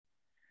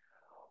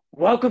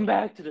Welcome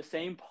back to the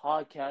same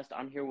podcast.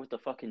 I'm here with the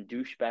fucking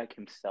douchebag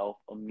himself,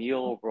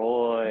 Emil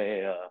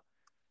Roy.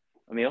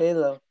 Emil?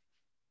 Halo.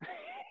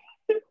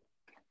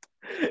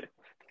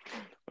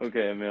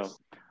 Okay, Emil.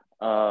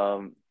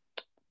 Um,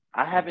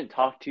 I haven't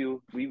talked to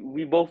you.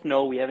 We both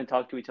know we haven't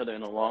talked to each other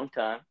in a long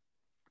time,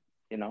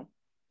 you know?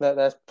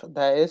 That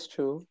is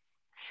true.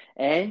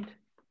 And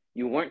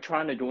you weren't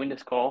trying to join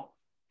this call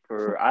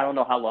for I don't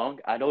know how long.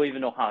 I don't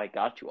even know how I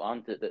got you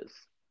onto this.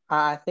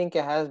 I think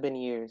it has been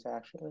years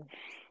actually.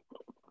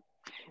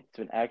 It's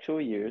been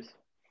actual years.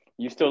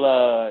 You still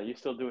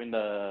doing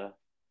the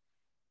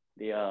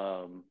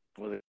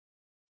what is it?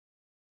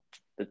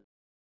 The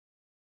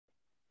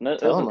No,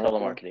 it wasn't Telemarketing.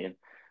 telemarketing.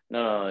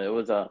 No, it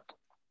was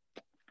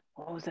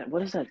what was that?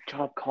 What is that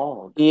job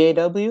called?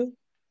 EAW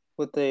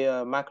with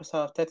the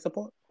Microsoft tech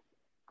support.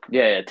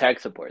 Yeah, tech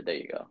support. There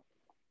you go.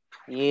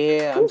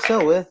 Yeah, I'm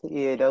still with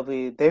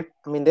EAW.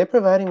 They're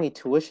providing me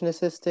tuition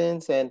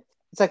assistance, and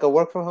it's like a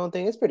work from home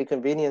thing. It's pretty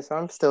convenient, so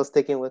I'm still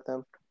sticking with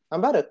them. I'm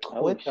about to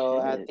Oh quit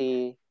though at shit.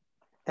 the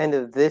end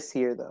of this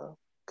year though,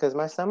 because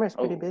my summer is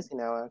pretty Oh, busy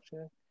now.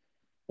 Actually,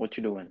 what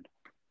you doing?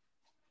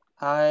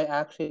 I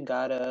actually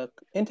got a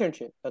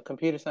internship, a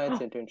computer science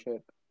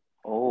internship.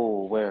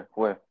 Oh, where?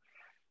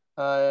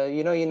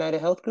 United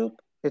Health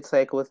Group. It's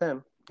like with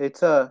them.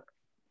 It's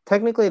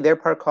technically their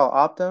part called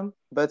Optum,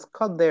 but it's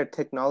called their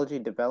technology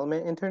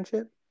development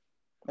internship.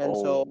 And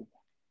so Oh,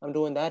 I'm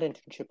doing that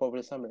internship over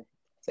the summer.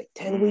 It's like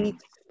 10 mm,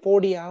 weeks,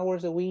 40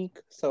 hours a week.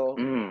 So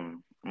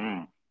mm,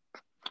 mm.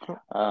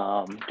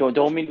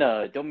 Don't mean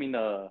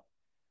to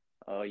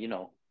you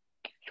know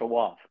show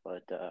off,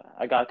 but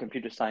I got a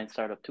computer science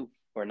startup too,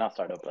 or not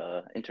startup,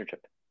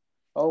 internship.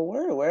 oh,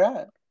 where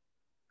at?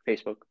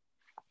 Facebook.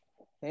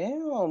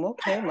 Damn,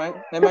 okay. My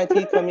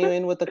MIT coming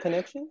in with the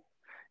connection.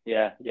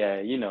 Yeah.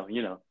 You know. I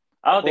don't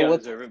Well, think I what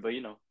deserve it, but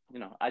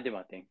I did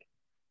my thing.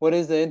 what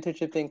is the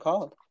internship thing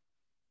called?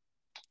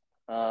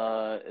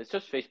 It's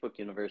just Facebook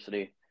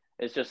University.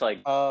 It's just like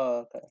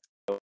Oh,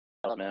 okay.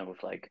 man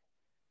with like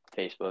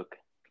Facebook,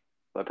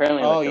 but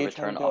apparently Oh, like the you're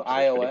trying return to do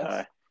officer is pretty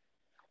iOS?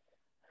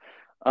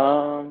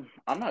 high.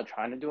 I'm not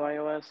trying to do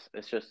iOS.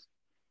 It's just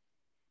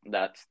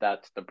that's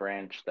the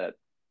branch that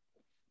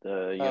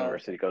the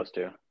university Okay. goes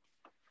to.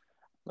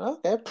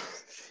 Okay.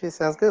 She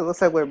sounds good.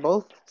 Looks like we're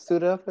both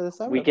suited up for the We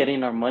summer, bro.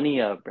 getting our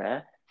money up,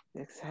 bruh.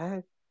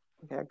 Exactly.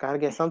 Yeah, gotta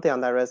get something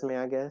on that resume,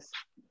 I guess.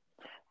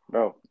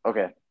 Bro.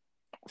 Okay,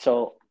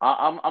 so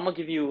I'm gonna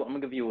give you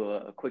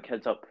a quick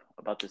heads up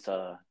about this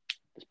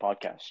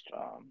podcast.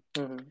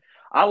 Mm-hmm.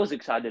 I was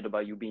excited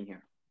about you being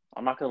here.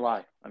 I'm not gonna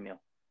lie, Emil.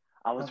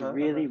 I was Uh-huh, uh-huh.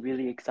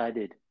 really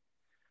excited,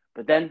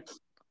 but then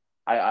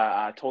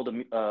I told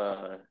them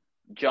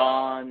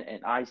John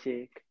and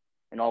Isaac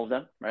and all of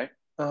them, right?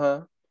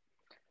 Uh-huh.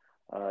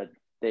 Uh,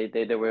 they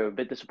were a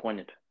bit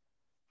disappointed.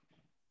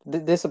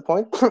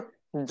 Disappoint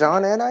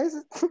John and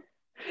Isaac?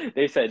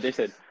 They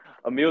said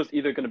Emil's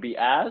either gonna be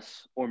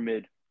ass or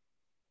mid.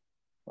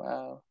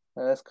 Wow.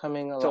 That's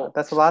coming a lot. So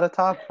That's a lot of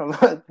talk from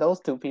those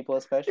two people,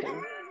 especially.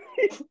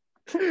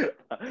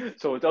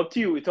 so it's up to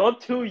you. It's up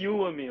to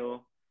you,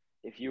 Emil,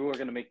 if you are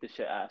gonna make this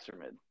shit ass or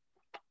mid.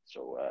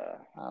 So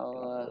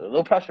I'll a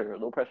little pressure,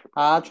 bro.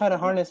 I'll try to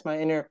harness my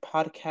inner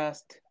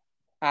podcast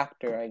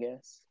actor, I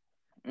guess.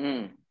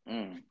 Mm,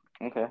 mm.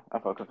 Okay, I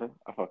fuck with it.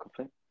 I fuck with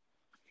it.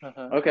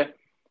 Uh-huh. Okay,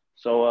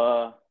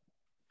 so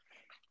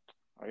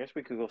I guess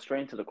we could go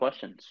straight into the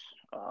questions.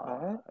 All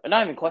right. And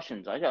not even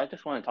questions. I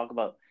just want to talk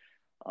about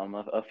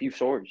a few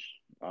swords.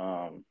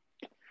 Um,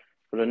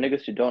 for the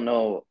niggas who don't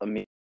know,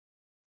 Emil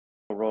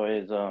Roy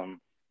is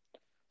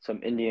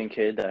some Indian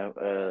kid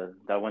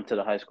that went to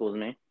the high school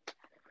with me.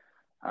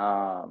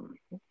 Um,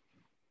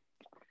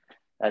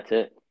 that's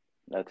it.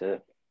 That's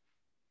it.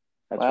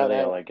 That's Wow,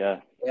 really all I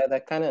got.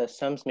 that kind of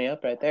sums me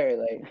up right there.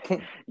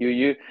 Like,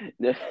 You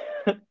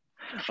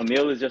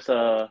Emil is just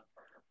a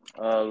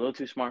little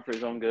too smart for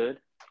his own good.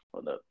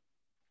 Hold up.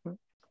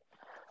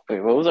 Wait,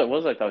 what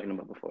was I talking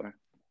about before?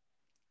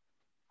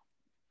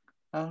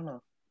 I don't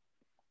know.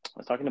 I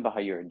was talking about how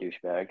you're a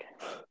douchebag.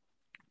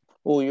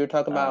 Oh, you're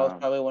talking about I was Um,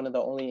 probably one of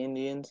the only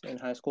Indians in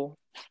high school.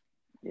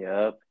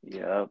 yep.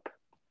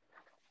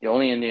 The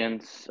only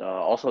Indians,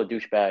 also a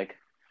douchebag.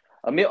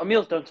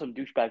 Emil's done some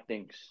douchebag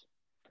things.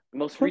 The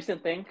most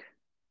recent thing,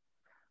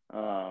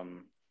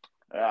 um,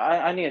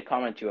 I need to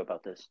comment to you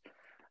about this.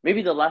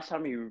 Maybe the last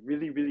time you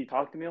really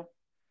talked to me,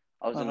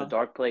 I was in a Uh-huh.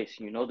 dark place.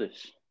 You know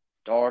this.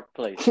 Dark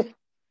place.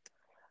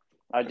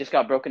 I just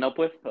got broken up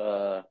with,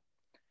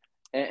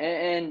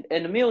 and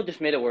Emil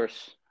just made it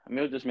worse.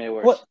 Emil just made it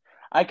worse. What?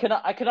 I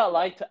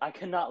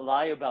cannot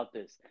lie about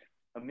this.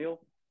 Emil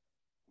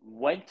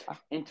went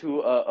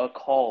into a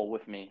call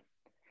with me.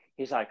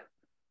 He's like,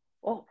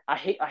 "Oh, I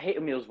hate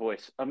Emil's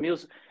voice. Emil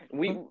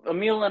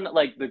and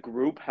like the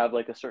group have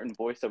like a certain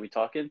voice that we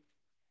talk in.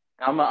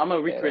 I'm gonna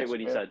Yeah, recreate that's what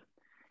he true. said.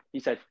 He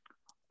said,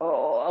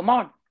 "Oh,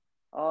 Amon,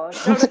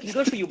 start looking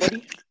good for you,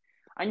 buddy.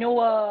 I know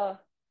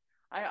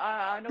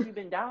I know you've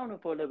been down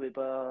for a little bit,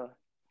 but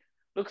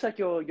looks like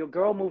your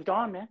girl moved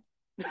on, man.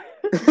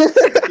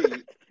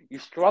 you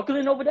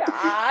struggling over there?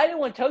 I didn't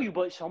want to tell you,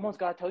 but someone's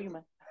got to tell you,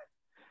 man.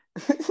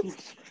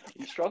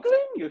 You struggling?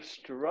 You're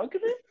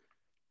struggling?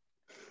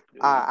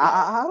 Dude,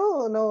 I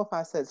don't know if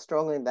I said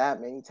struggling that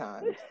many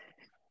times.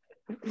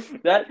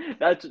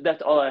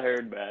 that's all I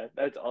heard, man.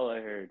 That's all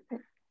I heard.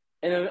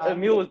 And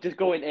Emil was just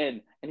going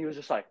in, and he was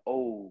just like,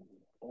 "Oh,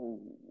 oh."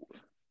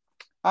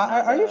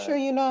 Are you sure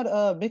you're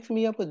not mixing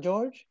me up with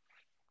George?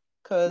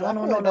 Because I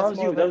feel like that's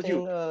more of a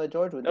thing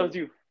George would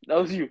do. That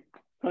was you.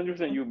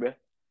 100% you,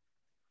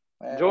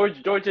 bruh.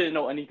 George didn't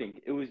know anything.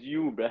 It was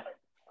you, bruh.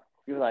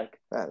 You're like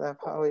that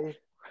probably.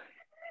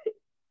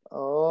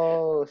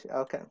 Oh,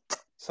 okay.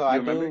 So you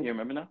remember? You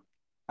remember now?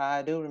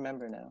 I do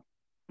remember now.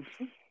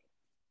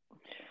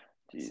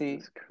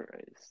 Jesus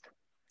Christ.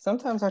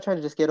 Sometimes I try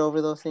to just get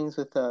over those things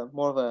with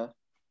more of a,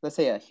 let's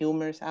say, a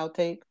humorous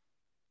outtake.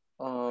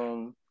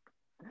 I'm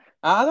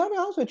gonna be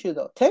honest with you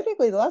though.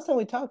 Technically, the last time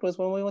we talked was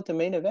when we went to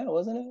main event,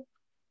 wasn't it?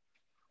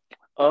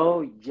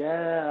 Oh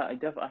yeah,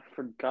 I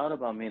forgot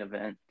about main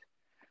event.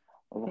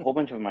 A whole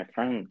bunch of my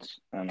friends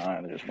and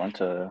I just went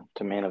to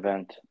main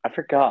event. I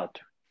forgot.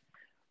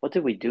 What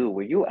did we do?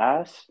 Were you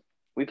ass?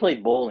 We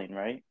played bowling,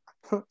 right?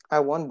 I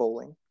won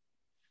bowling.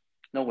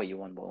 No way, you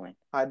won bowling.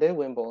 I did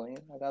win bowling.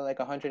 I got like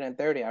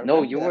 130.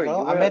 No, you were.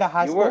 I made a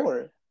high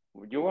score.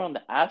 You were on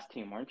the ass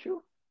team, weren't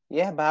you?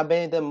 Yeah, but I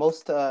made the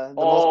most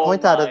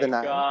points out of the 9.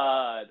 Oh my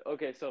god!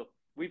 Okay, so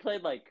we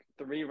played like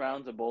 3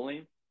 rounds of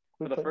bowling.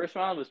 For the first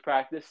round was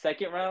practice.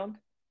 Second round,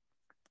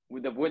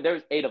 there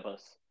was 8 of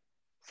us.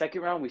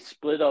 Second round, we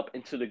split up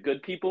into the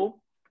good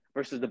people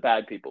versus the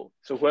bad people.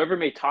 So whoever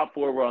made top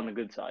 4 were on the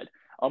good side.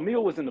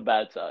 Emil was in the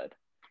bad side,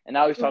 and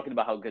now he's talking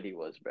about how good he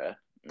was, bruh.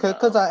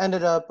 Because I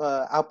ended up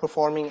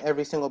outperforming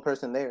every single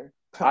person there.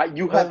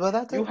 You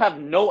have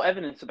no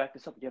evidence to back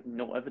this up. You have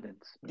no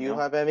evidence. Do you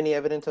have any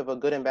evidence of a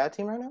good and bad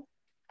team right now?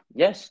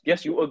 Yes,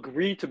 you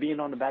agreed to being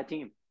on the bad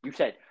team.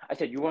 I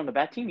said you were on the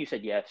bad team. You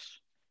said yes.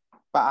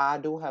 But I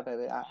do have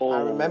evidence.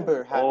 I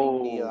remember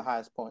having the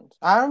highest points.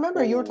 I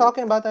remember you were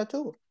talking about that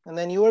too. And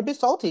then you were a bit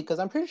salty because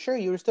I'm pretty sure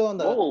you were still on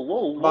the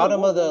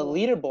bottom of the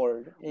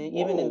leaderboard.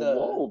 Even in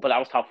the... But I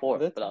was top 4.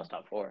 But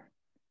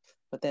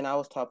then I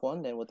was top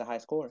 1 then with the high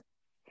score.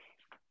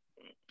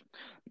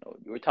 No,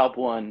 you were top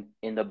 1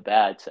 in the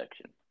bad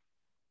section.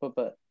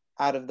 But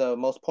out of the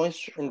most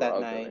points in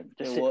that night,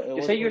 just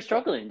say you're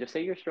struggling. Just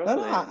say you're struggling.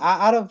 No,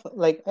 out of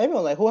like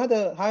everyone, like who had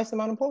the highest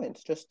amount of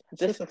points? It's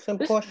just a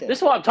simple question. This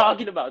is what I'm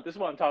talking about.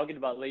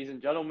 Ladies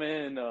and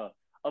gentlemen.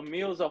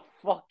 Emil's a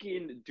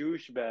fucking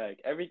douchebag.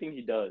 Everything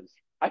he does.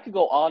 I could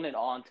go on and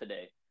on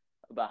today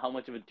about how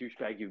much of a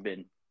douchebag you've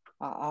been.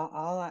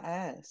 All I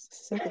ask,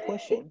 simple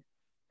question.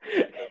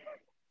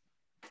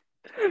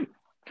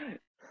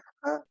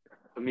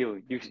 Emil,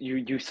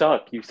 you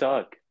suck. You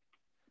suck.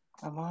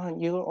 Come on,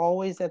 you're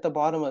always at the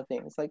bottom of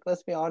things. Like,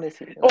 let's be honest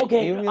here.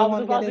 Okay, really I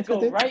was about to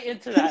go right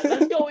into that.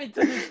 Let's go into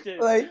this shit.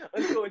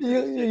 Let's go into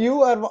this shit.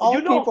 You and all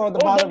people at the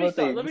bottom of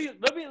things. Let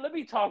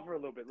me talk for a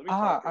little bit.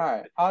 All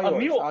right.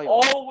 Emil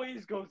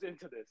always goes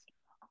into this.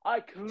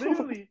 I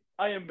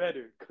am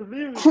better.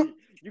 Clearly,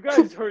 you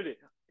guys heard it.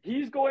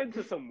 He's going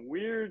to some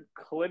weird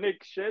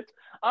clinic shit.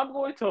 I'm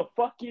going to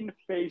fucking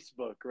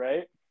Facebook,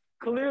 right?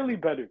 Clearly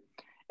better.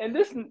 And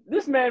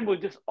this man will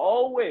just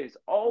always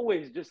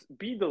just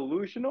be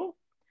delusional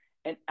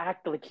and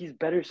act like he's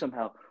better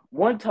somehow.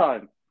 One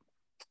time,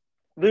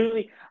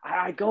 literally,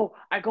 I go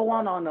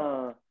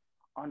on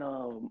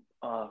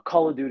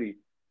Call of Duty.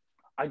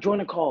 I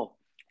joined a call.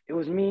 It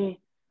was me,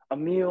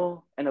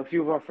 Emil, and a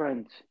few of our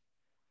friends.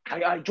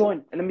 I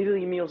joined, and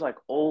immediately Emil's like,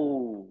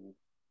 "Oh,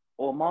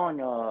 man,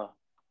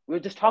 we were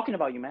just talking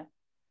about you, man."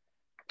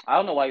 I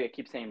don't know why you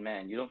keep saying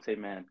man. You don't say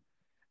man.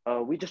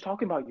 We're just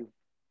talking about you.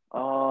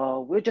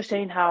 We're just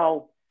saying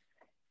how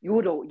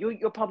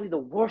you're probably the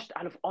worst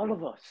out of all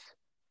of us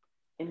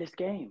in this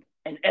game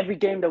and every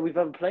game that we've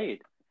ever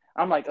played.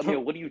 I'm like,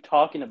 Emil, what are you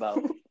talking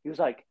about? He was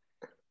like,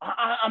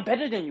 I'm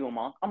better than you,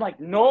 Amon. I'm like,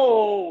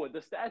 no, the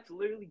stats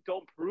literally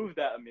don't prove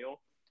that, Emil.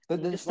 The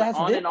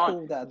stats did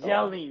prove that, though.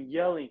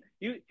 Yelling.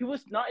 He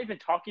was not even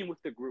talking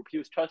with the group. He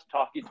was just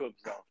talking to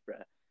himself,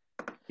 bruh.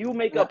 He will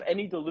make up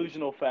any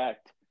delusional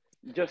fact.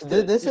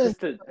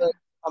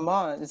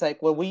 Amon, it's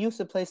like when we used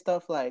to play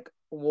stuff like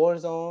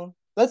Warzone.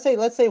 Let's say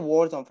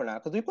Warzone for now,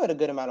 because we played a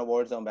good amount of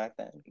Warzone back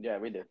then. Yeah,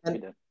 we did.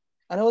 And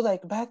it was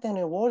like back then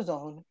in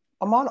Warzone,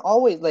 Amon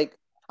always, like,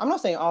 I'm not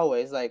saying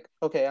always, like,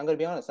 okay, I'm gonna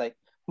be honest, like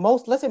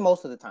most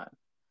of the time.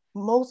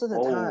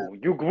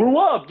 You grew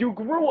up.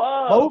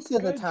 Most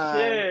of the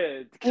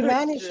time, he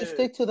managed to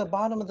stick to the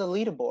bottom of the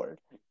leaderboard.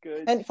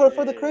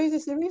 For the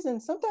craziest reason,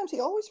 sometimes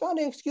he always found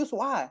an excuse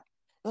why.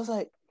 I was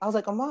like,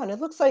 Amon, it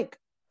looks like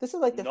this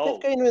is like the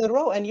 5th game in a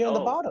row, and you're in the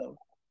bottom.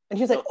 And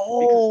he's like,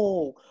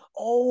 you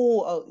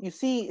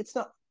see, it's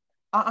not.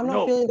 I'm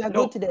not feeling that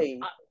good today.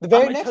 The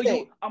very next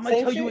day, I'm gonna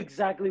tell you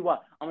exactly why.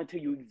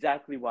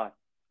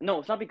 No,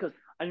 it's not because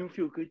I don't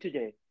feel good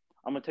today.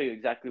 I'm gonna tell you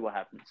exactly what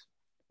happens,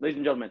 ladies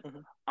and gentlemen.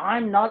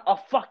 I'm not a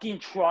fucking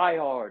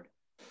tryhard.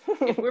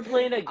 If we're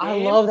playing a game, I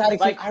love that.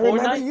 Like I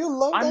remember you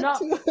love that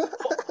too.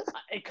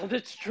 Because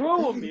it's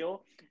true,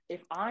 Emil.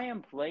 If I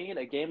am playing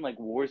a game like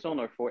Warzone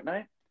or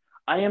Fortnite,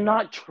 I am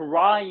not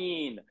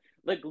trying.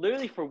 like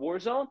literally for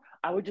Warzone,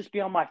 I would just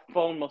be on my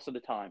phone most of the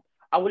time.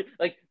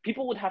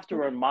 People would have to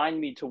remind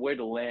me to where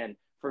to land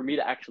for me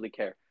to actually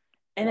care.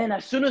 And then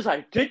as soon as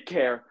I did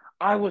care,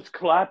 I was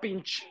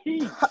clapping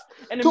cheeks.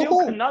 And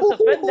Emil could not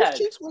defend that. Whose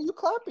cheeks were you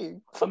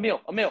clapping? Emil.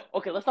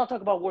 Okay, let's not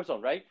talk about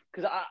Warzone, right?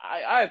 Because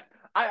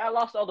I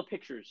lost all the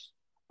pictures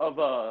of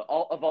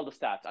all the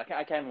stats. I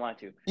can't even lie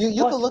to you.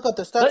 You can look up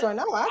the stats right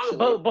now, actually.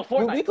 But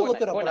Fortnite, we can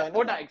look it up right now.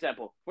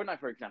 Fortnite,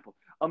 for example.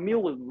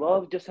 Emil would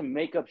love just to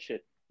make up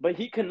shit, but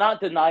he could not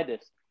deny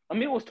this.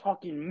 Emil was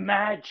talking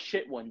mad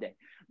shit one day.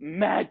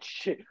 Mad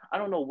shit. I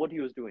don't know what he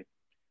was doing.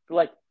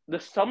 Like the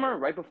summer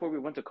right before we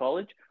went to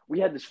college, we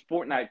had this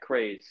Fortnite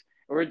craze.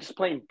 We were just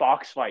playing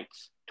box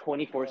fights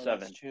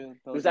 24/7. It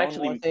was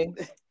actually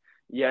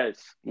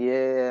yes.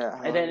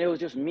 Yeah. And then it was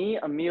just me,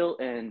 Emil,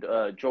 and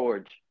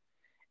George.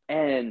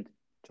 And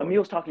Emil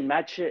was talking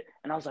mad shit,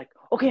 and I was like,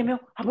 "Okay, Emil,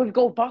 how about we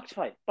go box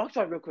fight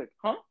real quick,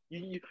 huh?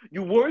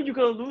 You worried you're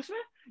gonna lose, man?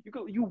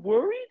 You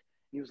worried?"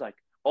 And he was like,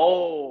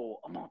 "Oh,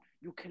 Amon,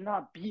 you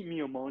cannot beat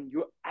me, Amon.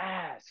 You're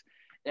ass."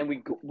 And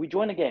we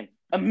joined the game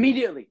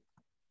immediately.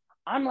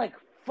 I'm like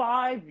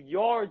 5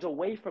 yards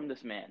away from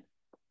this man.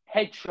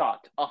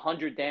 Headshot,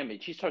 100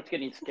 damage. He starts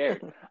getting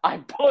scared. I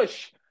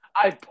push,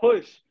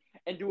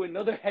 and do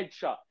another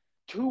headshot,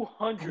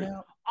 200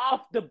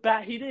 off the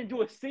bat. He didn't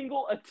do a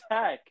single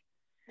attack,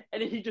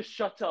 and then he just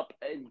shuts up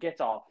and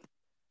gets off.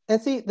 And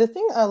see, the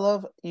thing I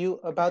love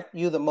about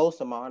you the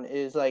most, Amon,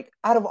 is like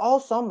out of all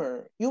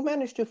summer, you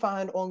managed to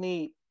find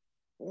only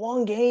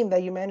one game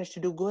that you managed to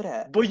do good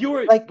at. But you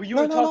were talking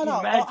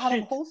mad out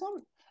shit. Of whole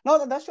summer.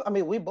 No, that's true. I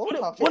mean, we both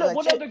talk shit.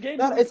 What other game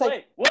did we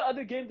play? What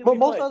other game did we play? But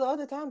most of the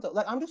other times, though,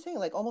 like I'm just saying,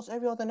 like almost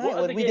every other night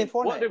when we did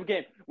Fortnite. What other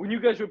game? When you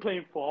guys were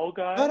playing Fall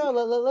Guys? No,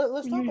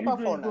 let's talk about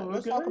Fortnite.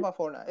 Let's talk about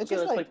Fortnite. It's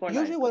just like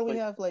usually when we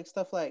have like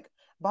stuff like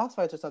box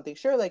fights or something.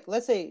 Sure, like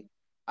let's say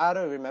I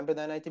don't remember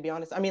that night, to be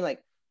honest. I mean,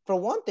 like for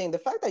one thing, the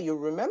fact that you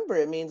remember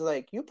it means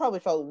like you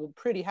probably felt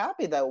pretty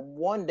happy that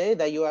one day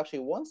that you actually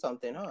won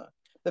something, huh?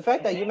 The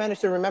fact that you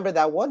managed to remember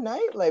that one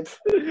night, like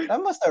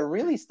that must have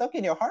really stuck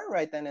in your heart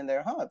right then and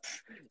there, huh?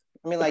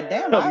 I mean, like,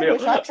 damn, I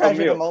wish I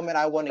treasured the moment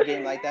I won a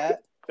game like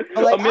that.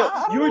 But like, Emil,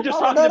 you were just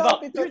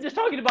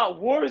talking about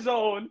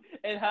Warzone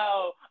and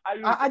how I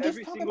lose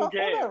every single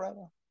game. Right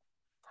now.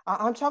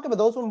 I'm talking about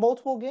those were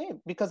multiple games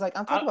because, like,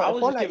 I'm talking about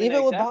Fortnite.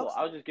 Even with box,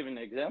 I was just giving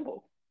an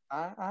example.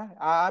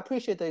 I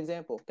appreciate the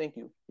example. Thank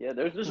you. Yeah,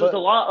 there's a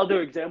lot of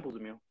other examples,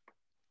 Emil.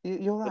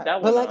 You're right.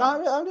 But like,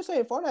 I'm just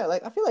saying, Fortnite.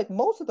 Like, I feel like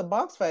most of the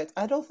box fights,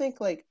 I don't think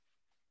like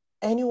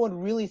anyone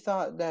really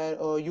thought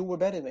that you were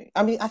better than me.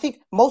 I mean, I think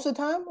most of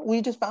the time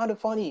we just found it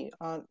funny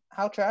on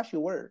how trash you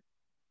were.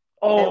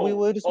 Oh, and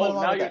we just went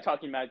along now you're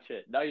talking mad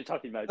shit. Now you're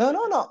talking mad shit.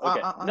 No.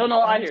 Okay.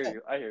 I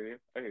hear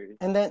you.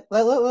 And then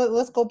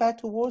let's go back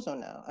to Warzone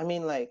now. I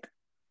mean, like,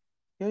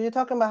 you're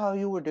talking about how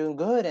you were doing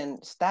good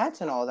and stats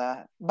and all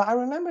that. But I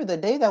remember the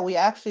day that we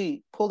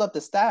actually pulled up the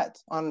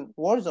stats on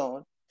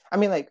Warzone. I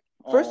mean, like,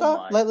 first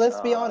off, let's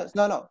be honest.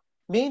 No.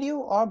 Me and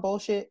you are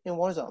bullshit in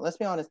Warzone. Let's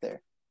be honest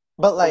there.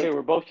 But like, okay,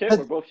 we're both shit.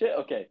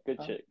 Okay, good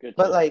shit.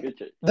 But like,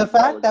 the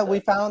fact that we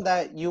found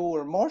that you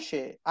were more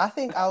shit, I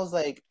think I was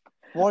like,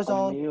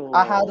 Warzone.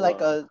 I had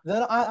like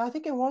I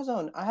think in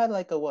Warzone I had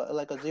like a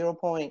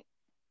 0.95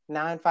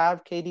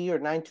 KD or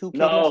 92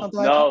 KD or something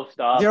like that. No,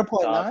 stop.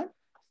 0.9.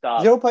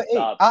 Stop.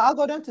 0.8. I'll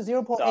go down to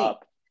 0.8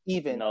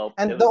 even. No,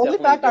 and the only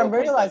fact I'm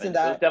realizing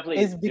that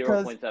is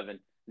because 0.7.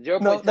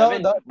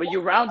 0.7, but you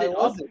rounded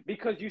up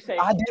because you say,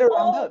 I did it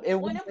round up. It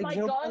one of my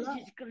guns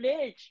is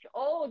glitched.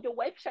 Oh, the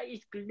website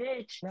is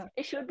glitched. Yeah.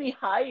 It should be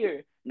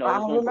higher. No, it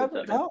was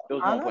 1.7. It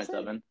was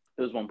 1.7.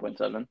 It was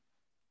 1.7.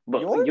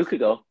 But yours? You could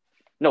go.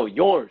 No,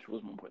 yours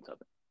was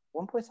 1.7.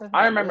 1.7.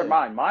 I remember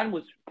mine. Mine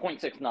was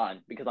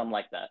 0.69 because I'm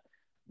like that.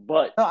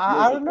 But no,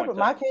 I remember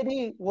my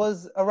KD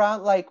was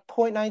around like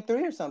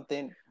 0.93 or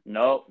something.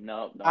 No.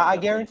 I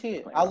guarantee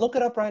it. I'll look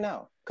it up right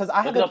now because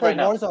I haven't played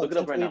Warzone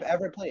since we've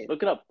ever played.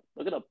 Look it up.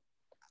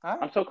 Right.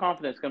 I'm so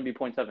confident it's going to be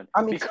 0.7.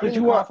 I mean, because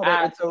you are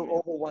it's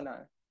over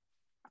 1.9.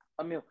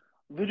 Emil,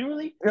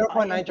 literally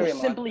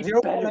 0.93. Simply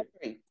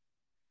 0.93.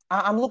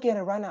 I'm looking at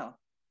it right now.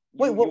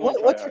 Wait,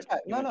 what's your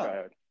type?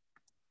 No.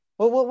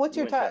 What's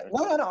your type?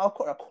 No.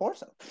 Of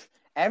course.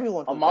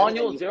 Everyone.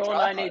 Emmanuel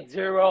 0980.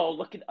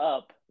 Look it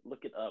up.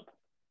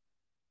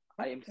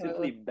 I am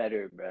simply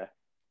better, bruh.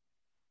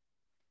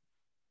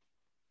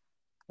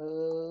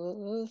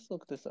 Let's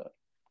look this up.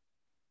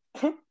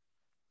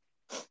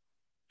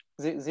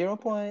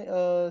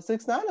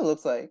 0.69 it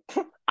looks like.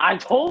 I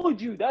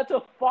told you that's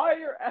a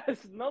fire ass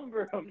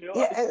number.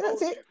 Yeah,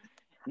 that's it.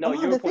 No,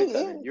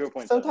 0.7.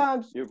 0.7.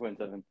 Sometimes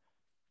 0.7.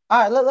 All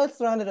right, let's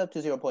round it up to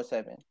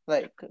 0.7.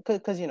 Like,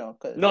 cause you know.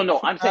 No,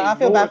 I'm saying I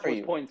feel bad for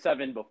you.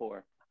 0.7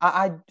 before.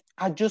 I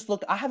just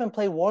looked. I haven't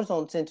played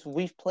Warzone since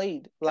we've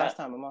played last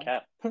time.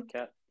 Cap.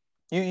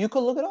 You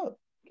could look it up.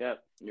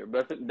 Cap. You're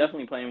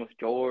definitely playing with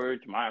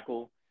George,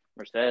 Michael,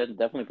 Merced.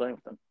 Definitely playing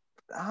with them.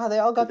 They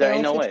all got their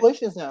own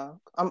situations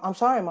now. I'm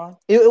sorry, man.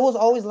 It was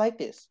always like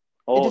this.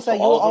 Oh, it's just so like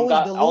you were always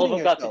deluding all of them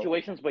yourself. got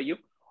situations, but you.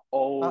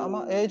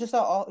 It's just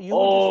all you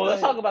were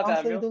just let's talk about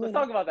that, Emil. Let's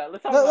talk about that.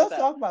 Let's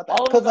talk about that.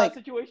 All of them got a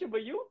situation,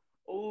 but you?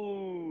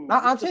 Oh,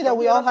 I'm saying that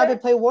we all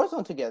haven't played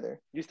Warzone together.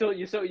 You still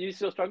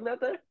struggling out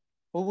there?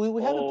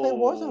 We haven't played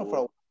Warzone for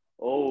a while.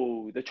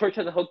 Oh, the church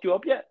hasn't hooked you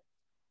up yet?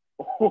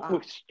 Oh,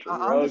 I'm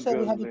just saying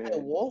we haven't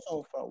played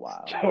Warzone for a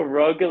while.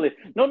 Struggling.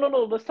 No.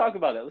 Let's talk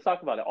about it.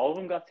 All of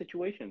them got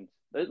situations.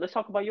 Let's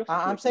talk about your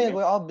situation. I'm saying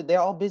they're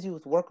all busy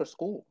with work or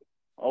school.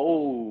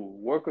 Oh,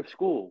 work or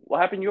school. What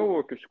happened to your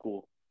work or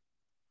school?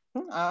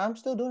 I'm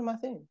still doing my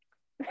thing.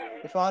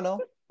 If I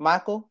know,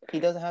 Michael, he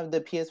doesn't have the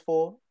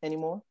PS4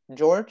 anymore.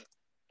 George,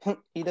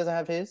 he doesn't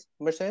have his.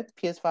 Merced,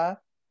 PS5,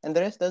 and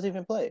the rest doesn't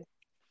even play.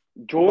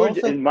 George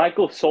and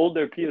Michael sold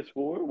their PS4?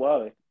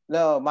 Why?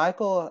 No,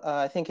 Michael,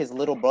 I think his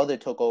little brother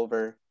took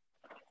over.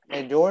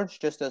 And George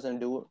just doesn't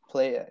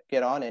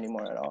get on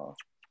anymore at all.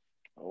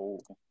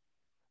 Oh.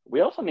 We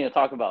also need to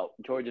talk about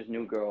George's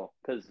new girl.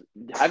 Because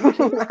have you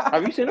seen her?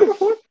 Have you seen her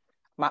before?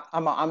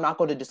 I'm not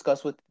going to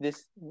discuss with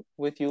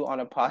you on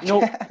a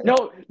podcast.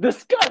 No,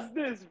 discuss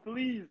this,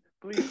 please.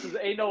 Because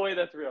ain't no way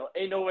that's real.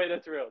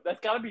 That's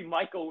got to be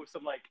Michael with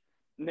some, like,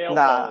 nail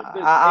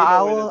polish.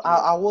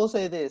 I will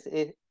say this.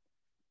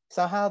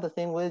 Somehow the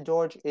thing with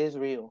George is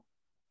real.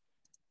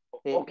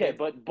 But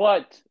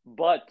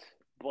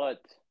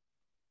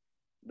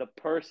the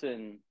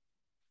person,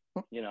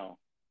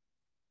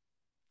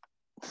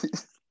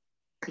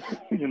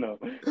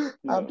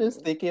 I'm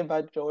just thinking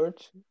about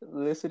George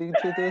listening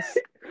to this.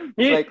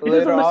 He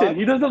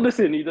doesn't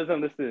listen.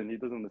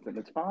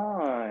 It's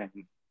fine.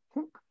 He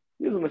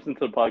doesn't listen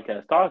to the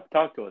podcast.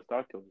 Talk to us.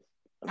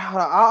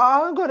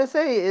 All I'm gonna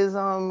say is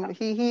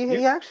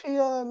he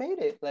actually made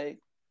it. Like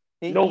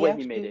no way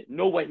he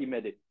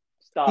made it.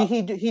 Stop.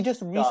 He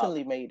just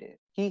recently made it.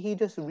 He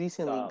just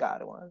recently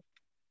got one.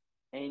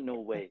 Ain't no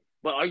way.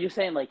 But are you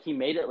saying like he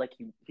made it like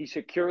he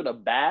secured a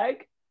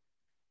bag?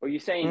 Or are you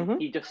saying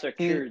he just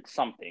secured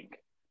something?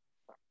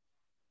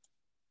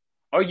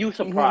 Are you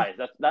surprised?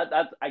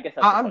 That's I guess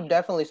that's I'm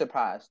definitely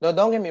surprised. No,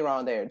 don't get me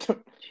wrong there.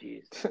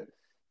 Jesus.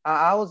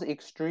 I was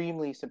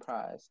extremely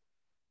surprised.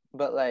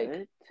 But like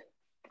what?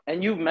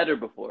 And you've met her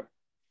before?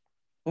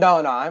 No,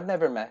 I've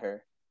never met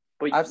her.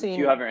 But I've seen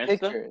you have her Insta?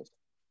 Pictures.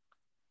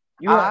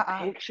 You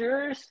have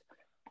pictures?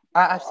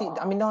 I've seen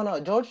I mean no,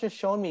 George just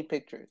showed me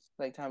pictures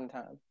like time to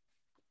time.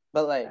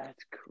 But like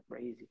that's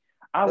crazy.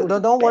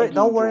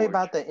 Don't worry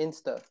about the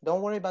Insta.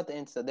 Don't worry about the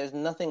Insta. There's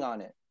nothing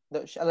on it.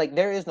 Like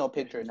there is no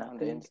pictures on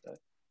the Insta,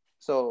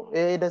 so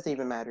it doesn't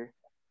even matter.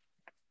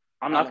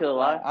 I'm not gonna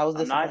lie. I'm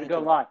not even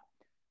gonna lie.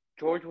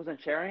 George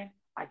wasn't sharing.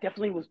 I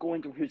definitely was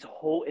going through his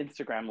whole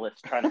Instagram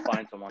list trying to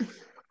find someone.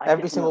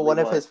 Every single one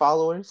of his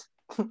followers.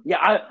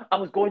 Yeah, I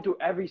was going through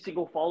every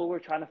single follower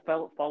trying to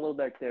follow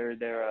like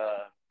their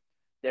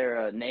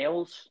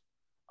nails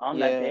on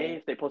that day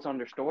if they post on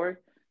their story.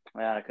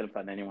 Yeah, I couldn't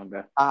find anyone,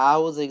 bro. I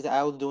was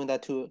doing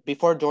that too.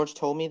 Before George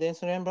told me the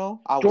Instagram, bro,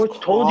 George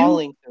told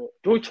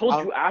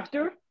you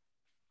after?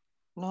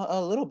 No,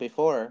 a little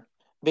before.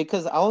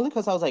 Because I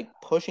was like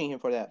pushing him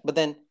for that. But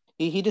then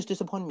he just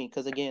disappointed me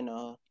because again,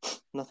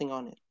 nothing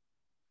on it.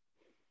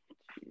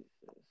 Jesus,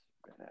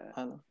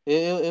 I know.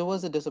 It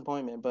was a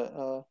disappointment, but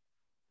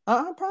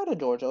I'm proud of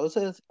George.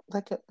 It's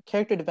like a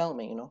character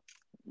development, you know.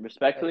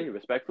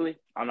 Respectfully,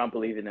 I'm not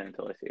believing it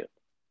until I see it.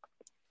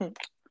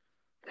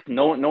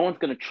 No one's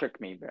gonna trick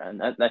me, bro. And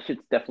that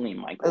shit's definitely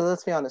Michael.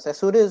 Let's be honest. As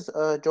soon as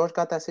George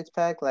got that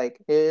 6-pack, like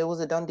it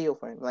was a done deal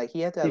for him. Like he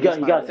had to. He got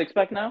a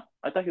 6-pack now.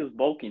 I thought he was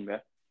bulking, bro.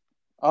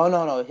 Oh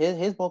no!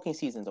 His bulking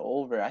season's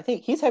over. I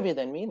think he's heavier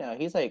than me now.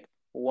 He's like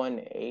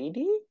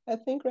 180, I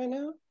think, right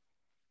now.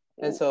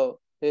 Oh. And so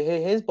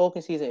his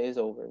bulking season is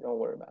over. Don't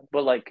worry about it.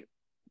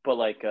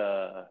 But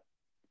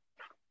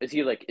is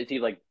he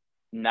like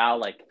now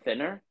like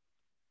thinner?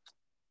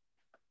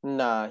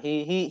 Nah,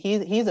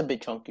 he's a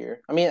bit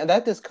chunkier. I mean,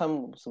 that just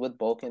comes with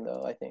bulking,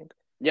 though. I think.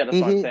 Yeah, that's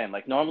what I'm saying.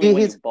 Like normally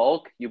when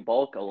you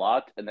bulk a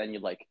lot, and then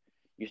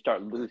you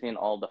start losing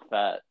all the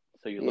fat,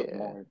 so you look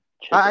more.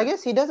 I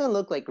guess he doesn't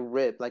look like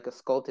ripped, like a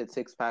sculpted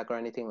 6-pack or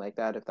anything like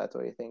that. If that's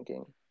what you're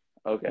thinking.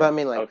 Okay. But I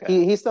mean, like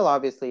he's still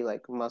obviously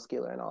like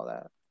muscular and all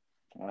that.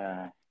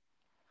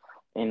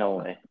 Ain't no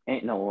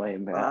way,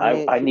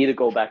 man. I need to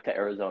go back to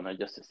Arizona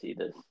just to see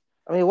this.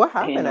 I mean, what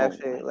happened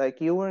actually? Way.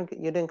 Like you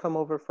didn't come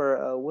over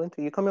for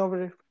winter. You coming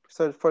over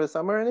for the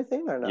summer or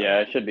anything or not? Yeah,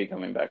 I should be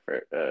coming back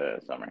for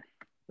summer.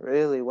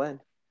 Really?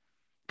 When?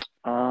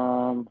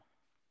 I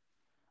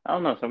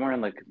don't know. Somewhere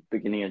in like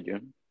beginning of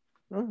June.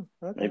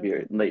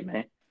 Maybe late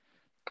May.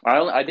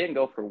 I didn't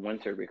go for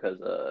winter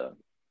because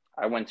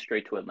I went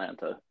straight to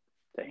Atlanta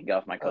to hang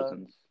out with my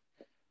cousins.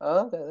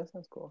 Okay, that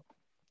sounds cool.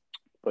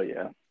 But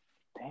yeah,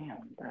 damn,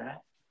 bro.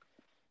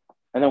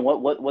 And then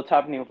what's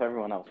happening with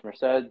everyone else?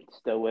 Merced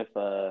still with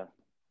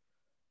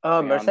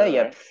Merced,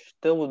 right?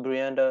 Still with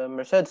Brianda.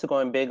 Merced's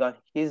going big on.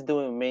 He's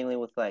doing mainly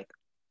with like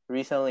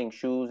reselling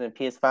shoes and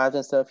PS5s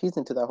and stuff. He's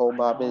into that whole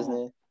Bob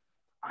business.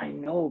 I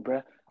know,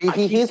 bro.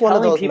 He's one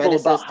of those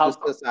menaces to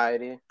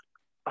society.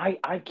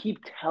 I keep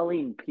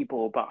telling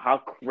people about how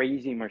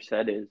crazy Merced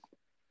is.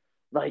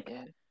 Like,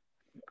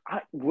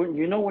 when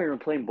we were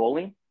playing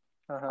bowling,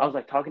 I was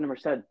like talking to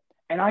Merced,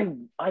 and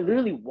I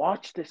literally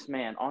watched this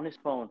man on his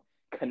phone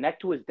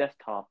connect to his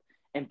desktop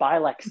and buy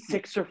like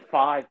 6 or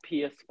 5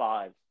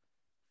 PS5s.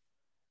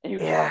 And he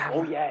was just like,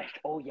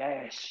 oh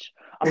yes,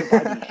 I'm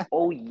gonna buy these.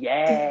 Oh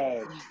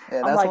yes. Yeah,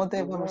 I'm that's like, one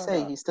thing I'm gonna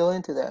say. He's still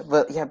into that.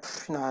 But yeah,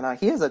 no,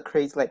 he has a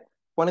crazy like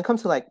when it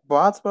comes to like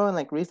bots, bro, and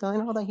like reselling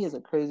and all that. He has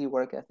a crazy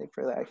work ethic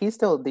for that. He's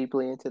still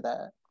deeply into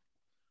that.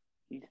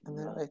 And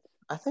then, like,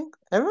 I think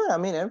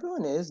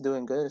everyone is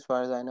doing good as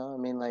far as I know. I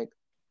mean, like,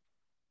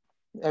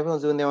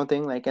 everyone's doing their own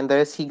thing. Like, and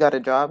he got a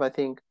job. I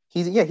think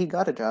he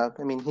got a job.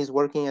 I mean, he's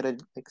working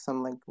at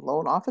some like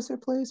loan officer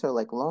place or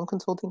like loan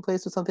consulting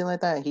place or something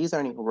like that. And he's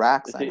earning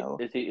racks. I know.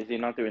 Is he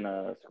not doing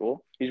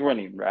school? He's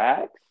running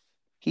racks.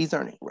 He's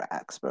earning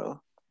racks,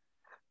 bro.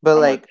 But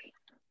how like,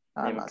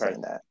 much? I'm not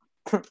saying that.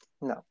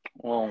 No.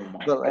 Oh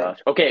my gosh.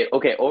 Okay.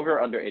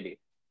 Over under 80.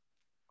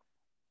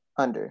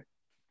 Under.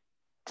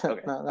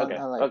 Okay.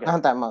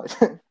 Not that much.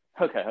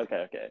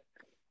 Okay.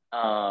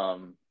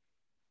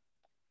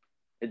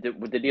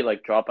 Did he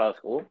like drop out of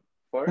school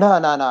for it? No.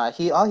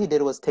 All he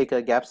did was take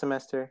a gap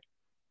semester.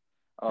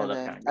 Oh, and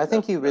then I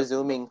think he's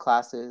resuming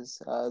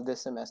classes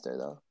this semester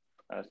though.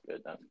 That's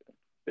good.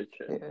 Good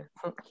shit.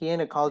 Yeah. He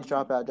ain't a college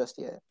dropout just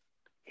yet.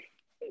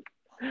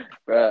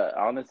 Bruh,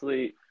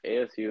 honestly,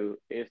 ASU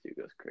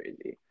goes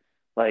crazy.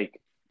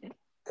 Like, do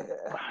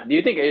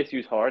you think ASU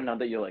is hard now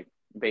that you're like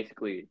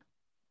basically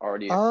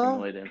already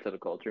accumulated into the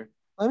culture?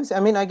 Let me see. I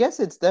mean, I guess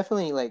it's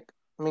definitely like,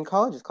 I mean,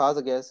 college is college,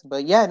 I guess,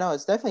 but yeah, no,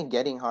 it's definitely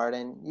getting hard,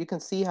 and you can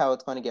see how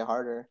it's going to get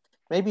harder.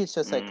 Maybe it's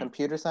just like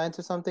computer science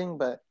or something,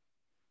 but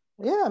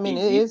yeah, I mean,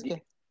 it is. Do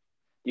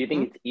you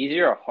think it's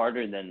easier or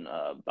harder than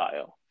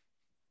bio?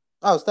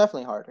 Oh, it's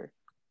definitely harder.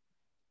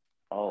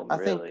 Oh,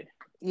 really? I think,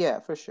 yeah,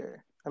 for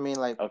sure. I mean,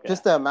 like,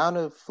 just the amount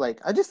of, like,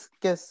 I just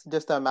guess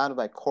just the amount of,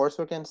 like,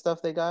 coursework and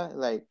stuff they got,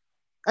 like,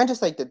 and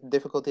just, like, the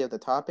difficulty of the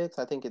topics,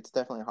 I think it's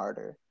definitely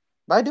harder.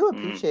 But I do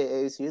appreciate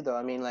ASU, though.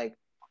 I mean, like,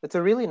 it's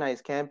a really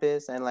nice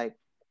campus, and, like,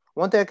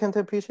 one thing I come to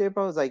appreciate,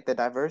 bro, is, like, the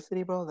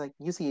diversity, bro. Like,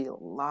 you see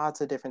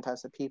lots of different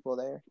types of people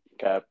there.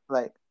 Cap.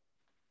 Like,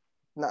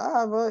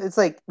 nah, bro, it's,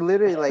 like,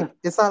 literally, like,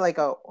 it's not, like,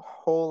 a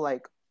whole,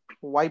 like,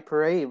 white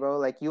parade, bro.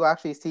 Like, you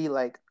actually see,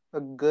 like,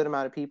 a good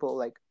amount of people,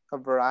 like, a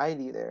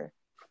variety there.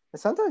 And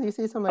sometimes you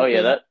see some like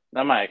that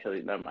might actually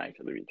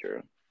be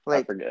true.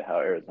 Like, I forget how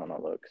Arizona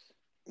looks.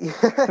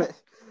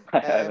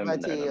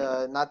 Everybody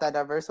not that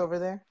diverse over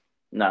there.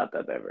 Not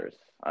that diverse.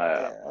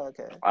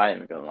 Okay. I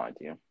ain't gonna lie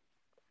to you.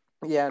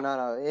 Yeah,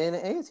 no. And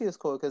ASU is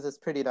cool because it's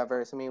pretty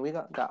diverse. I mean, we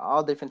got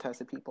all different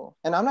types of people,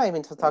 and I'm not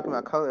even just talking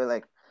about color.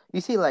 Like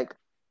you see, like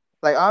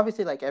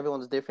obviously, like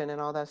everyone's different and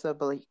all that stuff.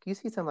 But like you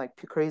see some like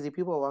crazy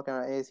people walking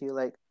around ASU.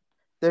 Like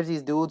there's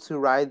these dudes who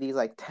ride these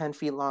like 10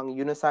 feet long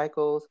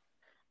unicycles.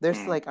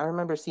 There's like I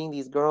remember seeing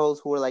these girls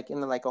who were like in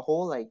like a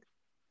whole like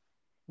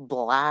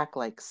black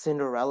like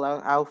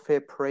Cinderella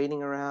outfit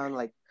parading around.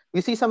 Like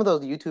you see some of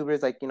those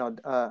YouTubers like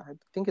I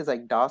think it's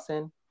like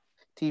Dawson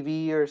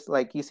TV or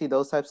like you see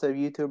those types of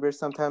YouTubers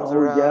sometimes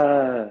around.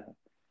 Yeah.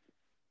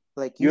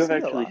 Like you have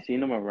actually seen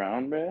them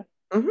around, bro?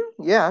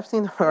 Mm-hmm. Yeah, I've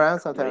seen them around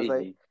sometimes.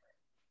 Like,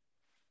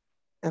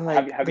 and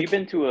like, have you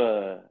been to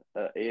a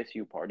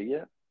ASU party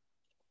yet?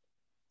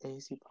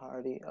 ASU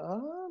party?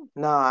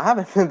 No, I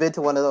haven't been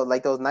to one of those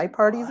like those night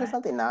parties or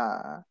something.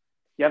 Nah.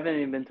 You haven't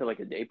even been to like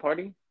a day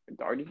party, a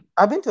darty?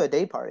 I've been to a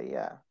day party,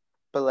 yeah,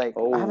 but like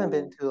I haven't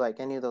been to like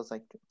any of those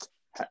like.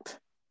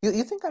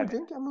 You think I'm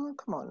drinking?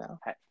 Come on now.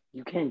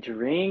 You can't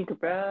drink,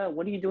 bro.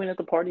 What are you doing at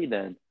the party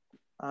then?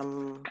 I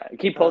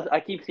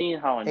keep seeing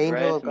how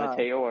Andres and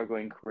Mateo are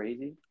going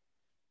crazy.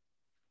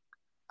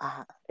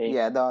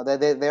 Yeah, no,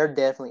 they're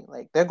definitely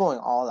like they're going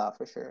all out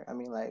for sure. I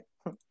mean, like,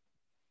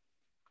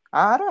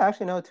 I don't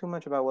actually know too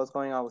much about what's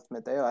going on with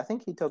Mateo. I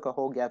think he took a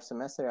whole gap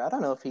semester. I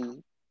don't know if he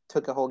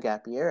took a whole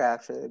gap year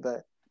actually,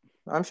 but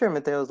I'm sure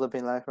Mateo's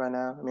living life right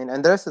now. I mean,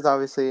 Andres is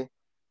obviously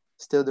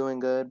still doing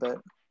good,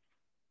 but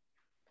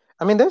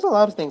I mean, there's a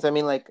lot of things. I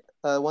mean, like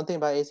one thing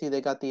about AC,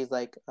 they got these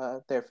like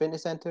their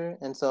fitness center,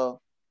 and so.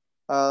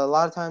 A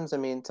lot of times, I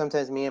mean,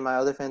 sometimes me and my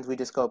other friends, we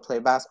just go play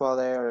basketball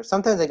there. Or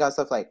sometimes they got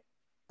stuff like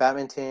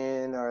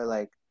badminton or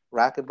like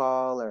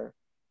racquetball or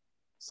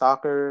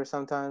soccer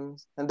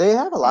sometimes. And they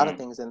have a lot of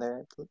things in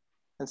there.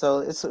 And so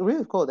it's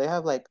really cool. They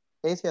have like,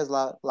 AC has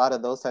a lot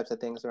of those types of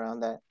things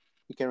around that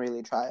you can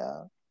really try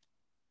out.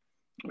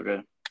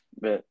 Okay.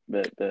 Bet.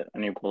 I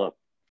need to pull up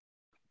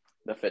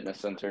the fitness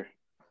center.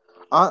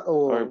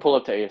 Or pull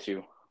up to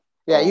ASU.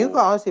 Yeah, you can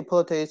honestly pull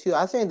up to ASU.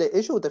 I think the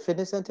issue with the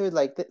fitness center,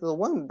 like the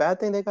one bad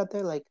thing they got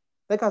there, like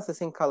they got this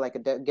thing called like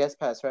a guest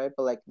pass, right?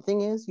 But like the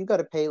thing is, you got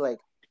to pay like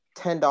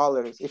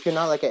 $10 if you're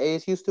not like an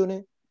ASU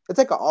student. It's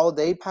like an all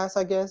day pass,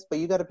 I guess, but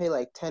you got to pay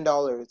like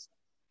 $10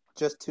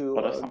 just to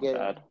get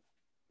bad. it.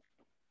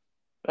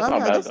 That's not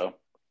bad though.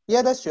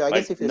 Yeah, that's true. I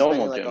guess if you're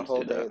spending like a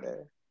whole day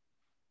there.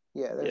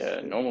 Yeah, that's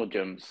true. Normal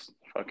gyms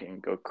fucking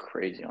go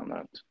crazy on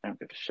that. I don't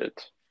give a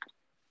shit.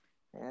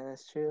 Yeah,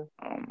 that's true.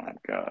 Oh my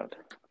god.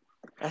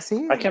 I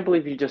see. I can't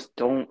believe you just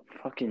don't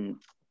fucking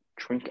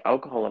drink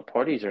alcohol at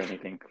parties or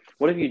anything.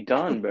 What have you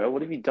done, bro?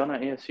 What have you done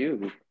at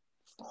ASU?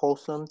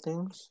 wholesome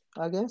things,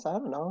 I guess. I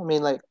don't know. I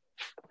mean, like,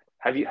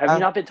 have you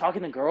not been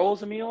talking to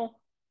girls, Emil?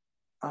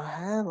 I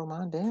have on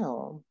my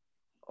damn.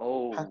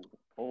 Oh.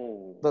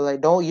 But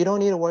like, you don't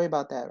need to worry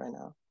about that right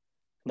now.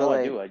 But no,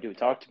 like, I do.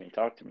 Talk to me.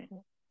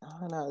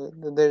 No,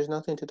 there's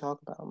nothing to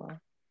talk about, man.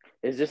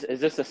 Is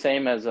this the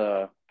same as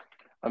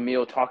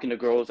Emil talking to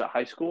girls at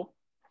high school?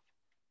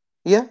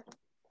 Yeah.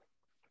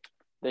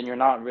 Then you're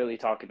not really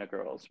talking to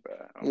girls, bro.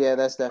 Yeah,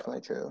 that's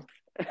definitely true.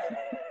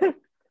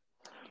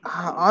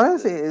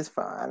 Honestly, it's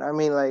fine. I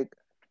mean, like,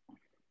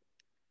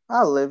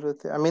 I'll live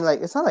with it. I mean,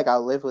 like, it's not like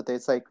I'll live with it.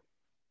 It's like,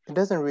 it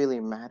doesn't really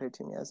matter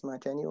to me as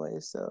much anyway,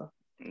 so.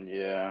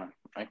 Yeah,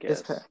 I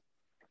guess.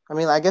 I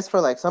mean, I guess for,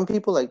 like, some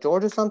people, like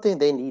George or something,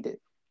 they need it.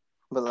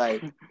 But,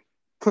 like.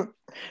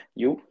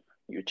 you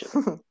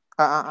chill.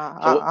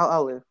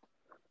 I'll live.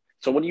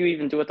 So what do you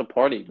even do at the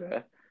party,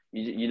 bro?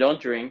 You don't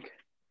drink.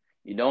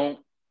 You don't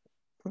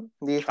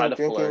try to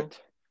flirt.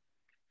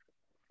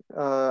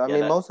 I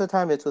mean, most of the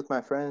time it's with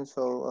my friends,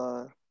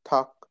 so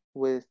talk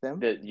with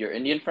them. Your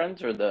Indian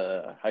friends or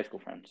the high school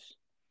friends?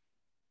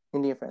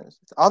 Indian friends.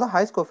 All the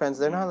high school friends,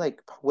 they're not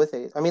like with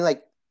it. I mean,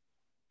 like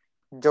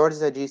George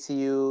is at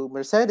GCU,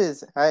 Merced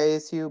is at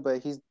ASU,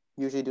 but he's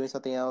usually doing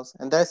something else,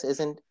 and Des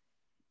isn't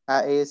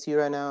at ASU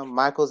right now.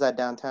 Michael's at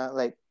downtown.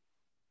 Like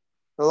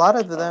a lot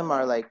of them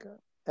are like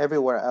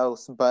everywhere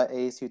else but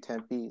ASU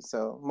Tempe.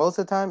 So most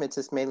of the time, it's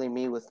just mainly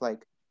me with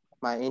like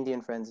my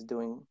Indian friends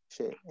doing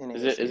shit in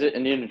ASU. Is it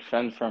Indian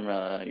friends from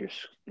your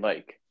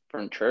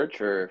from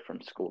church or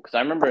from school? Because I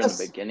remember in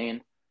the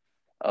beginning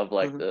of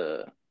like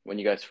when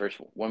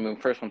we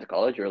first went to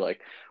college, you were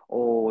like,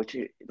 oh,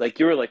 you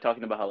were like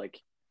talking about how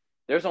like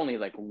there's only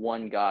like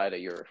one guy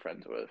that you're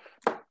friends with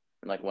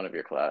in like one of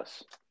your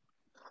class.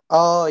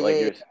 Oh, like,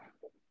 yeah.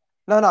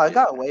 No, it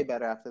got way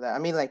better after that. I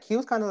mean, like, he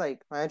was kind of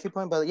like my entry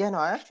point, but yeah, no,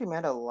 I actually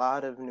met a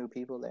lot of new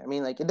people there. I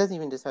mean, like, it doesn't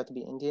even just have to be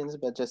Indians,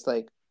 but just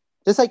like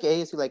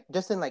ASU, like,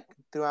 just in like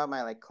throughout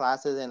my like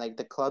classes and like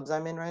the clubs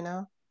I'm in right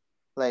now,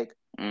 like,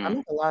 I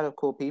meet a lot of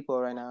cool people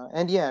right now.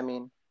 And yeah, I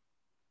mean,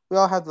 we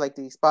all have like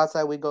these spots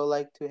that we go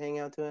like to hang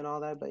out to and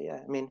all that, but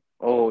yeah, I mean.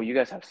 Oh, you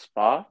guys have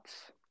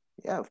spots?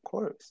 Yeah, of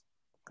course.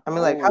 I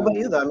mean, like, how about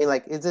you though? I mean,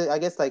 like, is it? I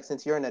guess like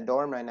since you're in a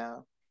dorm right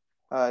now,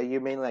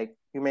 you're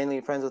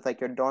mainly friends with like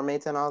your dorm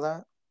mates and all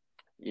that.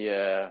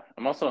 Yeah,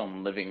 I'm also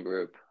in living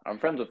group. I'm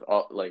friends with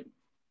all like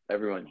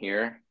everyone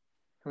here.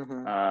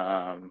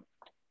 Mm-hmm.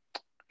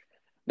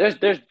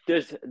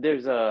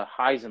 There's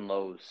highs and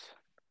lows.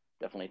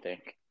 Definitely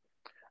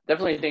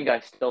think I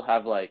still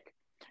have like.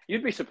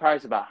 You'd be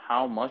surprised about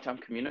how much I'm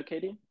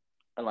communicating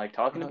and like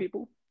talking to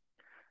people,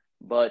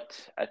 but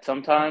at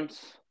sometimes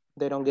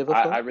they don't give a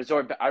fuck. I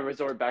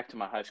resort back to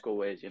my high school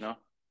ways. You know,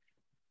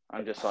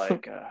 I'm just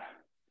like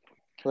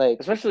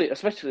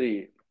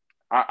especially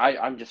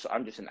I'm just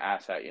an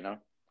asshat. You know.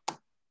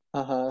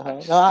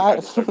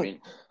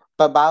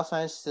 But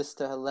bioscience just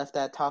left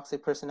that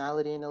toxic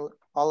personality in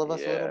all of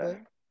us a little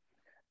bit.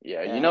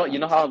 Yeah, you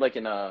know how like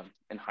in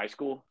high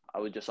school I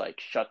would just like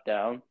shut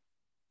down.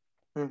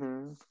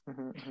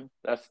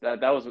 That's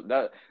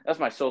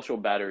my social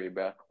battery,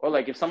 bro. Or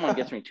like if someone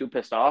gets me too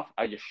pissed off,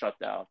 I just shut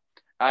down.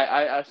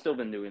 I've still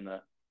been doing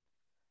that.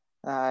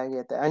 I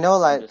get that. I know,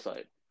 like, just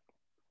like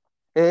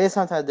it is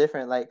sometimes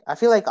different. Like I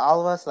feel like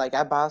all of us, like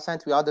at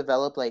bioscience, we all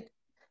develop like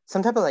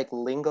some type of like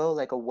lingo,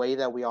 like a way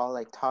that we all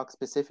like talk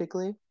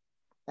specifically,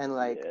 and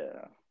like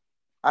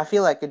I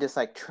feel like it just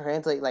like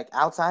translate like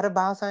outside of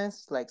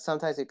bioscience. Like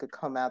sometimes it could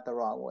come out the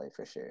wrong way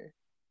for sure.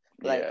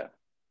 Like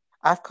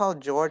I've called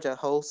George a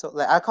hoe, so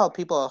like I call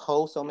people a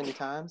hoe so many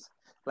times.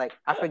 Like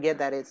I forget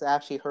that it's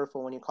actually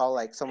hurtful when you call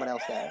like someone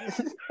else that.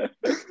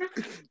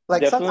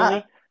 Like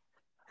definitely.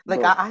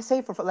 I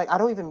say for like I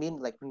don't even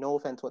mean like no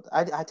offense.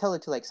 I tell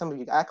it to like some of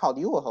you. I called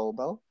you a hoe,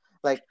 bro.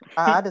 Like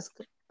I just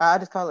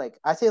call like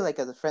I say like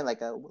as a friend,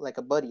 like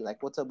a buddy,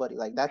 like what's up, buddy,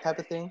 like that type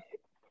of thing.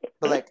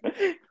 But like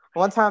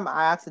one time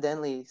I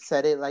accidentally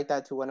said it like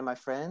that to one of my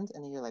friends,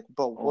 and you're like,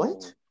 bro,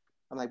 what?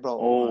 I'm like,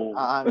 bro,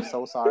 I'm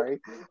so sorry.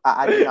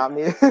 I did not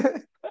mean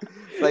it.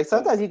 Like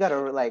sometimes you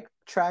gotta like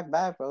track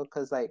back, bro,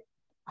 because like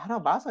I don't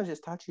know, Boston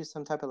just taught you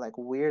some type of like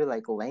weird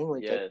like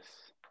language. Yes, like,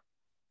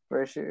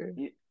 for sure.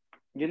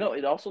 You know,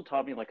 it also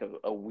taught me like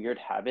a weird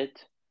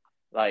habit.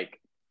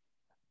 Like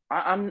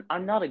I'm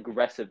not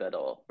aggressive at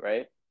all,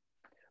 right?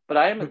 But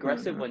I am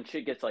aggressive when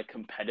shit gets like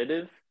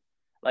competitive.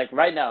 Like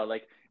right now,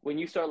 like when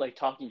you start like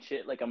talking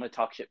shit, like I'm gonna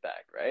talk shit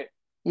back, right?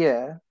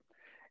 Yeah.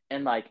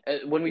 And like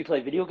when we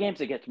play video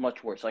games, it gets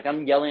much worse. Like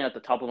I'm yelling at the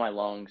top of my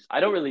lungs. I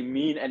don't really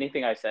mean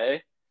anything I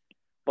say,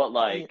 but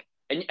like,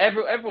 and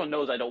everyone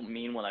knows I don't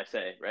mean what I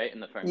say, right? In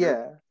the friend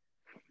group.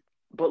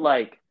 But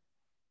like,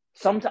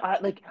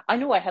 sometimes like I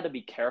knew I had to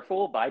be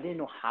careful, but I didn't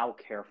know how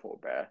careful,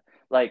 bruh.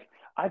 Like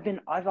I've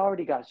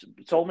already got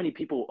so many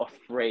people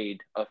afraid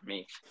of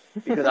me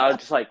because I would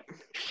just like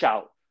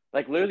shout.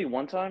 Like literally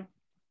one time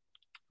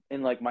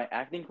in like my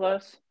acting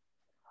class,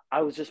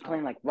 I was just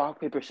playing like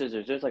rock, paper,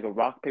 scissors. There's like a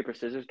rock, paper,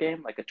 scissors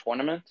game, like a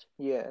tournament.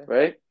 Yeah.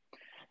 Right?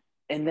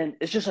 And then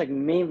it's just like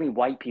mainly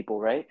white people,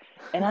 right?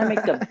 And I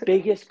make the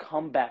biggest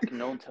comeback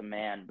known to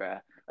man,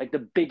 bruh. like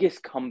the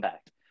biggest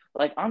comeback.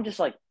 Like I'm just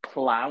like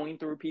plowing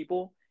through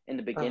people in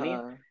the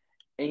beginning,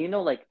 and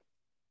like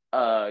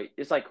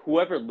it's like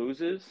whoever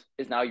loses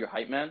is now your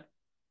hype man.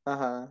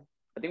 I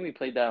think we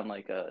played that on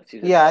like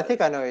season. Yeah, 7. I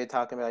think I know what you're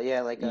talking about.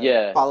 Yeah, like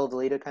a follow the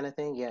leader kind of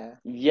thing. Yeah.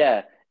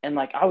 Yeah, and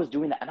like I was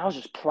doing that, and I was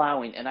just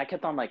plowing, and I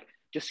kept on like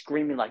just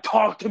screaming like,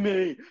 talk to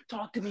me,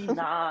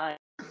 9.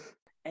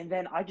 And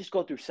then I just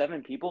go through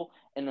 7 people,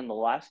 and then the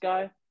last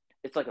guy,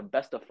 it's like a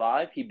best of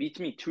 5. He beats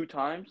me 2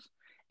 times,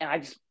 and I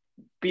just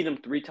beat him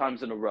 3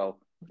 times in a row.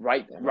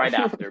 Right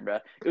after, bro.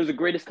 It was the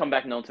greatest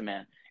comeback known to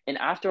man. And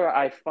after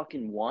I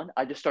fucking won,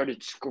 I just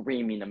started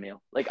screaming,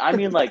 Emil. Like, I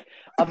mean, like,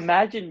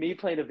 imagine me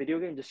playing a video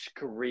game just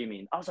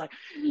screaming. I was like,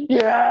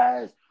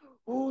 yes!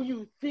 Who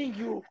you think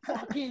you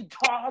fucking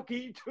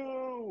talking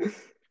to?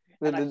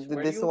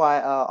 This is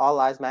why all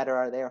lives matter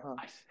are there, huh?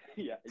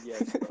 Yeah.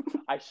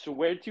 I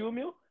swear to you,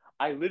 Emil,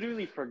 I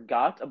literally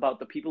forgot about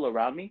the people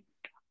around me.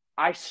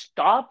 I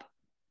stop,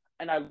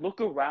 and I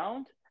look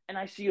around, and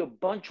I see a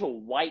bunch of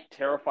white,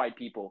 terrified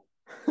people.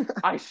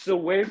 I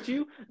swear to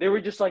you, they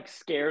were just like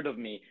scared of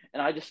me,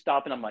 and I just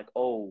stopped, and I'm like,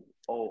 oh,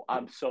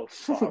 I'm so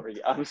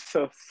sorry. I'm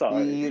so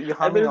sorry. You're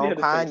harming all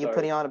kind. You're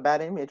putting on a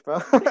bad image,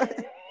 bro.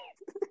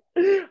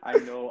 I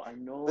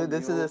know.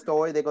 This is a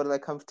story they go to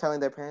like come telling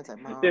their parents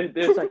like, Mom.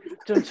 There's like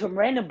some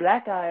random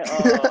black guy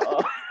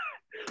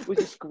was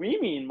just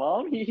screaming,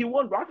 Mom. He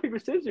won rock paper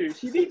scissors.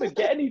 He didn't even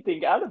get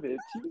anything out of it.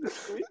 He was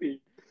just screaming.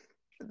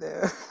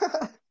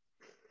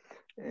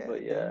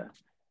 But yeah.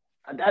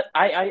 That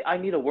I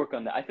need to work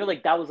on that. I feel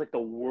like that was like the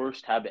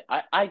worst habit.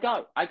 I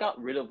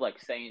got rid of like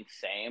saying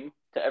same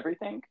to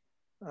everything.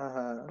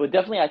 But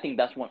definitely I think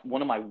that's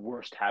one of my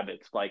worst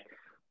habits. Like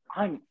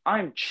I'm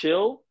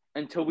chill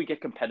until we get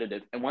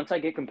competitive. And once I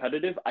get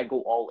competitive, I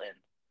go all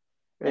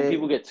in. And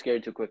people get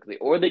scared too quickly.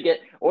 Or they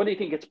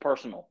think it's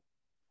personal.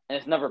 And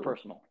it's never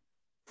personal.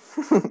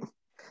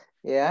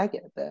 Yeah, I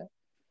get that.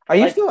 Are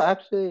you still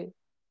actually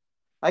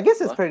I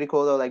guess it's pretty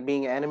cool though, like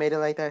being animated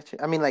like that.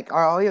 I mean, like,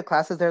 are all your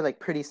classes there like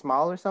pretty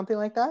small or something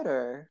like that,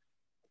 or?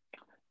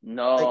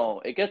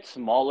 No, it gets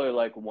smaller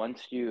like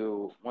once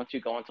you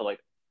go into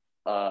like,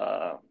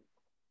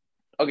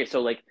 okay,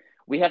 so like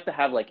we have to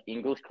have like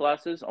English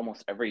classes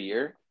almost every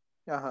year,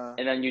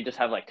 and then you just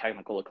have like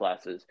technical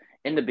classes.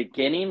 In the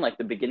beginning, like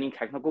the beginning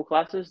technical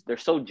classes, they're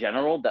so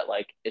general that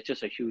like it's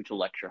just a huge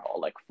lecture hall,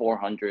 like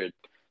 400,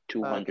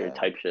 200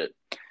 type shit.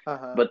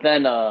 But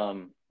then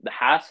the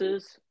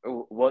HASs,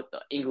 or what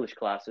English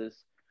classes,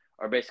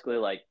 are basically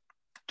like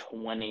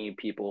 20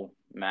 people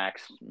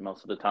max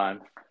most of the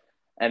time.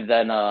 And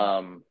then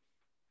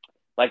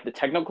like the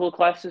technical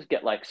classes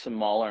get like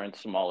smaller and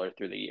smaller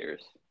through the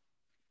years.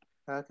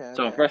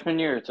 So freshman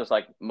year, it's just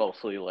like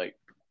mostly like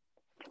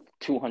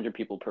 200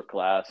 people per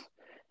class.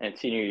 And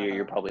senior year,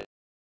 you're probably.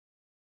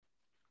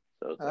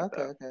 So it's like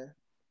okay.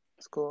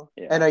 That's cool.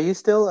 Yeah. And are you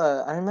still,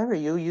 I remember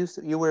you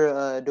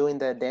were doing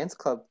the dance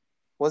club.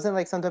 Wasn't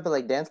like some type of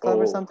like dance club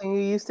or something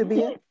you used to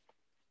be in?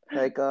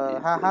 Like,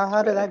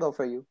 how did that go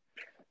for you?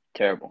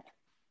 Terrible.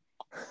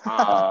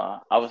 I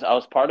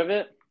was part of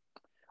it.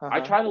 I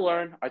try to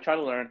learn.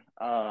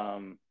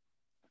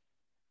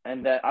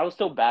 And that I was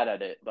still bad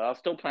at it, but I was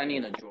still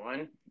planning to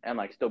join and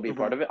like still be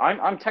part of it.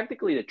 I'm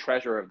technically the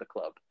treasurer of the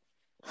club.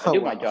 I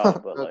do my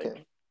job, but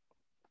like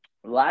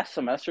last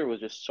semester was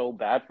just so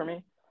bad for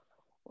me.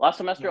 Last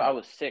semester I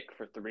was sick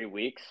for 3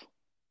 weeks.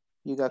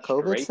 You got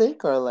COVID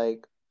sick or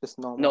like just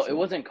normal? No, it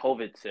wasn't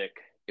COVID sick.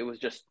 It was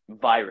just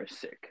virus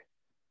sick.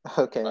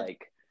 Okay.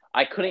 Like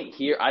I couldn't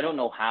hear. I don't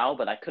know how,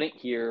 but I couldn't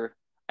hear.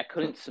 I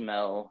couldn't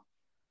smell.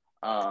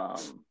 I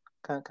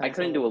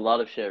couldn't do a lot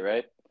of shit,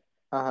 right?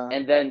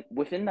 And then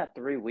within that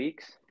 3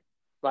 weeks,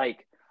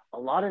 like a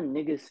lot of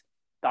niggas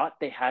thought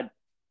they had,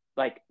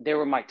 like they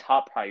were my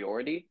top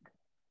priority.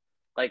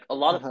 Like a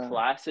lot of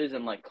classes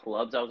and like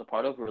clubs I was a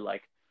part of were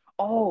like,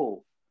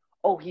 oh,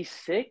 he's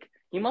sick.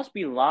 He must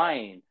be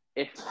lying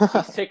if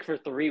he's sick for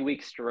 3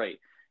 weeks straight,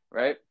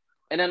 right?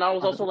 And then I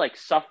was also like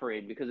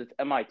suffering because it's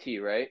MIT,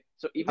 right?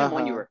 So even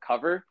when you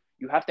recover,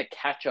 you have to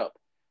catch up,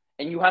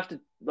 and you have to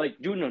like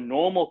do the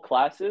normal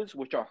classes,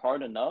 which are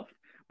hard enough,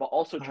 but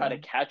also try to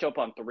catch up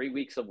on 3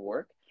 weeks of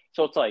work.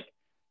 So it's like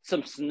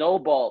some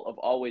snowball of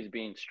always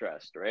being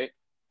stressed, right?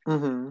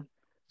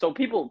 So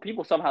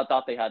people somehow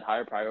thought they had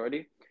higher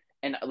priority.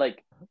 And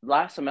like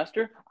last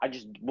semester, I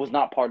just was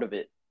not part of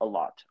it a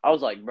lot. I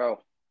was like, bro,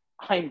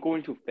 I'm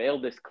going to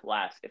fail this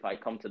class if I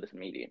come to this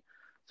meeting.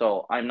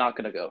 So I'm not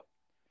going to go.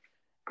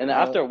 And then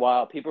after a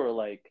while, people were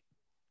like,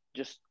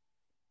 just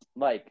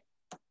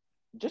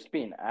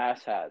being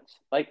asshats.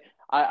 Like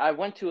I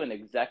went to an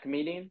exec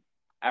meeting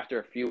after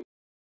a few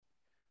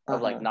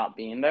of like not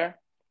being there.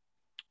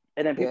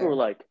 And then people were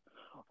like,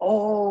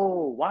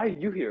 oh, why are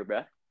you here,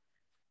 bruh?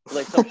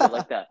 Like some shit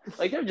like that.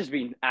 Like they're just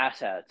being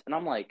asshats. And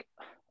I'm like,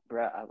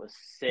 bruh, I was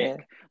sick.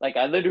 Yeah. Like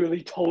I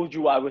literally told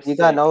you I was sick. You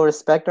got no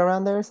respect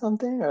around there or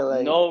something? Or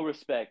like no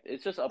respect.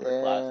 It's just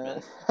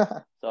upperclassmen.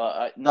 So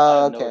I have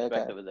no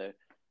respect over there.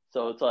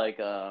 So it's like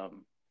so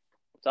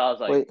I was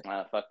like,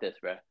 fuck this,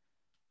 bruh.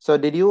 So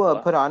did you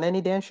put on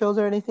any dance shows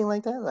or anything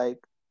like that? Like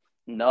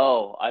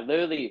No, I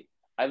literally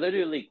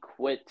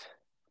quit.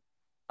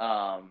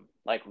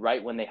 Like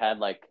right when they had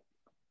like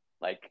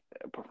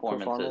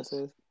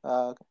performances.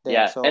 Damn.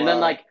 Yeah, So and then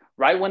like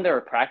right when they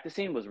were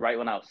practicing was right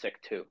when I was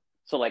sick too.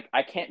 So like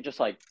I can't just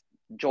like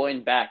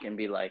join back and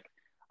be like,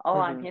 oh,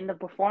 I'm in the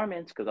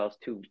performance because I was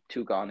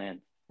too gone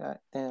in.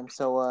 Damn.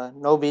 So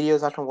no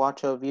videos I can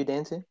watch of you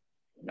dancing.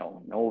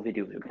 No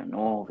videos again.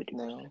 No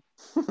videos.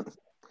 No.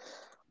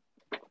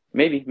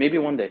 Maybe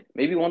one day.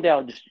 Maybe one day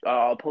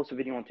I'll post a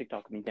video on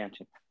TikTok of me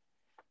dancing.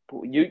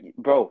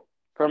 Bro,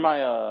 for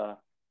my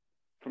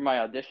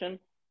audition,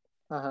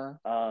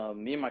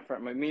 me and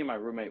my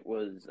roommate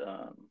was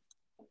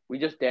we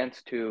just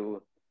danced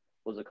to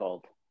what's it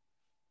called?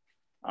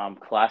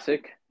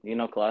 Classic. You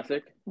know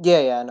Classic?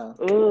 Yeah, I know.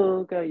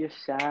 Oh, girl, you're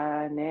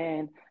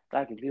shining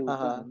like if you were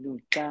a new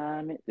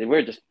diamond.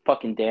 We're just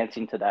fucking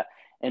dancing to that,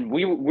 and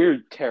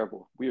we're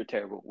terrible. We were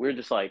terrible. We were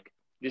just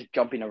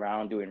jumping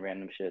around doing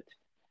random shit.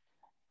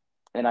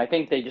 And I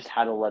think they just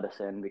had to let us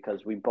in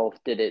because we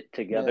both did it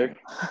together.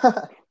 Yeah.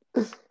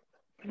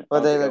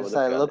 But they I just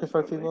like looking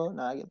for people.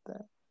 No, I get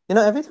that. You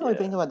know, every time we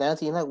think about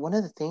dancing, like one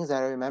of the things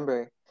that I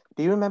remember.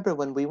 Do you remember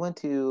when we went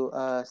to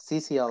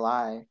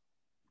CCLI?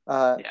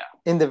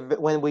 In the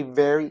when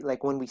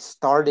we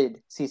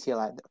started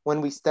CCLI,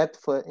 when we stepped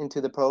foot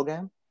into the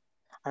program,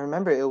 I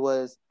remember it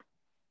was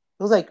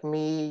like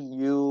me,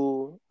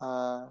 you,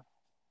 who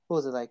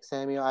was it, like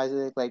Samuel,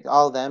 Isaac, like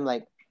all of them,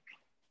 like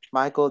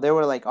Michael, they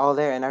were like all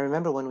there. And I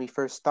remember when we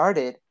first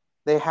started,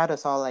 they had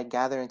us all like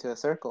gather into a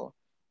circle,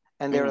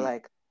 and they were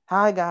like,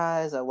 "Hi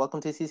guys,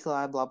 welcome to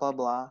CCLI, blah blah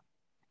blah."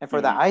 And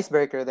for the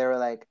icebreaker, they were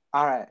like,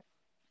 "All right,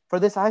 for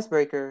this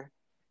icebreaker,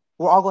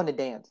 we're all going to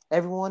dance.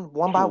 Everyone,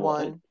 one by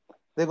one,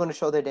 they're going to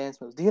show their dance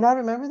moves." Do you not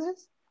remember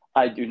this?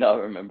 I do not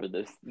remember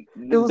this.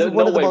 It was There's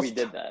no way we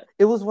did that.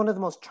 It was one of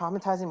the most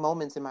traumatizing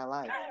moments in my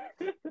life.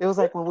 It was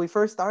like when we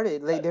first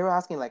started, they were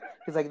asking like,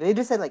 he's like, they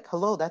just said like,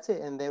 "Hello, that's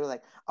it," and they were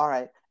like, "All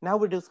right, now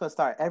we're just gonna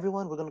start.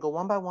 Everyone, we're gonna go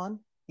one by one.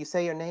 You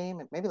say your name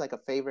and maybe like a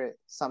favorite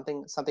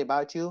something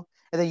about you,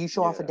 and then you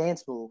show off a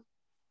dance move."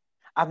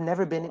 I've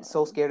never been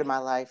so scared in my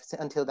life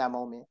until that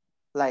moment.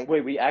 Like,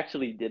 wait, we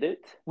actually did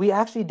it? We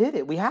actually did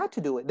it. We had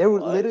to do it. They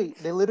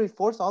literally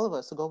forced all of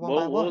us to go one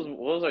by one.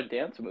 What was our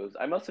dance moves?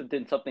 I must have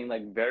done something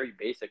like very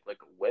basic, like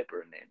a whip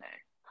or a nene.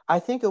 I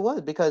think it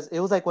was because it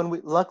was like when we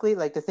luckily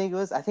like the thing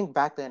was I think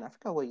back then I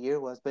forgot what year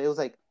it was, but it was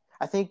like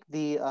I think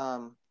the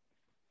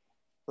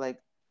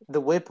like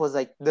the whip was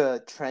like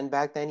the trend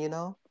back then, you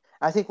know.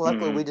 I think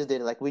luckily we just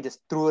did it, like we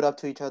just threw it up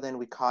to each other and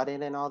we caught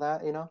it and all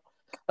that, you know.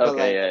 But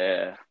okay,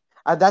 yeah.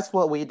 That's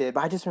what we did.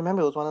 But I just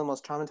remember it was one of the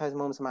most traumatizing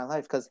moments in my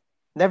life because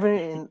never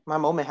in my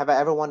moment have I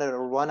ever wanted to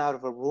run out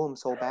of a room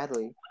so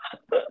badly.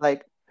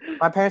 Like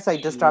my parents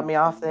like just dropped me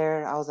off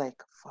there. I was like,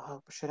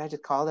 fuck, should I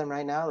just call them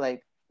right now?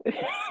 Like,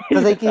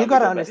 because like you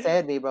gotta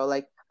understand me, bro.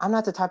 Like I'm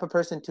not the type of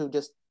person to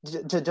just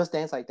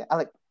dance like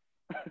that.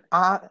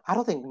 I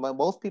don't think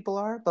most people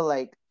are, but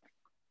like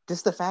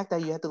just the fact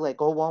that you had to like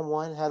go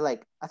one had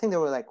like I think there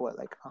were like what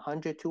like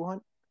 100,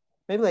 200,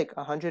 maybe like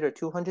 100 or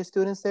 200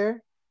 students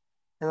there,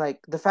 and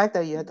like the fact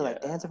that you had to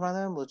like dance in front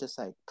of them was just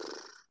like.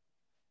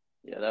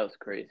 Yeah, that was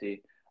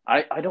crazy.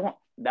 I don't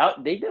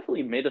that they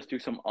definitely made us do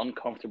some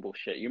uncomfortable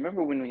shit. You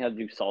remember when we had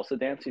to do salsa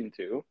dancing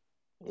too?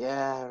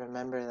 Yeah, I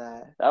remember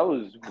that. That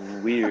was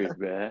weird,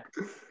 man.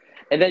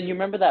 And then you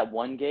remember that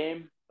one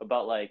game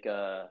about like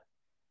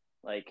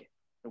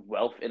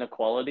wealth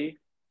inequality,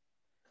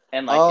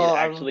 and like it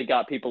actually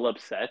got people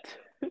upset.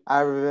 I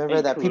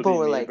remember that people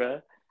were like,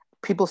 bro.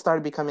 People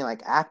started becoming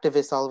like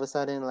activists all of a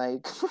sudden.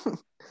 Like,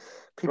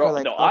 people Bro,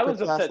 like no, I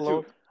was upset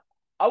too.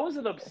 I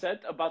wasn't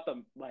upset about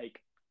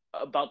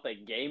the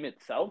game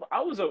itself.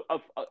 I was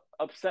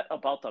upset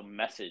about the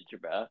message,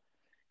 bro.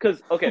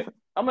 Because okay,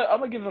 I'm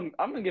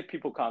gonna give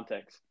people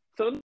context.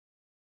 So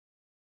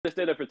I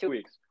stayed there for 2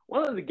 weeks.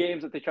 One of the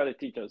games that they tried to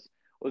teach us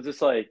was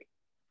this like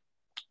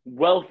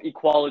wealth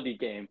equality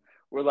game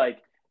where like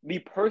the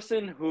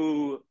person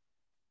who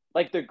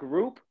like the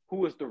group who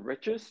was the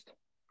richest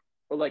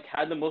or like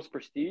had the most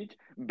prestige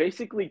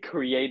basically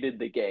created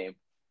the game.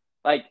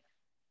 Like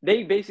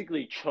they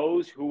basically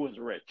chose who was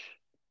rich.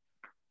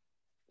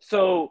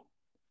 So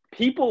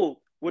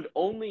people would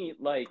only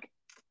like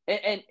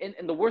and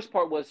the worst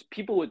part was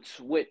people would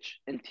switch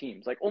in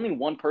teams. Like only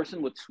one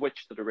person would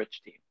switch to the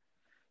rich team.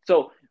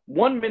 So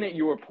 1 minute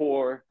you were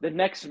poor, the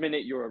next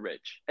minute you were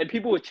rich. And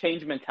people would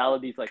change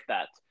mentalities like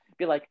that.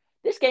 Be like,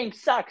 this game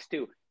sucks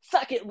too.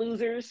 Suck it,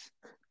 losers.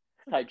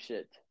 Type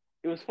shit.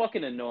 It was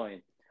fucking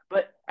annoying.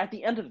 But at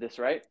the end of this,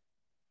 right?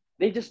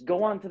 They just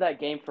go on to that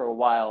game for a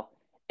while.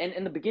 And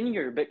in the beginning,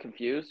 you're a bit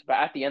confused. But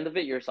at the end of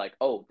it, you're just like,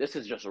 oh, this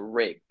is just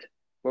rigged.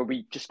 Where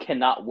we just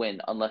cannot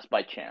win unless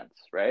by chance,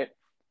 right?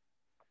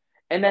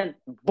 And then,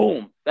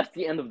 boom, that's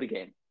the end of the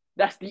game.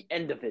 That's the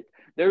end of it.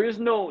 There is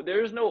no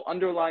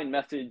underlying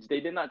message.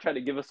 They did not try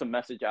to give us a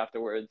message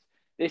afterwards.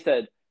 They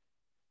said,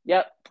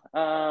 "Yep,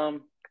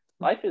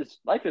 life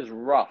is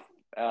rough.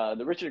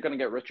 The rich are gonna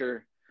get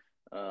richer.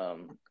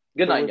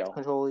 Good night, y'all."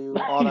 Control you,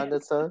 all that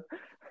good stuff.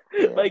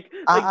 Like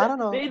I don't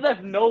know. They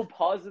left no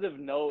positive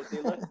note.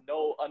 They left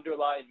no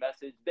underlying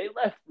message. They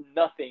left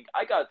nothing.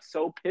 I got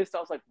so pissed. I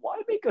was like,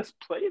 why make us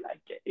play that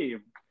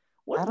game?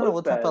 I What don't know was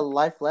what type that? of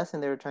life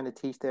lesson they were trying to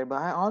teach there, but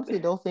I honestly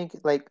don't think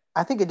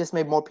I think it just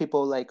made more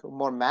people like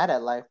more mad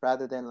at life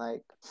rather than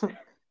like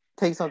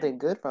take something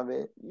good from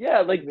it.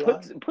 Yeah, like To be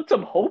honest. put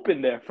some hope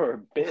in there for a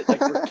bit.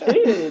 Like we're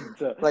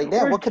kids. Like,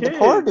 damn, We're what could the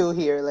poor kids. do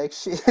here? Like,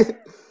 shit.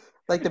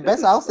 Like the This best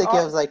is I was thinking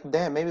not was like,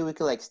 damn, maybe we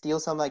could like steal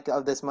some like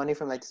of this money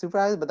from like the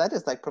supervisors, but that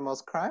just like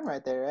promotes crime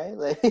right there, right?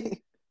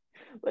 Like,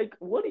 like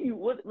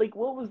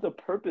what was the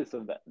purpose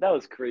of that? That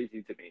was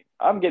crazy to me.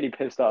 I'm getting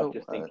pissed off so,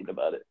 just thinking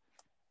about it.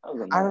 That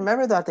was I annoying.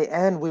 remember that at the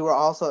end we were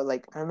also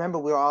like, I remember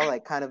we were all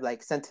like kind of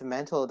like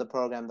sentimental of the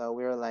program though.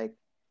 We were like,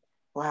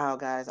 wow,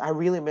 guys, I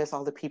really miss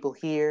all the people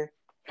here.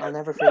 I'll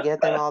never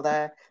forget them, all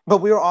that.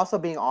 But we were also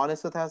being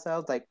honest with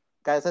ourselves. Like,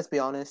 guys, let's be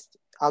honest.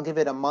 I'll give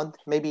it a month,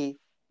 maybe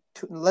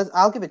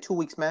I'll give it 2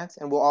 weeks max,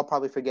 and we'll all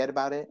probably forget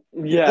about it.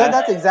 Yeah.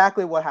 That's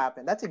exactly what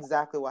happened. That's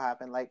exactly what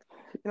happened. Like,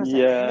 you know,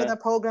 at the end of Yeah.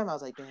 that program, I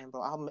was like, damn,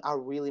 bro, I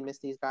really miss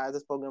these guys.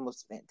 This program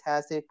was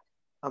fantastic,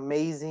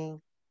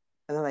 amazing.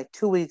 And then like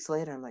 2 weeks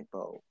later, I'm like,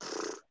 bro,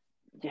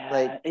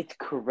 like, Yeah, it's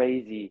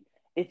crazy.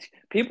 It's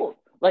people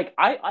like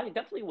I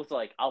definitely was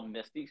like I'll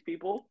miss these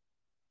people,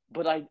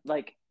 but I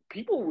like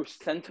people were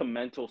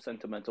sentimental.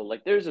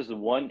 Like there's this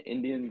one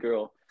Indian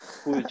girl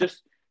who was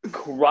just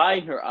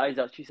crying her eyes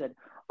out. She said,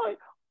 "I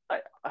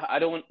I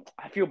don't want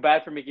I feel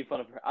bad for making fun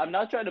of her. I'm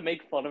not trying to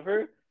make fun of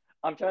her.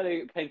 I'm trying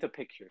to paint a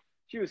picture."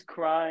 She was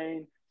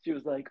crying. She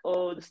was like,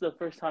 "Oh, this is the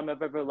first time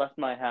I've ever left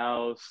my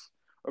house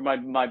or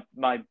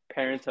my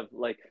parents have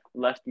like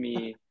left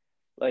me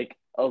like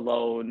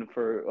alone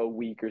for a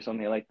week or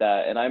something like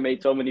that. And I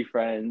made so many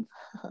friends,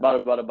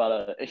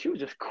 and she was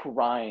just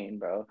crying,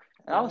 bro.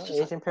 And you I was know, just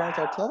like, Asian parents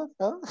are wow, tough,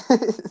 bro.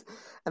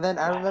 And then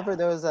I remember wow.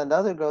 there was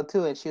another girl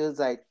too, and she was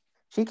like,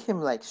 she came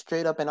like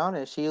straight up and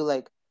honest. She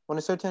like, when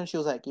it started, she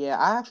was like, "Yeah,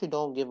 I actually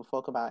don't give a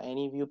fuck about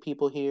any of you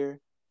people here.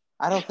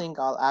 I don't think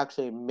I'll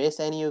actually miss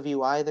any of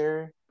you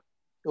either.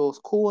 It was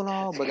cool and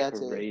all, That's but that's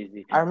it."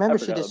 crazy. I I remember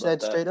she forgot just about said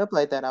that. straight up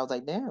like that. I was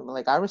like, damn,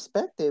 like I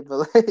respect it,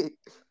 but like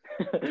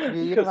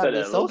You you could don't have have to said be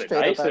it a little so bit straight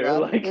up nicer.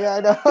 about it. Like, Yeah, I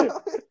know.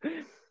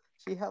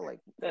 She had like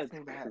that's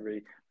nothing bad.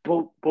 crazy.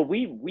 But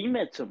we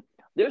met some.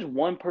 There's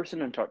one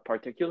person in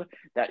particular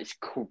that is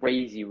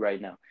crazy right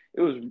now.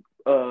 It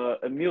was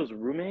Emil's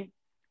roommate.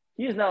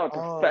 He is now a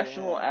Oh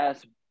professional yeah.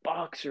 ass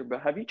boxer, bro.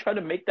 Have you tried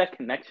to make that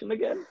connection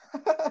again?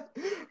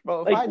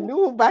 Bro, if Like, I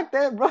knew back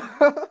then, bro.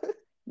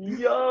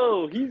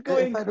 yo, he's If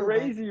going I knew back.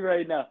 crazy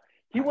right now.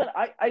 He went.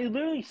 I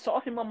literally saw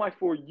him on my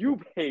For You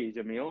page,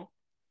 Emil.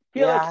 He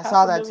had Yeah, like I half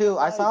saw a that too. million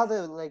I saw likes.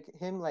 the like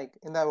him like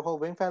in that whole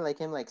ring fight, like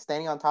him like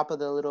standing on top of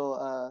the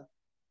little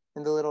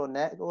in the little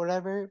net or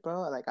whatever,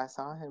 bro. Like I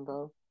saw him,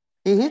 bro.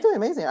 He's doing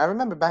amazing. I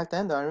remember back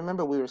then though. I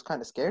remember we were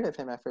kind of scared of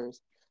him at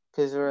first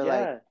because we were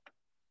Yeah,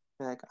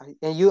 like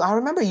and you. I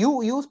remember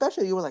you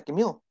especially. You were like,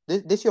 Emil,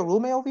 this your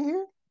roommate over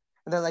here?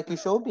 And then like you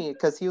showed me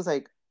because he was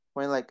like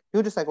wearing like he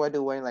was just like white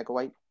dude wearing like a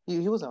white.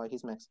 He wasn't white.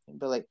 He's Mexican,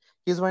 but like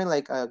he was wearing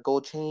like a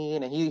gold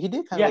chain and he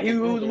did kind of yeah. look He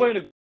was intimidating. wearing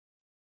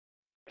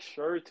a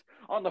shirt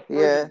on the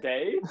Yeah. first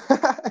day,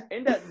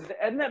 and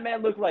that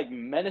man looked like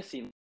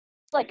menacing.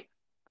 Like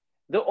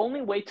the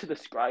only way to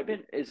describe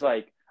it is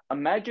like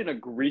imagine a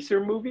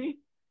greaser movie,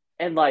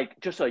 and like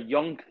just a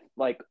young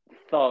like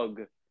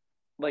thug,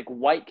 like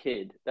white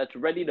kid that's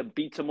ready to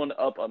beat someone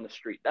up on the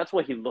street. That's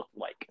what he looked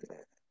like.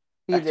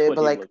 He That's did, what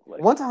but he like looked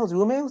like. one time his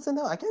roommate was in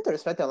there. I can't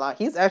respect it a lot.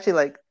 He's actually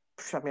like,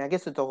 I mean, I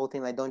guess it's the whole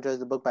thing. Like, don't judge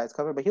the book by its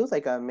cover. But he was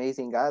like an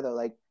amazing guy though.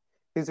 Like,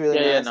 he's really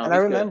Yeah, yeah, nice. no, And I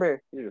he's good.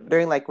 remember He's really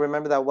during nice. like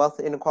remember that wealth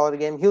inequality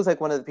game. He was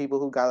like one of the people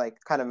who got like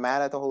kind of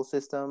mad at the whole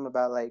system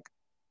about like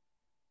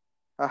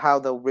how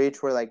the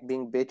rich were like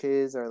being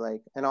bitches or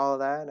like and all of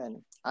that.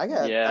 And I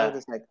got that was Yeah,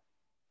 just like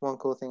one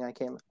cool thing I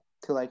came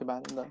to like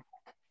about him though.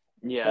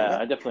 But yeah, yeah.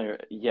 I definitely,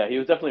 yeah, he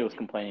was definitely was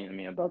complaining to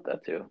me about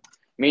that too.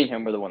 Me and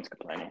him were the ones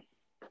complaining.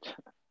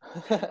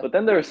 But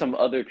then there were some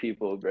other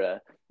people, bruh.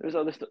 There's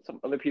some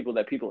other people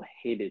that people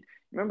hated.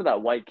 Remember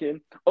that white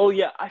kid? Oh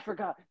yeah, I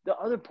forgot. The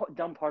other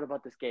dumb part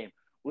about this game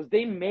was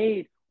they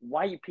made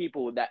white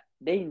people that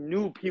they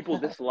knew people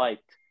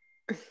disliked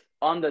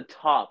on the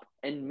top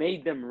and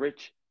made them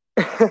rich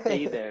to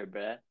stay there,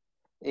 bruh.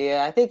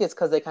 Yeah, I think it's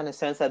because they kind of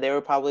sense that they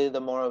were probably the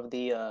more of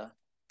the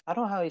I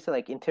don't know how you say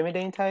like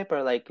intimidating type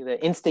or like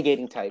the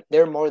instigating type.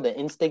 They're more the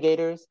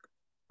instigators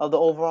of the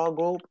overall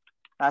group.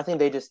 I think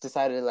they just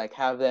decided to like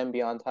have them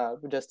be on top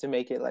just to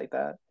make it like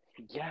that.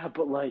 Yeah,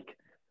 but like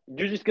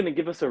you're just gonna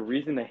give us a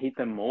reason to hate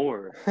them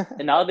more.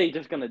 And now they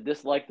just gonna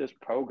dislike this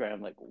program.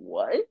 Like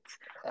what?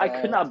 I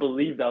could uh, not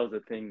believe that was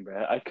a thing,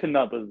 bruh. I could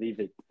not believe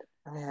it.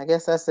 I mean, I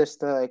guess that's just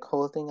the like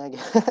whole thing. I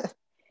guess,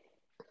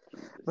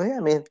 but yeah,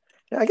 I mean,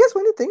 yeah, I guess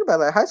when you think about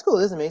it, like, high school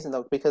is amazing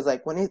though because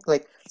like when you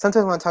like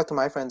sometimes when I talk to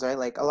my friends, right,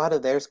 like a lot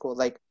of their school,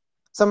 like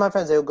some of my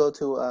friends they'll go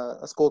to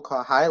a school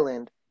called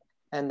Highland.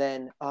 And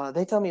then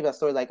they tell me about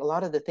story like a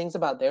lot of the things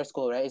about their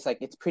school, right? It's like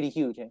it's pretty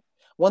huge. And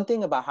one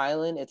thing about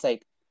Highland, it's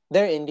like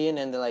they're Indian,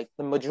 and they're like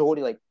the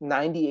majority, like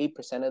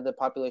 98% of the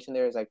population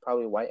there is like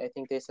probably white, I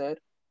think they said.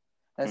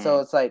 And so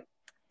it's like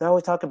they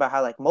always talk about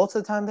how like most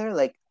of the time they're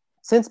like,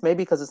 since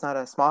maybe because it's not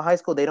a small high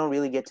school, they don't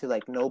really get to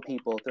like know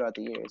people throughout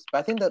the years. But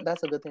I think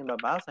that's a good thing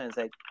about bioscience.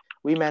 Like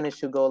we managed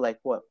to go like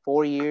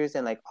 4 years,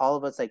 and like all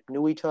of us like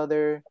knew each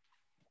other.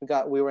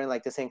 We were in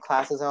like the same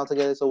classes all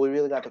together, so we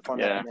really got to form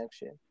that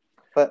connection.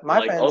 But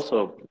my friends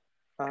also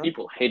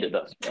people hated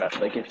us, bro.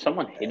 Like if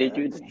someone hated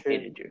you, they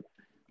hated you.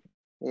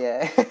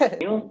 Yeah.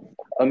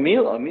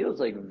 Emil's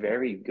like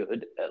very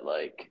good at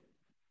like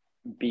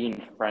being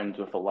friends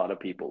with a lot of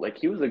people. Like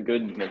he was a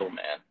good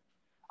middleman.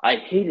 I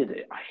hated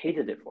it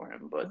for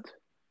him, but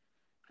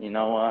you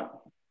know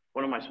what?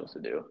 What am I supposed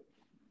to do?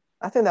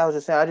 I think that was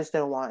just saying. I just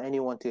didn't want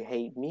anyone to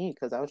hate me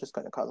because I was just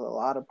going to cause a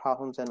lot of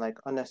problems and like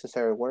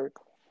unnecessary work.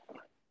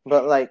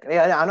 But like,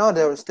 yeah, I know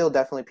there were still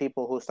definitely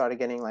people who started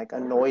getting like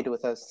annoyed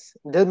with us.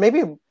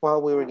 Maybe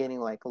while we were getting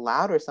like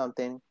loud or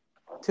something,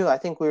 too. I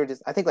think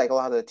like a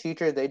lot of the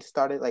teachers, they just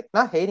started like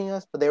not hating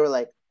us, but they were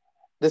like,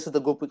 "This is the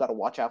group we got to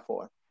watch out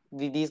for.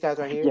 These guys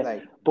right here." Yeah,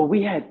 like, but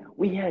we had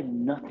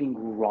nothing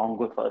wrong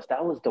with us.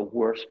 That was the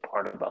worst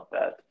part about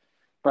that.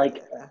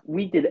 Like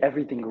we did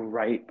everything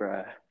right,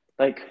 bruh.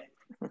 Like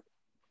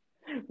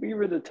we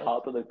were the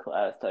top of the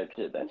class type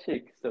shit. That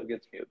shit still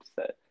gets me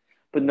upset.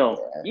 But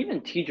no, even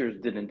teachers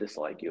didn't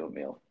dislike you,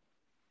 Emil.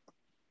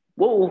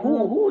 Whoa,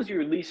 who was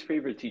your least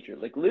favorite teacher?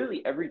 Like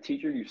literally every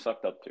teacher you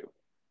sucked up to.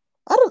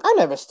 I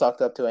never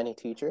sucked up to any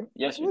teacher.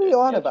 Yes, you what did. Are you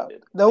on yes, about? You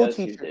did. No yes,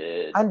 teacher. You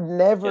did. I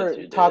never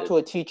yes, talked to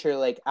a teacher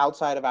like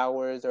outside of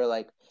hours or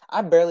like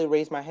I barely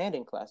raised my hand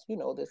in class. You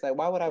know this. Like,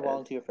 why would I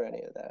volunteer for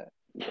any of that?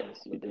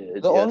 Yes, you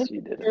did. The only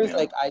you did. teachers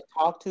like I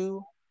talked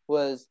to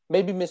was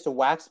maybe Mr.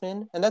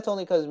 Waxman, and that's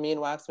only because me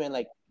and Waxman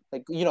like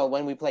you know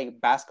when we play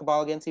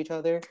basketball against each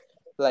other,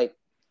 like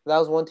that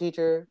was one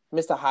teacher.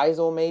 Mr.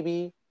 Heisel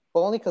maybe,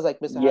 but only because like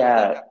Mr.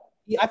 Heisel, like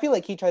I feel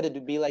like he tried to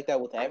be like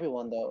that with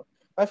everyone though.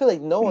 But I feel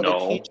like no other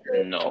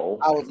teacher. No,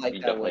 I was like he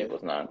that definitely with.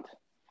 was not.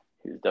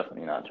 He was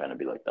definitely not trying to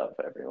be like that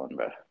for everyone,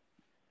 bro.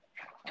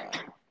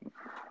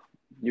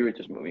 You were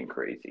just moving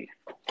crazy.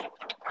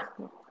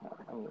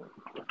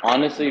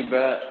 Honestly,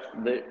 bro.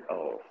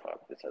 Oh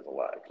fuck, this has a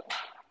lag.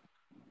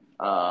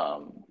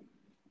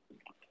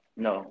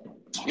 No,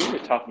 you were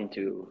talking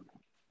to.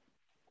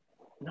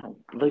 No,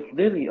 like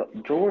literally,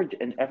 George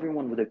and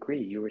everyone would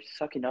agree you were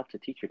sucking up to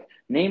teachers.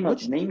 Name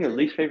your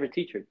least favorite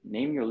teacher.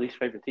 Name your least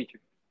favorite teacher.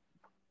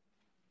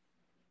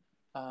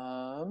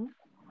 I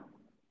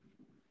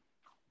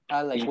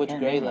like which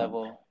grade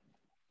level?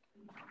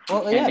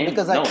 Well, yeah,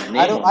 because I don't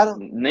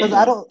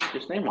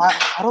just name them.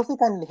 I don't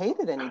think I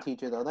hated any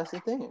teacher though. That's the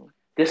thing.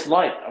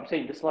 Dislike. I'm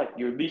saying dislike.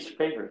 Your least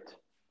favorite.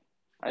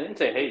 I didn't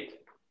say hate.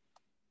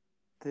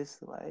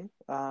 Dislike.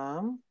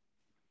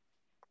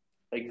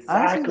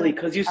 Exactly,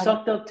 because you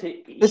sucked up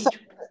to each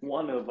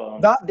one of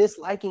them. Not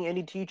disliking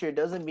any teacher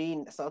doesn't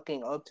mean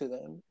sucking up to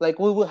them. Like,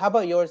 how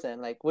about yours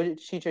then? Like,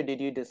 which teacher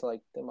did you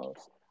dislike the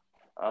most?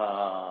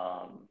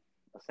 I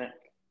think.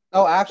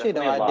 Oh, actually,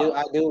 no.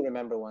 I do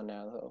remember one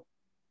now though.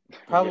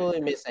 Probably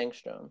Miss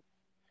Engstrom.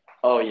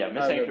 Oh yeah,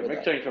 Miss Engstrom.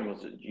 Miss Engstrom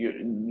was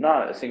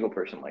not a single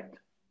person liked.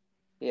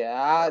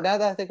 Yeah, now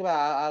that I think about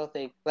it, I don't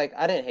think like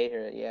I didn't hate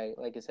her. Yeah,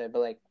 like you said, but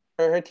like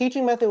her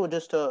teaching method was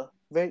just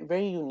very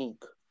very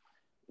unique.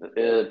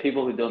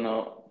 People who don't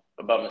know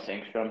about Miss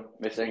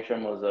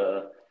Engstrom was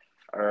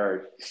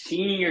our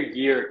senior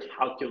year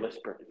calculus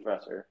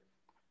professor,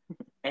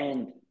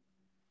 and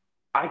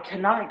I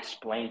cannot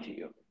explain to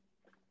you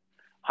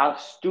how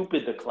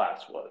stupid the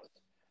class was,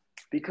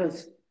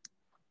 because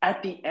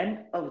at the end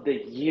of the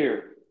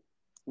year,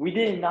 we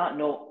did not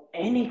know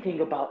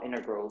anything about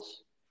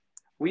integrals.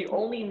 We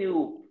only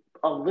knew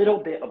a little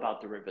bit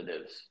about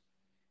derivatives,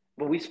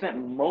 but we spent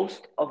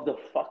most of the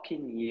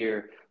fucking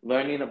year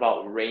learning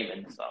about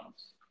Riemann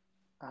sums.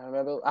 I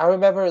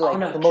remember like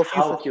on a the most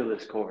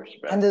calculus course,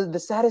 bro. And the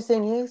saddest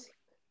thing is,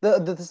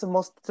 this is the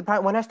most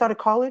surprising. When I started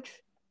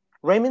college,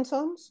 Riemann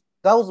sums,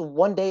 that was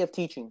one day of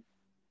teaching.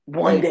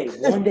 One day,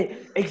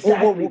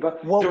 exactly,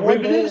 bro.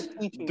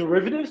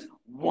 Derivatives,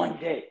 one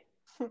day.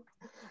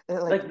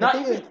 like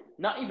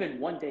not even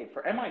one day.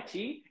 For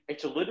MIT,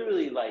 it's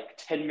literally like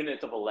 10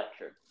 minutes of a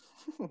lecture.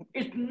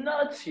 It's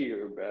nuts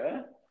here,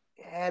 bro.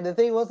 Yeah, the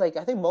thing was, like,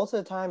 I think most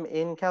of the time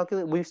in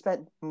calculus, we've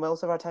spent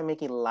most of our time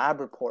making lab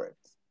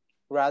reports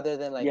rather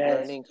than like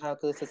learning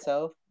calculus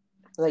itself.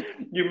 Like,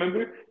 you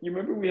remember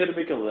we had to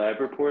make a lab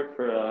report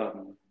for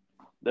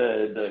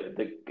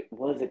the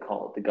what is it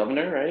called? The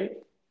governor, right?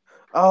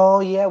 Oh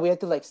yeah, we had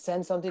to like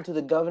send something to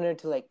the governor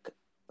to like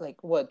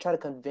what, try to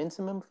convince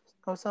him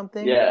or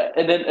something. Yeah,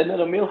 and then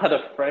Emil had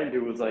a friend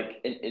who was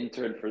like an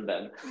intern for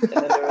them, and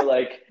then they were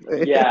like,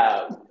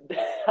 "Yeah,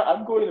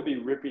 I'm going to be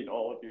ripping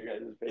all of your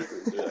guys'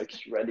 papers, they're like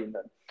shredding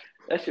them."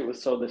 That shit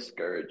was so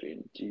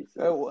discouraging. Jesus.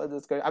 It was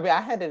discouraging. I mean,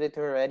 I handed it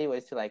to her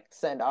anyways to like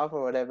send off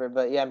or whatever.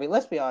 But yeah, I mean,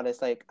 let's be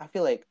honest. Like, I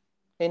feel like,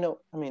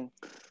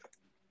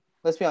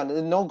 let's be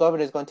honest. No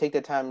governor is going to take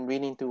the time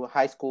reading through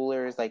high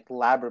schoolers like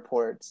lab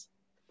reports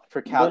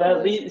for calculus. But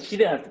at least she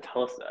didn't have to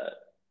tell us that.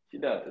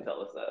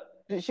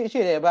 She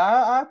did, but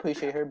I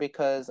appreciate her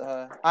because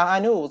I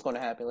knew it was going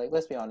to happen. Like,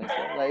 let's be honest,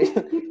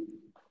 like.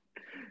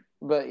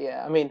 But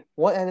yeah, I mean,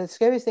 and the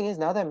scariest thing is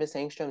now that Miss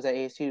Engstrom's at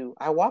ASU,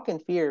 I walk in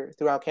fear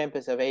throughout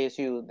campus of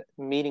ASU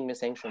meeting Miss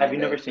Engstrom. Have you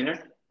never seen her?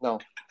 No.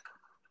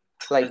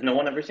 Like, has no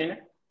one ever seen her?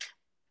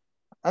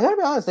 I gotta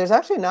be honest. There's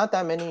actually not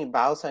that many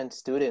bioscience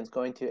students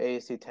going to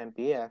ASU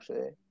Tempe.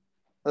 Actually,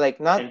 like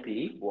not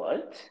Tempe.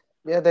 What?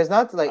 Yeah, there's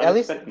not like at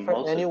least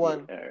for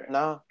anyone.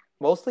 No,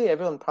 mostly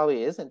everyone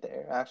probably isn't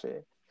there.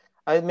 Actually,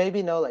 I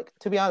maybe know like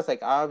to be honest,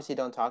 like I obviously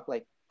don't talk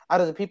like out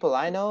of the people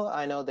I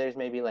know there's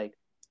maybe like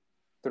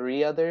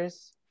 3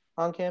 others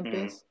on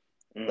campus,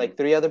 like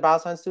 3 other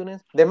bioscience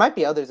students. There might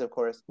be others, of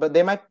course, but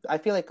I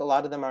feel like a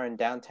lot of them are in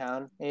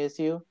downtown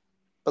ASU,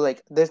 but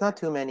like there's not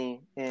too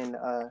many in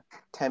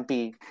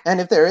Tempe, and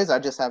if there is, I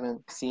just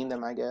haven't seen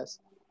them, I guess.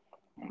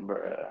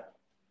 Bruh.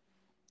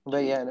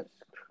 But yeah,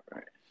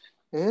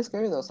 it is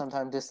scary though.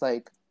 Sometimes just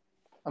like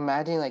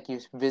imagine like you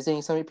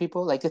visiting so many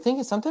people. Like the thing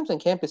is, sometimes on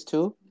campus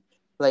too,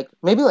 like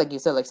maybe like you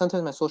said, like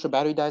sometimes my social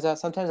battery dies out.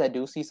 Sometimes I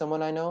do see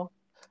someone I know,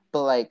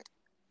 but like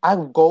I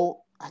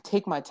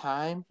take my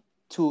time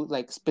to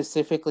like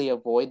specifically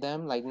avoid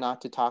them, like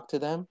not to talk to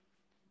them.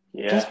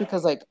 Yeah. Just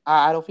because like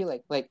I don't feel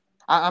like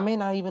I may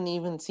not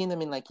even seen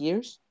them in like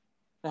years.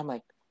 And I'm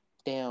like,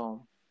 damn,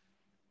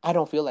 I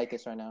don't feel like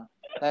this right now.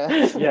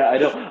 Yeah, I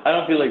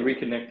don't feel like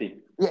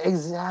reconnecting. Yeah,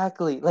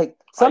 exactly. Like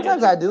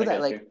sometimes I do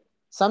that. Like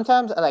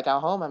sometimes like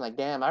at home, I'm like,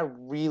 damn, I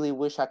really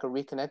wish I could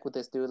reconnect with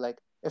this dude. Like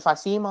if I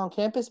see him on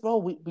campus, bro,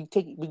 we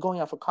going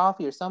out for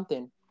coffee or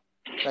something.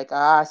 Like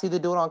I see the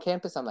dude on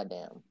campus, I'm like,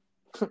 damn.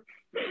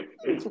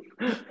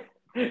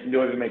 You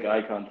don't even make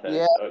eye contact.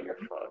 Yeah. Oh, you're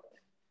fucked.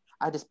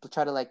 I just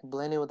try to like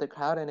blend in with the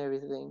crowd and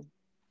everything.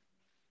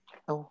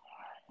 Oh,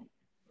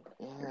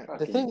 yeah.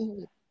 The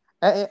thing,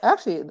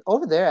 actually,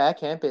 over there at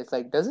campus,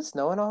 like, does it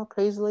snow at all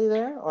crazily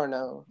there or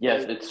no?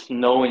 Yes, like, it's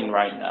snowing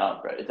right now,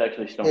 bro. It's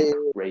actually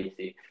snowing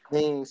crazy.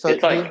 Dang. So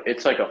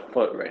it's like a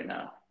foot right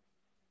now.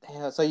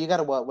 Yeah, so you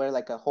gotta wear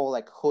like a whole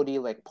like hoodie,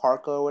 like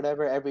parka or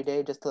whatever every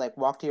day just to like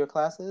walk to your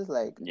classes,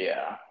 like.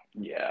 Yeah.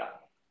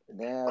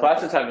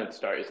 Classes haven't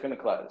started. It's gonna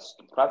classes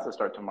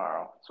start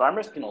tomorrow, so I'm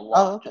risking a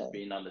lot just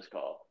being on this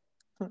call.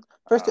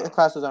 First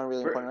classes aren't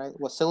really important, right?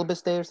 What,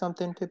 syllabus day or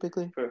something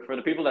typically? For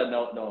the people that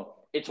know,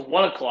 it's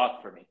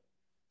 1:00 for me.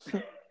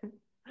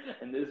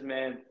 And this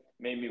man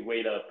made me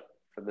wait up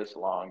for this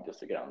long just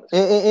to get on this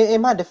call.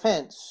 In my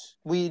defense,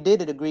 we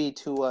did agree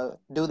to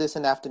do this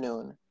in the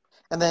afternoon.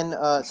 And then,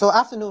 so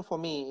afternoon for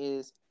me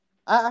is,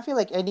 I feel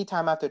like any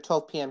time after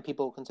 12 p.m.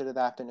 people consider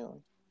the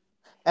afternoon.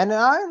 And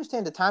I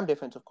understand the time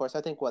difference, of course.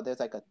 I think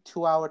there's like a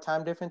 2-hour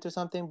time difference or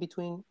something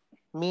between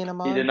me and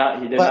Amon. He did not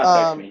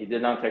text me. He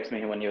did not text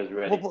me when he was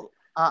ready. Well,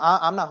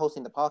 I'm not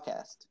hosting the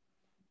podcast.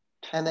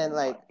 And then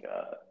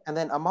and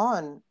then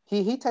Amon,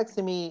 he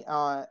texted me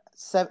around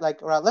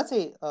let's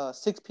say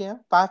 6 p.m.,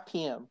 5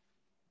 p.m.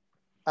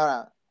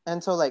 around.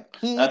 And so like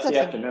that's the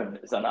afternoon.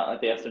 Is that not like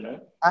the afternoon?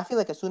 I feel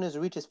like as soon as it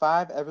reaches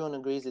 5, everyone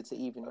agrees it's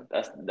the evening.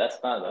 That's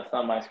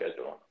not my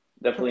schedule.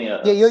 Definitely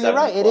you're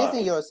right. It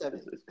isn't your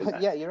 7.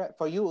 Yeah, you're right.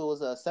 For you, it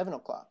was 7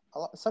 o'clock.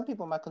 Some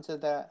people might consider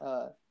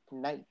that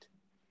night.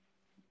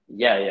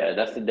 Yeah.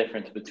 That's the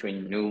difference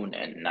between noon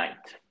and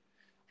night.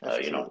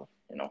 You know.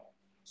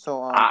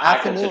 So I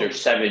consider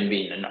 7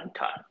 being the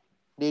nighttime.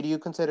 Did you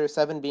consider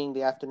 7 being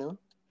the afternoon?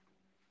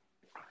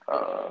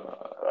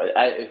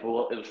 It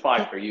was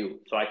 5 for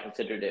you, so I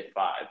considered it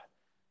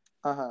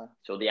 5.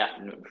 So the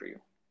afternoon for you.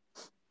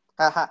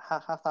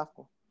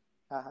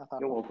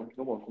 You're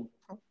welcome.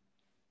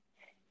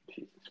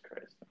 Jesus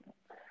Christ.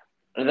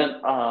 And then,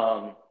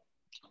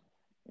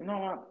 you know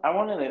what? I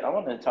wanted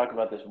to talk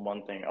about this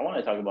one thing. I want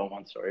to talk about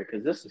one story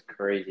because this is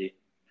crazy.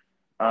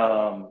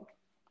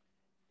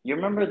 You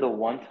remember the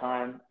one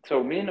time?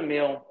 So me and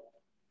Emil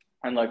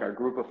and like our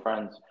group of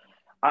friends.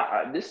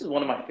 This is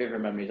one of my favorite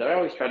memories. I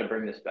always try to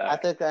bring this back. I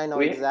think I know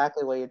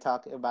exactly what you're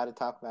talking about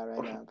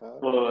right now,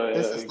 bro.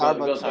 This is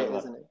Starbucks shit,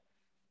 isn't it?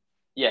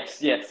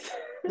 Yes.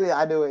 Yeah,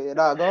 I do it.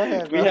 No, go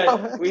ahead.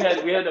 Bro. We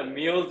had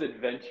Emil's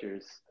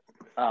Adventures.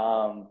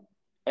 And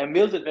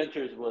Emil's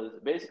Adventures was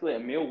basically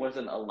Emil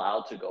wasn't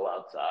allowed to go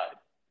outside.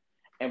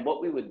 And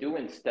what we would do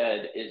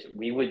instead is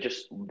we would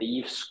just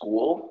leave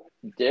school,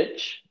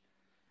 ditch,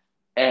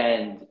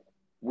 and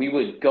we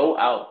would go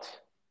out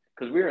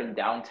because we were in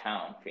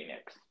downtown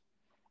Phoenix.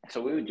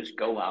 So we would just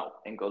go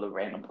out and go to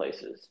random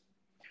places.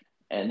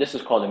 And this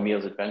is called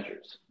Emil's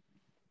Adventures.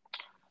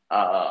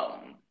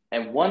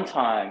 And one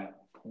time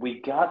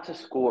we got to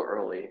school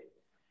early.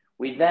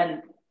 We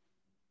then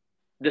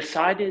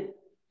decided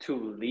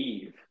to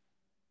leave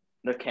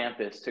the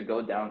campus to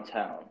go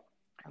downtown.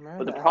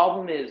 But the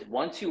problem is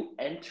once you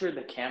enter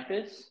the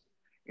campus,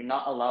 you're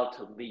not allowed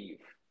to leave,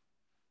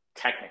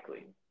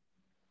 technically.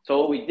 So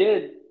what we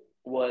did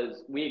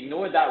was we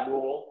ignored that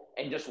rule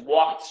and just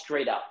walked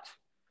straight out.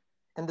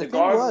 And the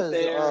guard was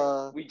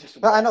there. We just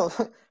walked. I know.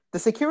 The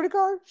security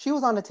guard, she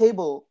was on the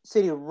table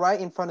sitting right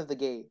in front of the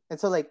gate. And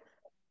so like,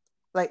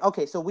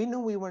 okay, so we knew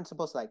we weren't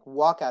supposed to like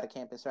walk out of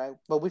campus, right?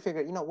 But we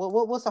figured,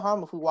 what's the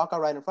harm if we walk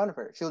out right in front of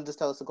her? She'll just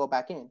tell us to go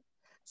back in.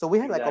 So we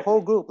had like a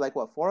whole group, like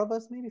what, 4 of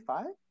us, maybe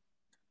 5?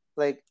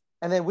 Like,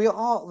 and then we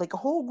all, like a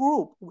whole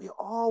group, we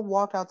all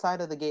walked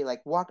outside of the gate,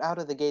 like walked out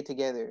of the gate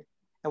together.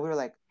 And we were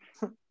like,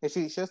 if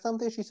she says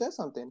something, she says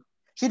something.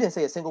 She didn't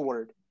say a single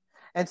word.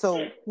 And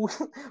so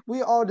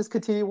we all just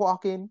continued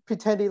walking,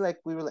 pretending like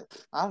we were like,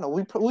 I don't know,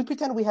 we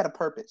pretended we had a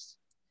purpose.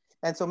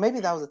 And so maybe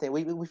that was the thing.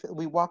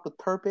 We walked with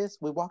purpose.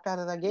 We walked out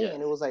of that gate,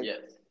 and it was like,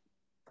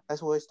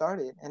 that's where it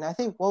started. And I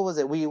think, what was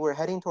it? We were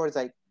heading towards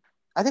like,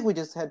 I think we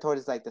just head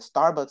towards like the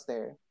Starbucks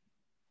there.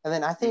 And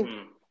then I think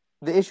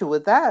the issue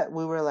with that,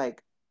 we were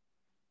like,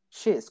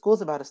 shit,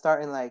 school's about to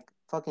start in like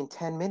fucking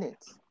 10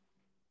 minutes.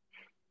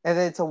 And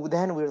then so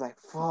then we were like,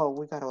 fuck,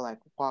 we gotta like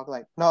walk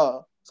like,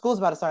 no, school's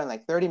about to start in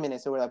like 30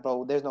 minutes. So we're like,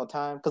 bro, there's no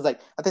time. Because like,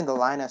 I think the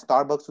line at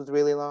Starbucks was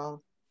really long.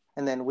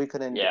 And then we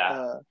couldn't,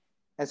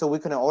 and so we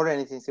couldn't order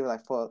anything. So we were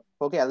like, fuck,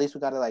 okay, at least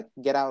we gotta like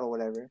get out or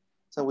whatever.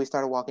 So we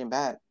started walking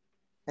back.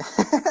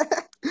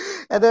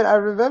 And then I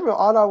remember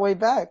on our way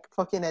back,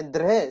 fucking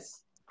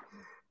Andres.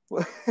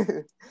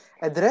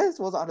 Andres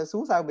was on a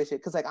suicide mission.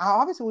 Because like,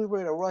 obviously we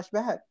were in a rush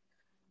back.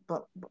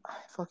 But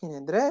fucking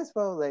Andres,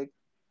 bro, like,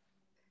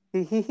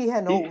 he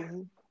had no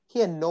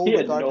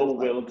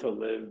will to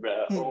live,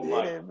 bro. Oh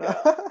my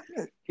god,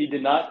 he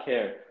did not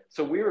care.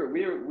 So we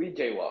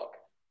jaywalk.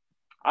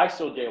 I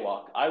still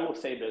jaywalk. I will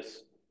say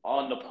this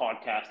on the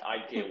podcast. I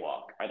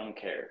jaywalk. I don't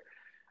care.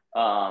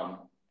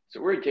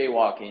 So we're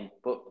jaywalking,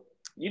 but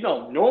you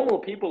know, normal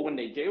people when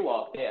they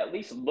jaywalk, they at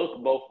least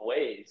look both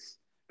ways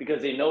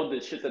because they know the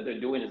shit that they're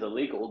doing is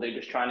illegal. They're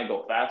just trying to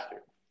go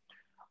faster.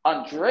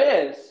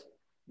 Andres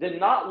did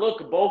not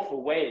look both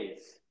ways.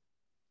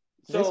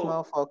 So, this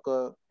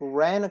motherfucker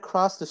ran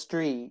across the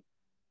street.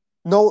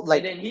 No,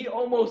 like, and then he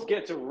almost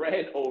gets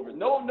ran over.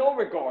 No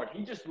regard.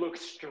 He just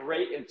looks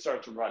straight and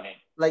starts running.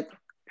 Like,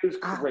 it was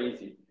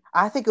crazy.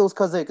 I think it was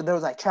because like, there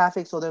was like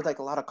traffic, so there's like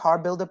a lot of car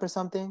buildup or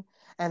something.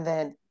 And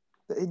then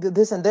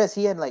this,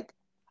 he had like,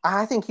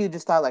 I think he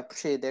just thought like,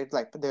 shit, there's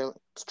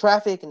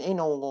traffic and ain't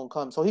no one gonna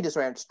come. So he just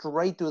ran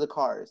straight through the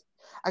cars.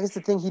 I guess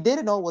the thing he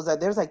didn't know was that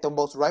there's like the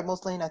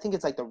rightmost lane. I think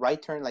it's like the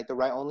right turn, like the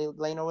right only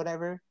lane or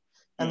whatever.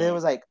 And there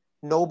was like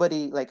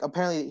nobody, like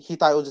apparently he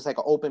thought it was just like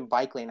an open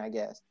bike lane, I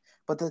guess.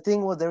 But the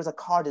thing was there was a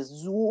car just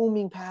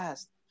zooming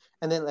past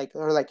and then like,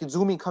 or like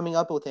zooming coming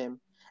up with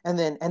him. And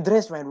then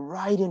Andres ran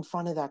right in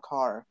front of that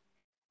car.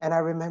 And I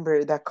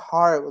remember that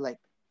car, like,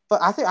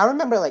 but I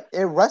remember like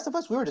the rest of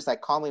us, we were just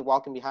like calmly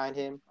walking behind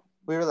him.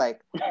 We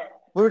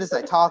were just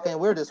like talking,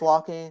 we were just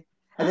walking.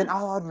 And then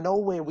out of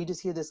nowhere, we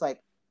just hear this like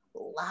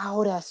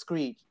loud ass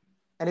screech.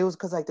 And it was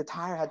because like the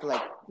tire had to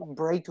like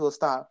brake to a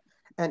stop.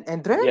 And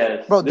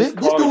Andres, bro, this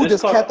dude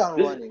just kept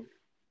on running.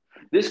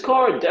 This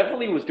car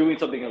definitely was doing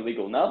something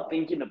illegal. Now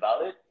thinking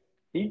about it,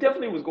 he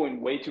definitely was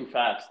going way too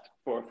fast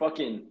for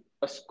fucking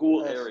a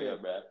school area,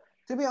 man.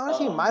 To be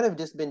honest, he might have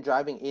just been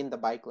driving in the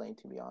bike lane,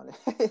 to be honest.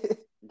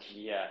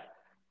 Yeah.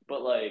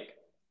 But like,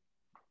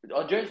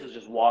 Andres was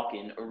just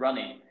walking or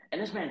running,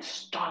 and this man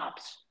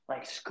stops,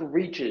 like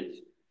screeches.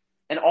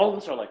 And all of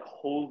us are like,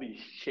 holy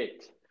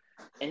shit.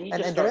 And he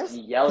just starts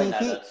yelling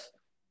at us.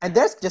 And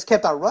Andres just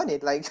kept on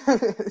running. Like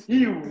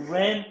he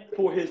ran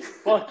for his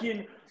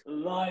fucking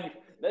life.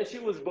 That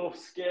shit was both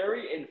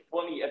scary and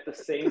funny at the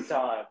same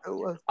time.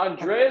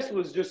 Andres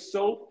was just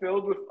so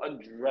filled with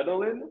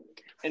adrenaline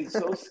and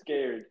so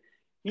scared.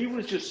 He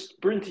was just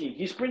sprinting.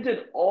 He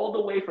sprinted all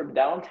the way from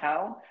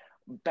downtown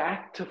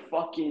back to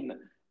fucking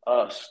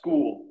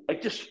school.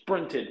 Like, just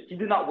sprinted. He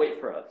did not wait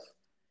for us.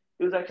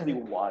 It was actually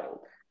wild.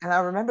 And I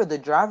remember the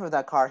driver of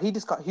that car, he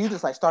just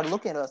like started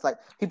looking at us. Like,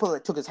 people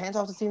like took his hands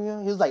off the steering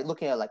wheel. He was like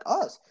looking at like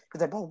us.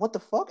 He's like, bro, what the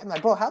fuck? I'm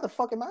like, bro, how the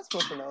fuck am I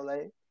supposed to know?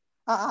 Like,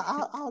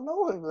 I don't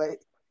know him.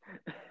 Like,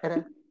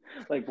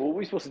 like, what were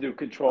we supposed to do?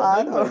 Control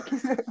him? Know.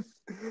 Like...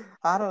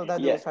 I don't know.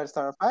 That dude was trying to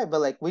start a fight, but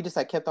like, we just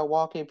like kept on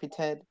walking,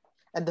 pretend.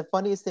 And the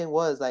funniest thing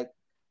was like,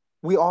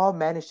 we all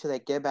managed to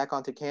like get back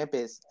onto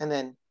campus, and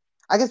then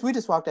I guess we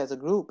just walked as a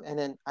group, and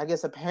then I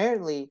guess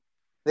apparently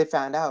they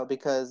found out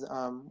because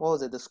what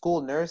was it? The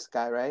school nurse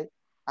guy, right?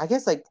 I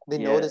guess like they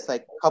noticed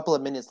like a couple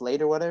of minutes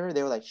later, whatever.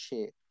 They were like,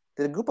 "Shit,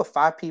 did a group of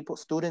 5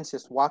 students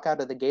just walk out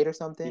of the gate or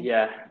something?"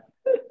 Yeah.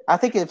 I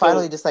think it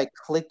finally just like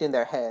clicked in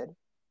their head.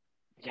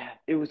 Yeah,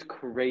 it was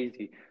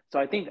crazy. So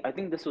I think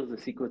this was the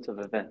sequence of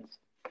events.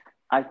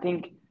 I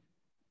think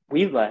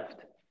we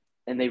left,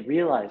 and they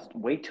realized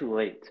way too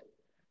late.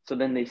 So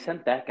then they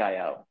sent that guy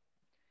out,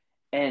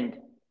 and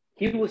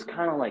he was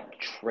kind of like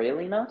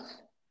trailing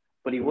us,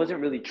 but he wasn't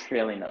really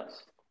trailing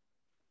us.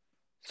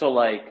 So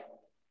like,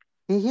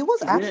 he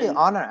was actually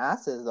on our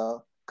asses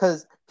though,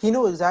 because he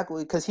knew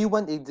exactly, because he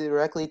went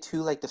directly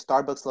to like the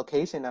Starbucks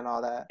location and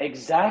all that.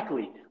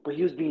 Exactly, but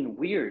he was being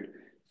weird.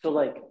 So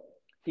like,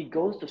 he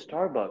goes to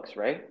Starbucks,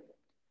 right?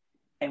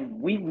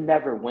 And we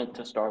never went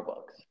to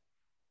Starbucks.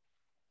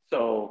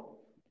 So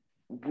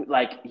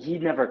like, he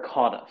never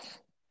caught us.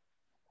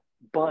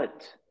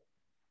 But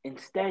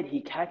instead,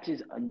 he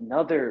catches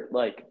another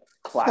like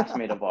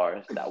classmate of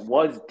ours that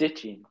was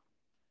ditching,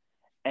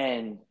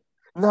 and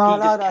no,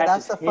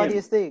 that's the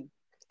funniest thing.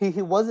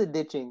 He wasn't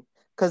ditching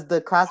because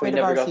the classmate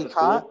of ours he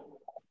caught.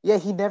 Yeah,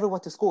 he never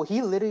went to school.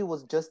 He literally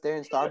was just there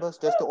in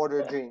Starbucks just to order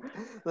a drink.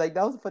 Like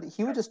that was funny.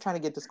 He was just trying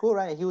to get to school,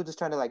 right? And he was just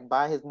trying to like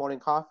buy his morning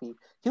coffee.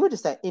 He was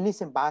just an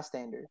innocent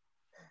bystander.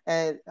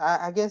 And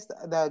I guess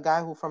the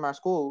guy who from our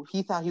school,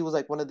 he thought he was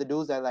like one of the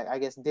dudes that like I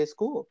guess did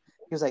school.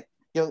 He was like,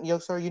 "Yo,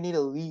 sir, you need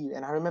to leave."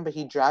 And I remember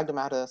he dragged him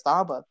out of the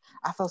Starbucks.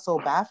 I felt so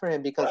bad for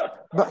him because,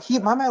 but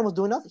my man was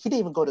doing nothing. He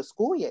didn't even go to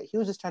school yet. He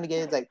was just trying to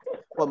get his like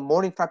what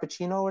morning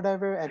frappuccino or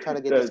whatever and try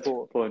to get to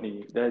school.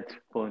 That's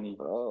funny.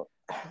 Bro,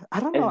 I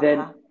don't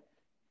know.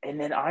 And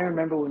then I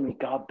remember when we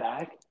got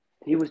back,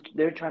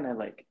 they're trying to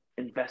like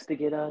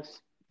investigate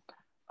us.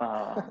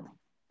 What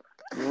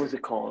was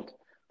it called?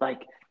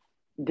 Like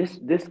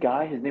this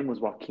guy, his name was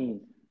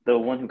Joaquin, the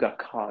one who got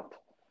caught,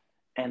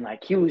 and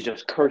like he was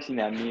just cursing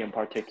at me in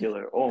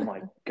particular. Oh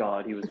my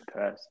god, he was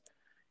pressed.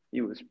 He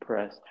was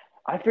pressed.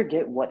 I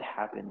forget what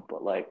happened,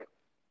 but like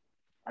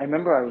I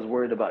remember I was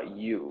worried about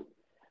you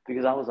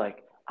because I was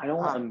like, I don't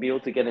want Emil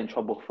to get in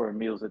trouble for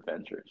Emil's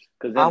adventures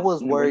because I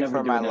was worried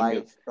for my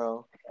life,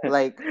 bro.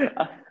 Like,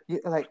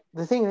 like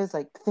the thing is,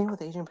 like the thing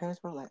with Asian parents,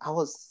 bro. Like, I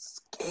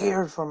was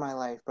scared for my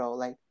life, bro.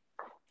 Like,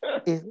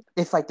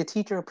 if like the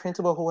teacher or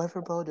principal,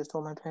 whoever, bro, just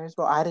told my parents,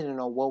 bro, I didn't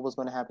know what was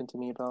going to happen to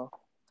me, bro.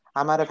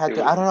 I might have had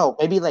to, I don't know,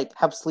 maybe like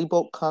have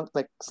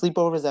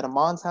sleepovers at a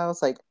mom's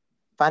house, like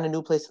find a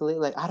new place to live.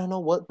 Like, I don't know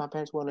what my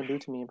parents were going to do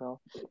to me, bro.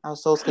 I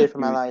was so scared for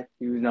my life.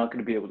 He was not going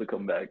to be able to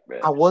come back,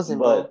 man. I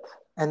wasn't, bro.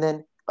 And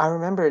then I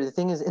remember the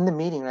thing is in the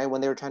meeting, right, when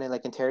they were trying to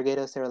like interrogate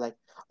us, they were like,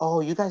 "Oh,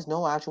 you guys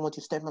know actually once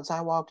you step on the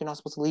sidewalk, you're not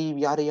supposed to leave,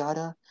 yada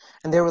yada."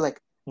 And they were like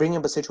bringing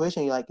up a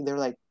situation. They were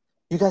like,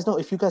 "You guys know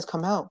if you guys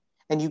come out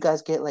and you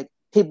guys get like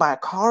hit by a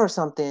car or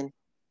something,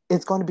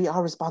 it's going to be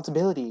our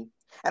responsibility."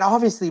 And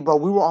obviously, bro,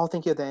 we were all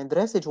thinking of the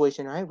Andres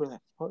situation, right? We're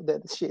like, "Oh,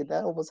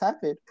 that almost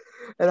happened."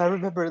 And I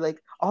remember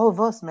like all of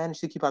us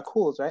managed to keep our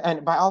cools, right?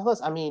 And by all of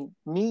us, I mean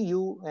me,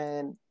 you,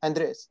 and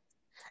Andres.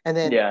 And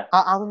then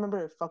I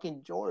remember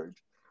fucking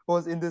George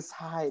was in this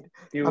hide.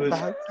 He was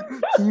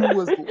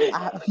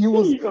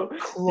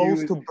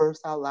close to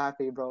burst out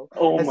laughing, bro.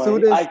 Oh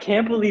I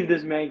can't believe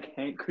this man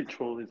can't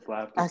control his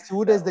laughter. As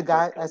soon as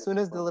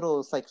the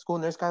little like school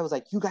nurse guy was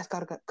like, "You guys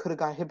could have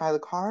got hit by the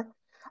car,"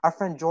 our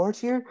friend George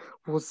here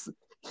was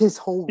his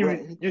whole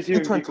he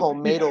turned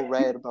tomato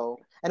red, bro.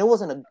 And it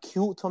wasn't a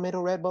cute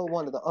tomato red, but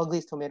one of the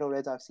ugliest tomato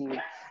reds I've seen.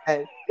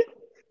 And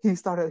he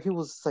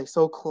was like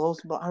so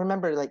close, but I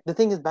remember like the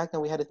thing is back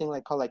then we had a thing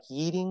like called like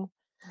yeeting,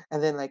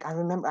 and then like I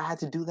remember I had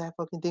to do that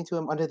fucking thing to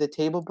him under the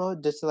table, bro,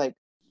 just to like.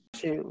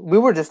 We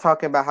were just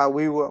talking about how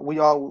we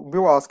were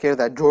all scared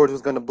that George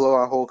was gonna blow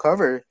our whole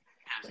cover,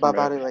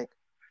 about it like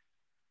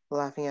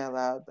laughing out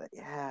loud. But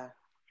yeah,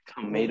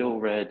 tomato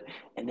red,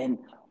 and then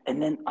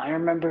I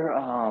remember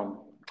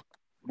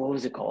what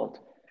was it called?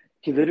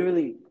 He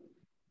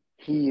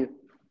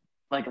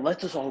like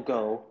lets us all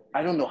go.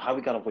 I don't know how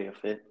we got away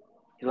with it.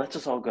 He lets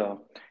us all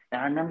go.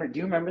 And I remember, do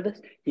you remember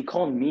this? He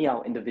called me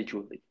out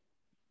individually.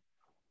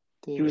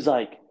 Dude. He was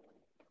like,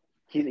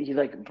 he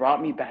like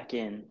brought me back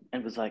in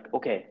and was like,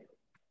 okay,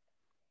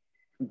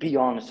 be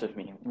honest with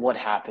me. What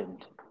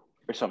happened?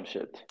 Or some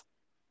shit.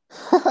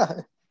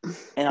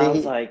 And I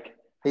was like.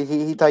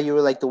 He thought you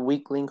were like the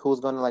weak link who was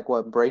going to like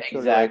what, break you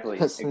or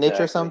like snitch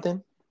or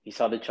something? He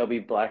saw the chubby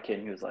black kid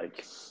and he was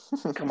like,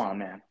 come on,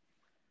 man.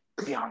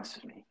 Be honest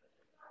with me.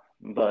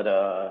 But,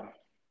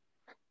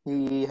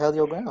 you held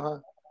your ground, huh?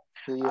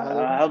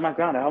 I held my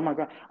ground. I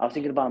was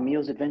thinking about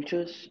Emil's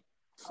adventures.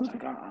 I was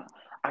like,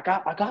 I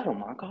got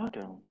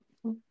him.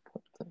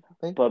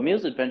 But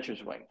Emil's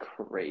adventures went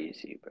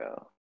crazy,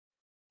 bro.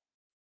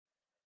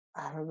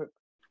 I remember.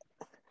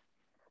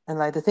 And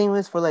like the thing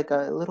was for like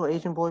a little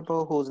Asian boy,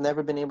 bro, who's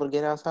never been able to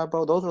get outside,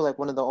 bro, those were like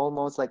one of the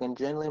almost like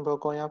adrenaline, bro,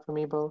 going out for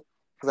me, bro.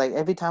 Cause like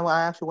every time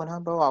I actually went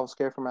out, bro, I was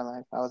scared for my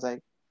life. I was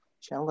like,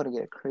 shit, I'm gonna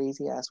get a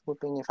crazy ass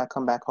whooping if I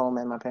come back home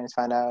and my parents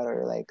find out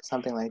or like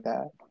something like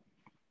that.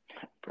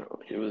 Bro,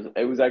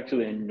 it was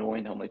actually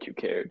annoying how much you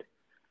cared.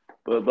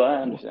 But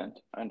I understand.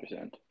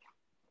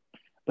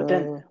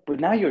 But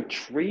now you're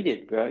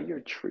treated, bro. You're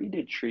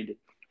treated.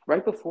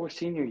 Right before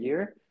senior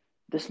year,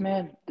 this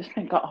man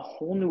got a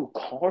whole new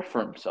car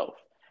for himself.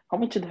 How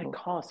much did that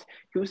cost?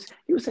 He was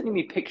sending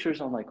me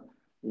pictures on like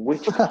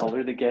which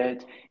color to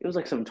get. It was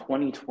like some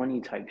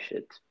 2020 type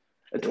shit.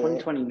 A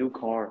 2020 new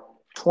car.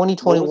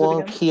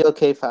 2021 Kia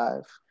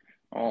K5.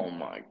 Oh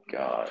my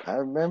god! I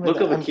remember.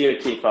 Look up a Kia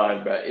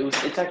K5, bro.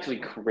 It's actually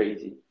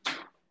crazy.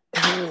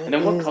 And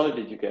then what color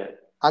did you get?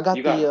 I got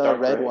the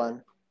red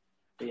one.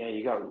 Yeah,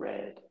 you got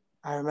red.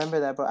 I remember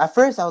that, bro. At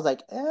first, I was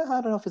like, I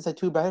don't know if it's like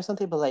too bright or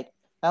something, but like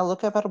now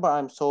look at it, bro.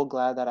 I'm so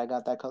glad that I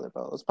got that color,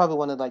 bro. It's probably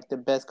one of like the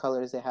best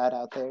colors they had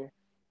out there.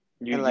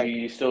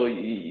 You still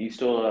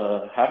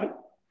have it?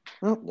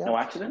 Yeah. No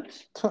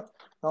accidents?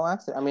 No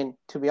accident. I mean,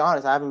 to be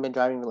honest, I haven't been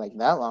driving like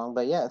that long,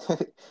 but yeah,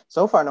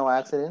 so far no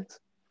accidents.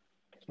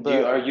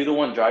 But are you the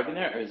one driving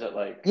there, or is it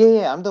like?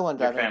 Yeah, I'm the one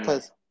driving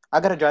because I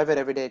gotta drive it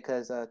every day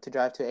because to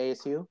drive to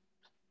ASU,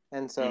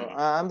 and so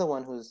I'm the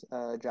one who's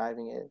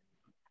driving it.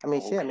 I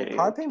mean, shit. I mean,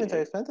 car payments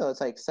are expensive.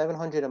 It's like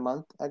 $700 a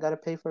month. I gotta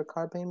pay for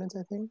car payments,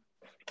 I think,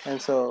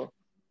 and so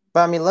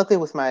But I mean, luckily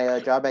with my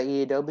job at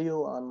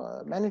EAW,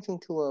 I'm managing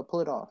to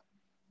pull it off.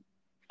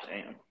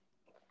 Damn.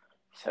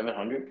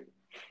 700?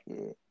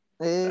 Yeah.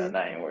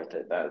 That ain't worth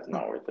it. That is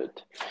not worth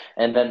it.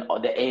 And then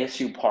the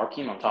ASU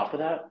parking on top of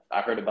that,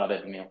 I heard about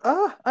it, Emil.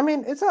 I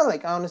mean, it's not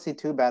like honestly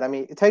too bad. I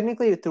mean,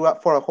 technically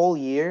throughout for a whole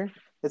year,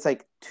 it's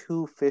like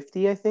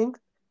 $250, I think.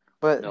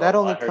 But that No,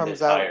 I only heard comes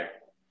it's out, higher.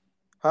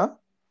 huh?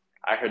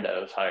 I heard that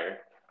it was higher.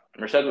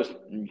 Merced was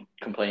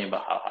complaining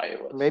about how high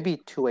it was. Maybe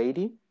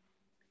 280.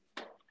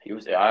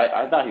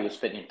 I thought he was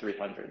spending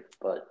 300,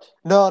 but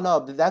No,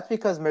 that's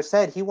because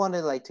Merced he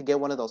wanted like to get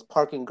one of those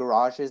parking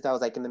garages that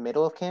was like in the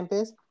middle of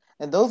campus,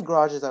 and those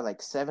garages are like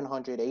 $700,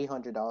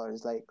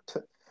 $800. Like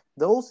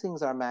those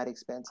things are mad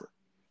expensive.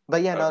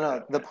 But yeah,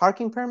 no, the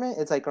parking permit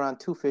it's like around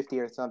 250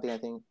 or something, I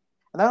think,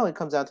 and that only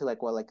comes down to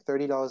like what, like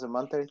 $30 a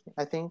month,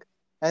 I think,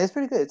 and it's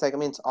pretty good. It's like I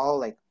mean, it's all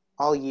like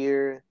all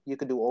year. You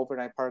could do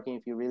overnight parking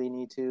if you really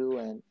need to,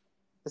 and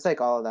it's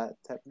like all of that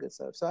type of good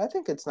stuff. So I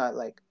think it's not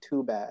like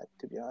too bad,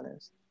 to be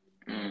honest.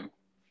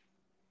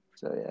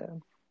 So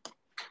yeah.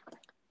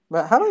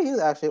 But how about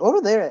you actually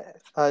over there?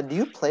 Do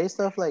you play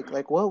stuff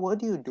like what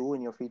do you do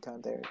in your free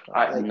time there?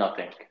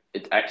 Nothing.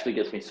 It actually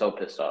gets me so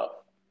pissed off.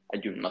 I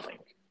do nothing.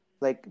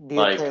 Like, do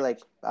you play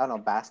like I don't know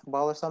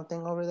basketball or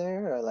something over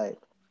there or like?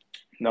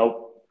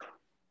 Nope.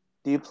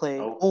 Do you play?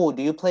 Nope. Oh,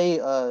 do you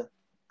play? I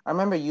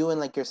remember you and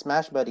like your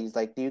Smash buddies.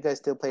 Like, do you guys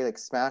still play like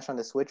Smash on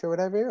the Switch or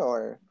whatever?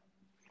 Or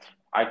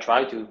I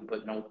try to,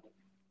 but no.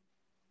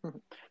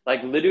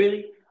 Like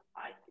literally,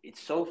 it's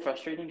so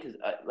frustrating because,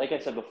 like I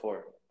said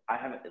before,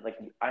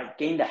 I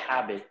gained a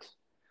habit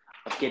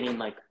of getting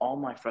like all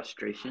my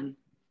frustration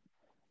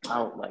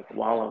out like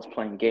while I was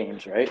playing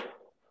games, right?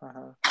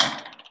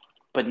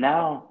 But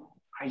now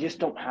I just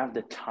don't have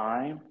the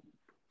time,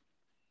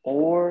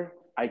 or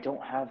I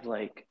don't have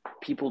like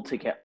people to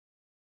get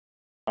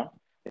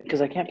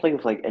because I can't play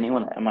with like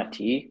anyone at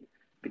MIT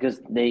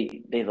because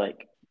they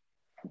like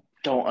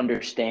don't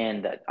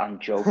understand that I'm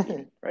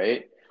joking,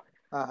 right?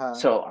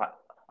 So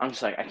I'm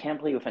just like I can't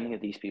play with any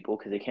of these people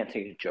because they can't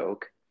take a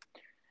joke,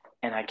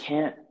 and I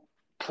can't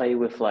play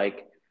with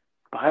like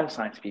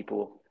bioscience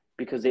people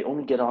because they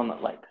only get on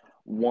at like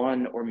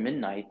 1 or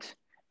midnight,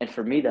 and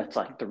for me that's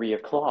like 3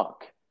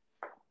 o'clock.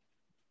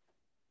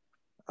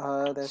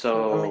 That's So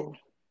true. I mean,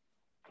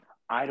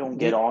 I don't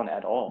get on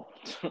at all.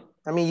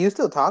 I mean, you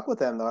still talk with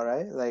them though,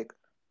 right? Like,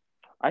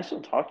 I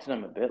still talk to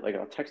them a bit. Like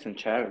I'll text and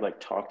chat or like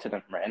talk to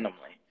them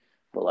randomly,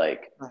 but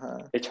like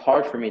it's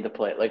hard for me to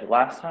play. Like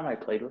last time I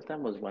played with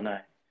them was when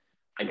I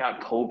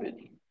got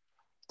COVID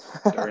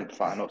during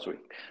finals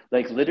week.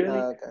 Like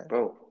literally,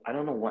 bro, I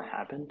don't know what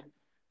happened.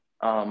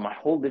 My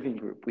whole living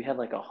group, we had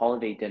like a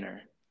holiday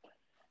dinner.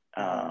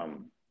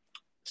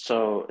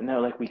 So and they're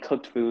like we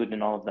cooked food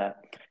and all of that.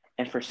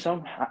 And for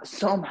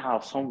somehow,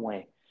 some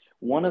way,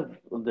 one of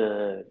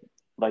the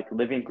like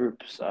living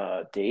group's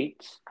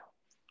dates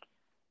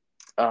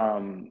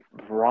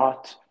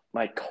brought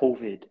like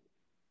COVID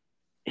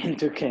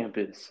into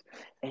campus,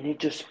 and it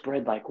just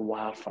spread like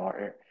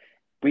wildfire.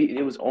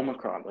 It was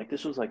Omicron. Like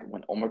this was like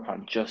when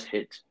Omicron just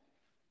hit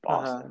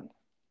Boston.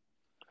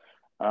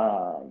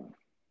 And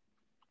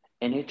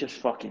it just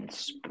fucking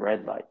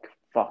spread like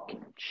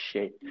fucking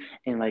shit.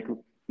 And like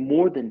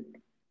more than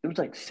it was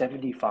like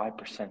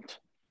 75%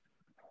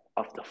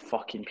 of the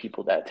fucking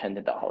people that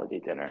attended the holiday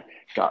dinner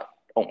got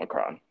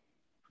Omicron.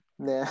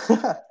 Yeah.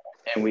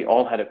 And we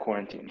all had a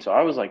quarantine. So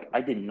I was like,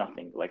 I did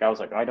nothing. Like I was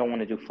like, I don't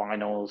want to do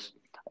finals.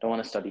 I don't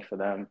want to study for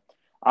them.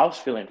 I was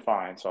feeling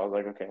fine. So I was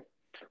like, okay,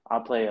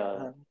 I'll play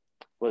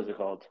what is it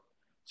called?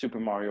 Super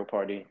Mario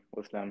Party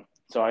with them.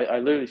 So I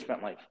literally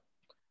spent like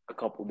a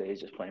couple days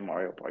just playing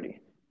Mario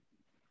Party.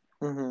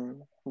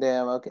 Damn.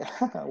 Okay.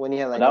 When you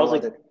had like that no was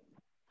like, other.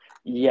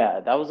 Yeah,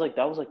 that was like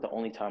the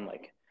only time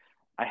like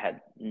I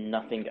had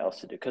nothing else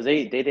to do because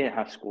they didn't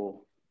have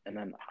school, and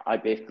then I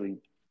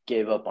basically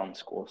gave up on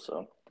school.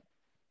 So.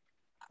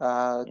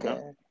 Okay. You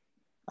know?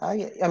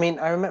 I mean,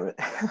 I remember.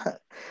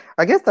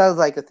 I guess that was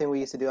like a thing we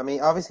used to do. I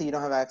mean, obviously you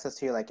don't have access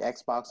to your like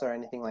Xbox or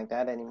anything like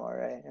that anymore,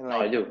 right? And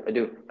like, I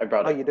do. I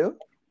brought it. Oh, you do?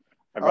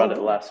 I brought it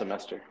last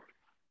semester.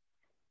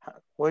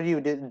 What do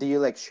you do? Do you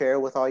like share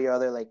with all your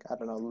other like I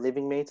don't know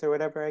living mates or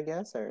whatever? I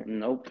guess or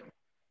Nope.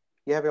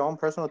 You have your own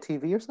personal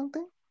TV or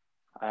something?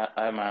 I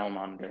have my own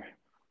monitor.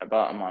 I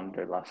bought a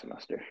monitor last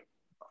semester.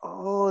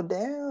 Oh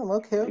damn!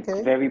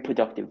 Okay. Very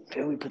productive.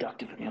 Very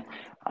productive. You know,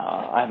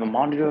 I have a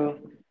monitor,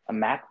 a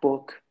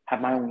MacBook,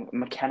 have my own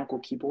mechanical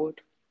keyboard.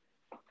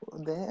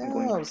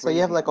 Damn! So you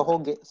have like a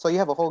whole So you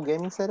have a whole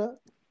gaming setup?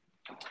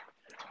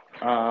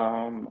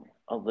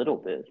 A little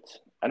bit.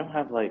 I don't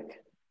have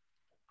like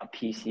a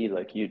PC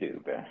like you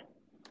do, bro.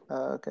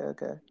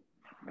 Okay.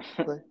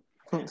 I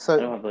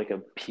don't have like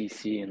a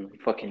PC and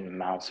fucking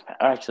mouse pad.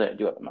 Actually, I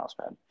do have a mouse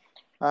pad.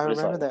 I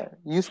remember that.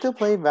 You still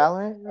play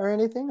Valorant or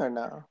anything or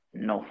no?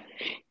 No.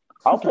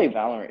 I'll play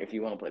Valorant if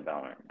you want to play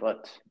Valorant,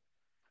 but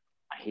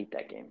I hate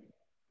that game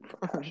for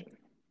passion.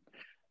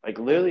 Like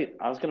literally,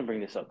 I was gonna bring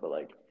this up, but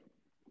like,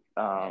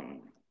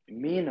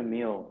 me and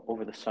Emil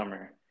over the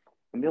summer,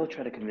 Emil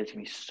tried to convince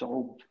me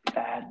so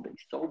badly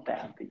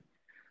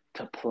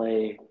to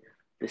play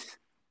this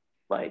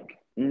like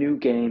new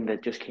game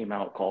that just came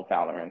out called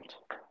Valorant,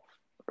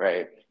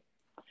 right?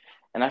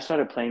 And I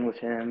started playing with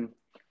him.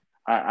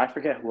 I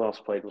forget who else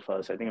played with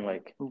us. I think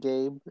like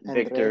Gabe,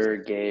 Andres. Victor,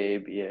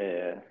 Gabe,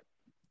 yeah.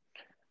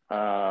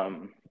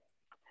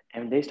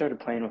 And they started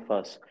playing with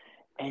us.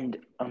 And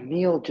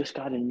Emil just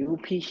got a new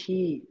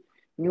PC,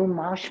 new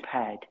mouse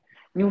pad,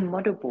 new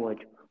motherboard.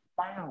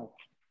 Wow.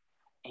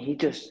 And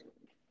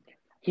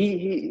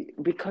he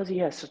because he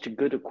has such a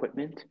good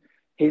equipment,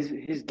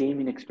 his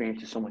gaming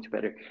experience is so much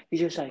better. He's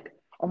just like,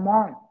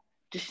 Omar,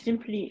 just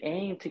simply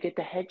aim to get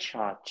the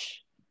headshots.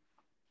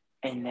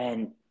 And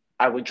then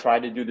I would try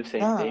to do the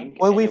same thing,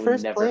 when and we it would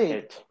first never played,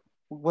 hit.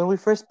 When we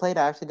first played,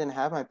 I actually didn't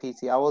have my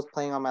PC. I was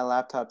playing on my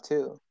laptop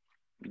too.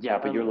 Yeah,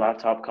 but your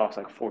laptop costs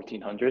like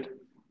 $1,400.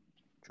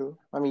 True.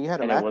 I mean, you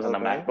had a And it wasn't a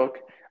MacBook, right? MacBook.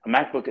 A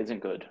MacBook isn't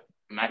good.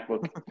 A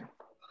MacBook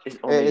is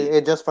only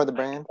it just for the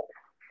brand.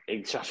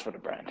 It's just for the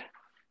brand.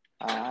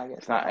 I guess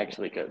it's not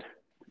actually good.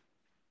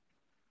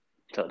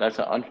 So that's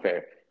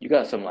unfair. You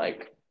got some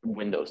like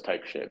Windows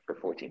type shit for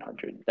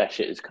 $1,400. That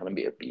shit is gonna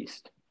be a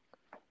beast.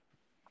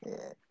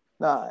 Yeah.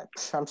 No,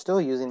 I'm still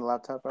using the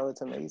laptop, bro.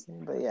 It's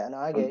amazing. But yeah, no,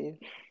 I get you.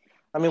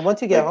 I mean,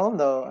 once you get home,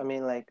 though, I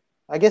mean, like,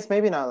 I guess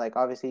maybe not, like,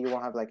 obviously you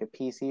won't have, like, a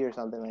PC or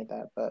something like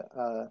that, but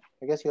I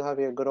guess you'll have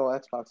your good old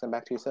Xbox and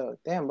back to yourself.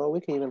 Damn, bro, we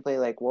could even play,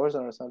 like,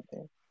 Warzone or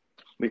something.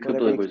 We could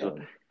play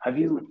Warzone. Have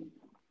you...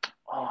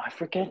 Oh, I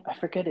forget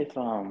if,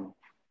 Do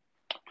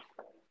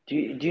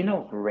you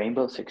know if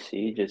Rainbow Six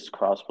Siege is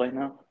crossplay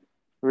now?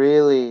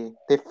 Really?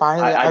 They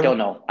finally... I don't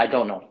know.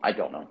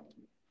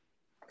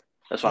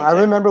 That's what I'm I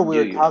saying. remember we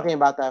were talking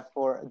about that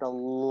for the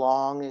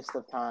longest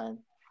of time.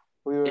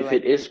 We were if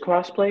it is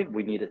crossplay,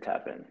 we need to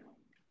tap in.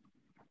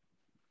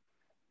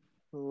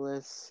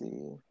 Let's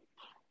see.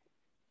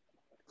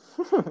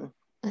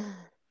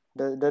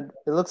 It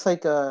looks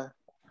like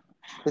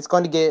it's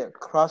going to get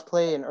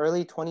crossplay in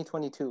early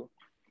 2022.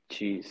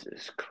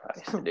 Jesus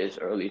Christ! It is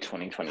early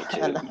 2022,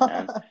 I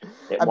man.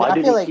 mean, Why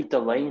do they keep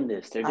delaying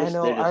this? I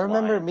know. I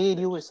remember lying. me and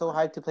you were so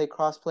hyped to play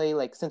crossplay,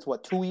 like since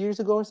what 2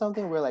 years ago or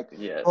something. We're like,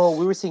 yes. Oh,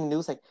 we were seeing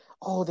news like,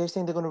 oh, they're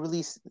saying they're going to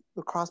release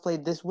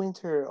crossplay this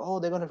winter. Oh,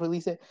 they're going to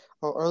release it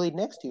early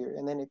next year,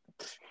 and then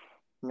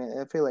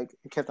I feel like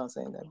it kept on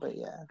saying that, but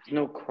yeah. There's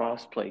no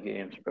crossplay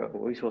games, bro. Are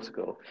we supposed to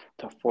go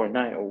to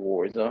Fortnite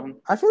or Warzone?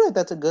 I feel like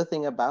that's a good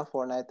thing about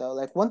Fortnite, though.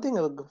 Like one thing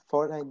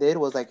Fortnite did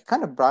was like it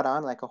kind of brought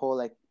on like a whole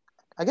like,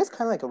 I guess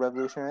kind of like a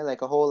revolution, right?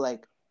 Like a whole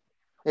like,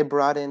 it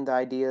brought in the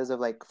ideas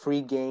of like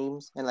free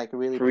games and like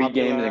really free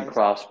games and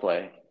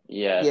crossplay.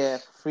 Yes. Yeah,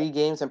 free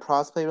games and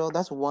crossplay, bro.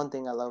 That's one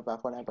thing I love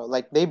about Fortnite, bro.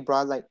 Like they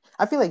brought like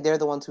I feel like they're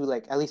the ones who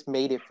like at least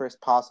made it first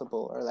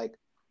possible or like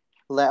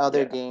let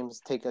other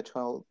games take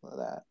control of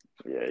that.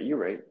 Yeah, you're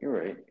right.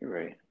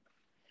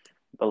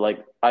 But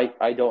like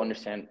I don't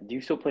understand. Do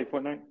you still play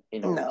Fortnite?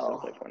 No. You still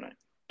play Fortnite.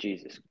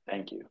 Jesus,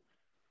 thank you.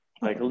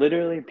 Like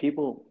literally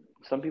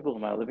some people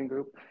in my living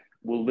group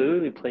will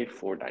literally play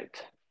Fortnite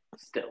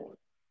still.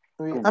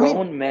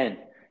 Grown men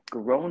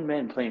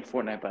playing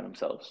Fortnite by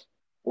themselves.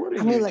 What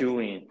are you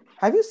doing?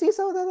 Have you seen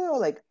some of that though?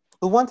 Like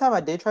the one time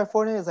I did try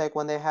Fortnite is like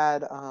when they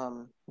had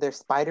their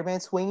Spider-Man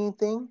swinging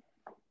thing.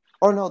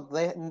 Or no,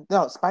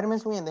 Spider-Man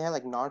swinging. They had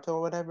like Naruto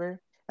or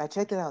whatever. I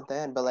checked it out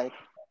then, but like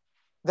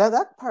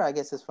that part I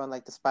guess is fun.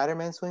 Like the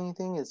Spider-Man swinging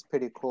thing is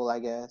pretty cool, I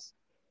guess.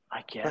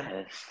 I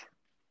guess.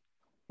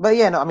 But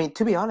yeah, no, I mean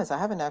to be honest, I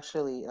haven't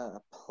actually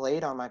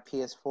played on my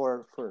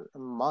PS4 for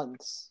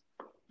months.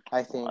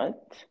 I think.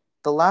 What?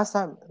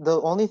 The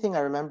only thing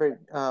I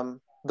remember,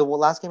 the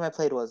last game I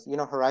played was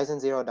Horizon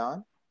Zero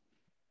Dawn.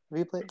 Have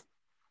you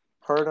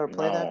heard or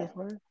played that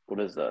before? What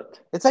is that?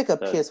 It's like a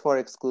PS4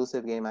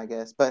 exclusive game, I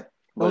guess. But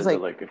it was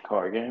like a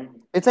car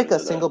game? It's like a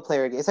single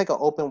player game. It's like an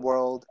open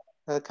world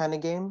kind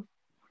of game,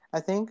 I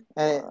think.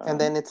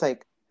 And then it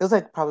was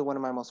like probably one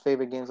of my most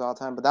favorite games of all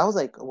time. But that was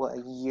like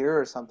a year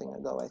or something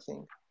ago, I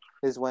think,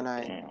 is when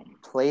I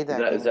played that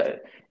game.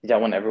 Is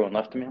that when everyone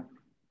left me?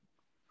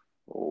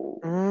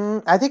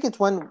 I think it's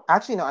when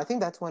actually no, I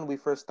think that's when we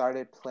first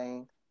started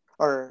playing,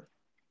 or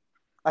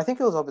I think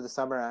it was over the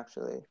summer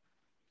actually.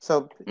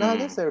 So no, I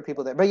guess there were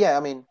people there, but yeah, I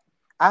mean,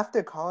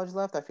 after college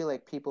left, I feel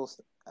like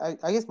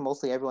I guess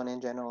mostly everyone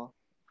in general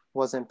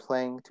wasn't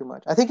playing too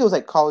much. I think it was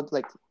like college,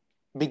 like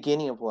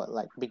beginning of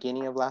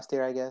last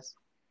year, I guess.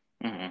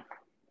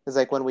 It's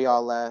like when we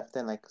all left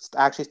and like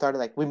actually started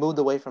like we moved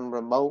away from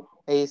remote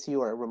ASU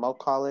or remote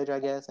college, I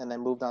guess, and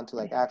then moved on to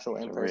like actual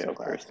in-person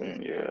classes.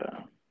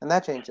 Yeah. And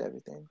that changed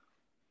everything.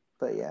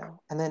 But yeah.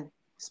 And then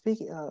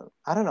speaking of,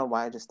 I don't know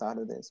why I just thought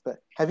of this, but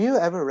have you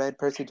ever read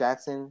Percy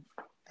Jackson?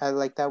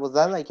 Like that? Was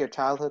that like your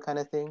childhood kind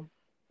of thing?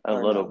 A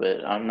little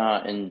bit. I'm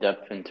not in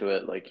depth into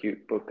it like you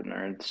book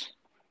nerds.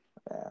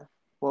 Yeah.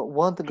 Well,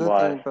 one of the good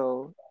things,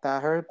 bro, that I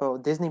heard, bro,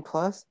 Disney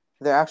Plus,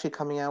 they're actually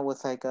coming out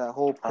with like a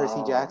whole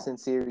Percy Jackson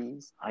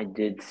series. I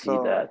did see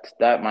that.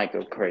 That might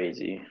go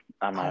crazy.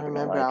 I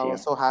remember I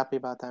was so happy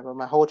about that, bro.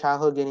 My whole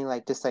childhood getting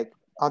like just like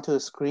onto a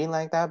screen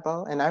like that,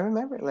 bro. And I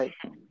remember like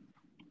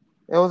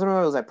it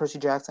was like Percy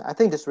Jackson. I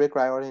think just Rick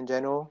Riordan in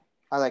general.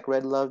 I like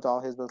loved all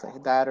his books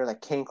like that or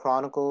like Kane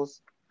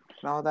Chronicles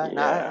and all that.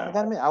 Now I Yeah.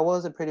 gotta admit, I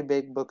was a pretty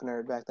big book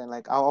nerd back then.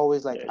 Like I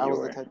always like Yeah, I you was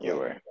the were. type You of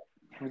were.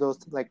 those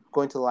like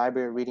going to the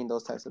library reading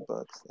those types of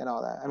books and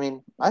all that. I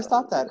mean, I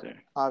stopped that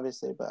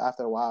obviously, but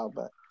after a while,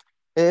 but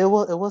it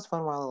was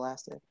fun while it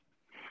lasted.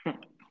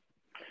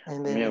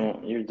 And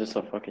then You're just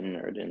a fucking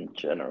nerd in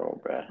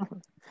general, bruh.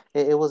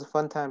 it was a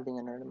fun time being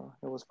a nerd.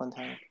 It was a fun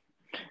time.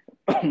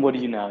 What do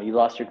you now? You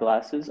lost your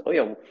glasses? Oh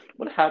yeah.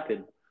 What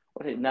happened?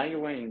 Now you're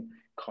wearing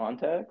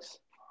contacts?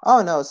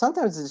 Oh no,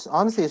 sometimes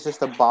it's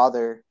just a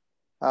bother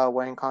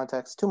wearing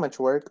contacts. Too much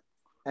work.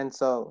 And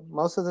so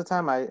most of the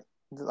time I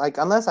like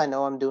unless I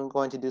know I'm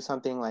going to do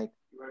something like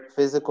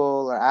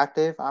physical or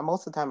active,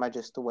 most of the time I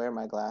just wear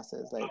my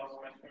glasses. Like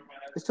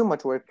it's too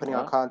much work putting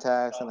on What?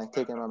 contacts and like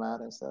taking them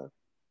out and stuff.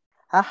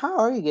 How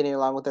are you getting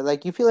along with it?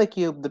 Like you feel like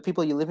the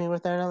people you living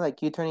with right now,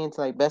 like you turning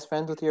into like best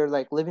friends with your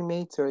like living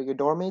mates or your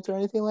dorm mates or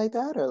anything like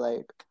that, or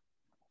like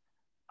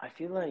I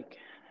feel like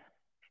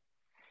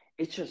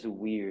it's just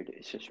weird.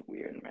 It's just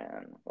weird,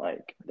 man.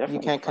 Like you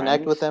definitely can't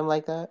connect with friends. them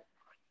like that?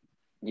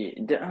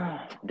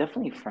 Yeah,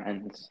 definitely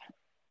friends.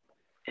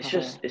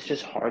 Uh-huh. It's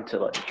just hard to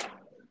like.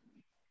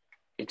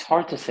 It's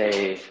hard to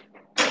say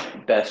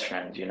best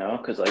friends,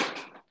 because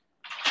like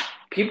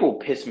people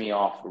piss me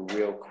off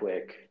real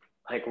quick,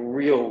 like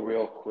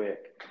real quick,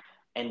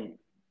 and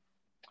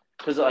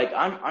because like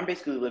I'm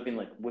basically living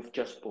like with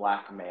just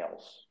black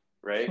males,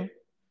 right?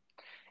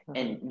 Uh-huh.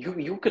 And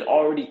you could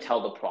already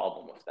tell the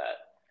problem with that.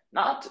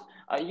 Not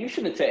you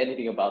shouldn't say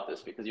anything about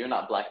this because you're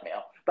not black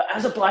male, but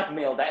as a black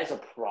male, that is a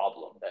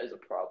problem. That is a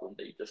problem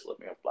that you just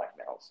living with black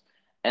males,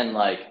 and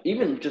like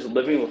even just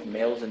living with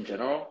males in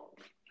general,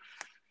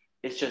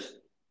 it's just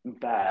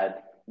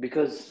bad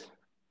because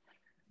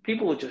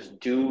people would just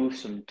do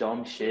some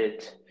dumb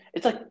shit.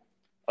 It's like,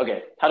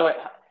 okay, how do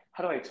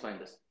I explain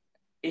this?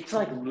 It's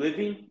like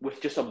living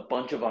with just a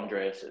bunch of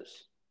Andreases.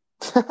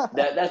 You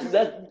That's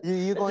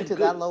a going to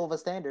that good. low of a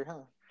standard,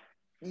 huh?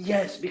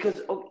 Yes,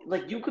 because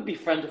like you could be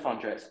friends with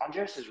Andres.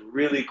 Andres is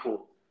really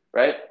cool,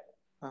 right?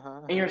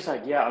 Uh-huh, And you're uh-huh. just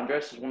like, yeah,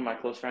 Andres is one of my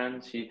close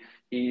friends. He's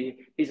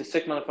a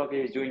sick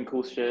motherfucker. He's doing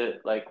cool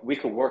shit. Like we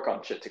could work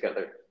on shit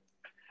together.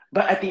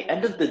 But at the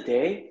end of the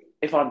day,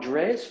 if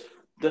Andres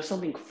does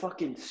something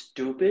fucking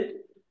stupid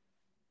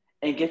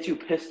and gets you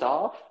pissed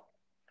off,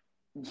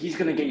 he's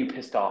gonna get you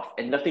pissed off,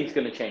 and nothing's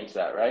gonna change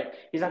that, right?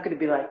 He's not gonna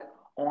be like,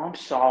 "Oh, I'm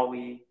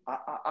sorry,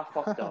 I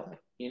fucked up,"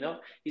 He's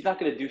not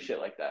gonna do shit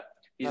like that.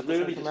 He's Not the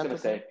literally just gonna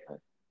sentimental type. say,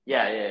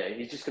 "Yeah."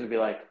 He's just gonna be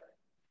like,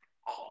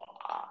 oh,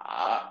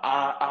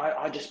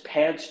 I just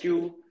pantsed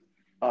you,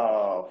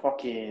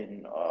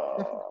 fucking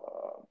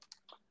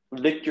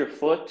licked your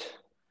foot,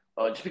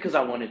 just because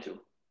I wanted to."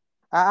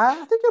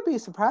 I think you'll be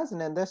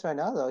surprising in this right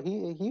now though.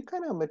 He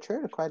kind of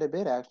matured quite a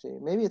bit actually.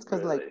 Maybe it's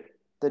because like Really?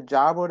 the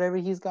job or whatever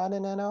he's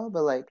gotten and all,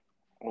 but like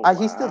Oh,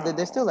 he's still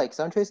there's still wow. like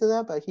some traces of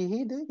that, but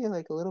he did get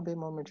like a little bit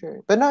more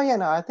mature. But no, yeah,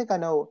 no, I think I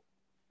know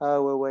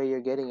where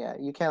you're getting at.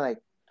 You can't like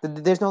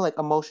there's no like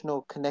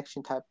emotional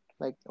connection type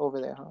like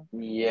over there, huh?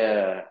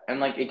 Yeah, and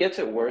like it gets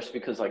it worse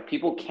because like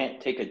people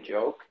can't take a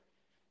joke.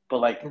 But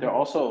like, they're Mm-hmm.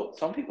 also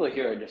some people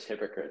here are just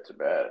hypocrites,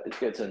 bro. It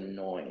gets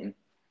annoying.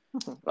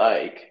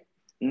 Like,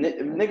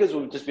 niggas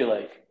will just be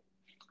like,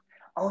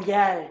 "Oh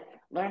yeah,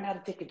 learn how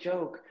to take a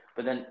joke."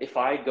 But then if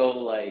I go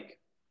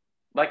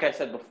like I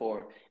said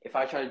before, if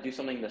I try to do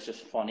something that's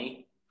just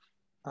funny,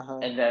 Uh-huh.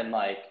 and then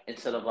like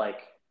instead of like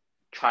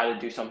try to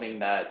do something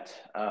that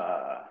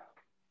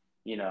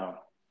you know,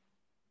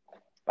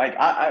 like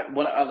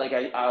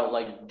I'll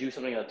like do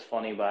something that's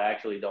funny, but I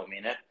actually don't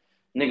mean it.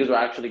 Niggas will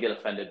actually get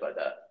offended by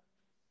that.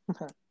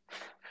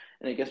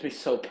 And it gets me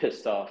so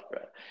pissed off,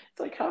 bro. It's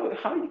like how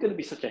are you gonna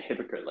be such a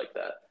hypocrite like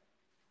that?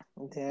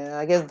 Yeah,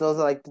 I guess those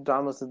are like the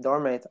dramas of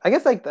dorm mates. I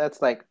guess like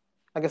that's like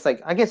I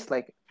guess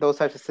like those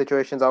types of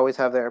situations always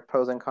have their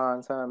pros and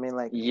cons. Huh? I mean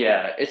like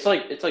Yeah, it's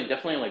like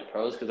definitely like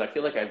pros because I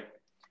feel like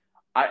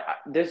I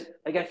there's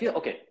like I feel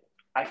okay.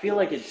 I feel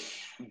like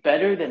it's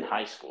better than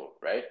high school,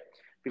 right?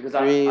 Because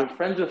I'm agreed.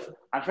 friends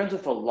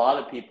with a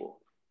lot of people,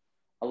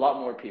 a lot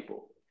more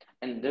people,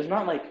 and there's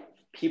not like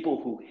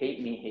people who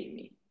hate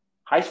me.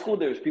 High school,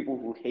 there's people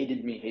who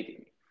hated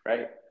me,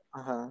 right?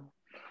 Uh-huh.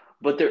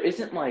 But there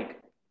isn't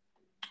like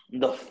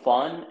the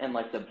fun and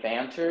like the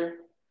banter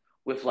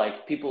with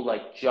like people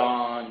like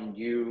John,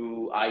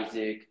 you,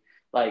 Isaac.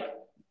 Like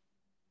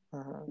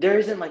Uh-huh. there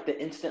isn't like the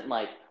instant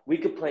like we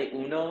could play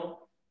Uno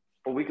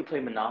or we could play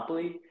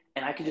Monopoly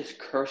and I could just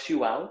curse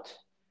you out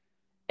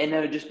and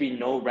there would just be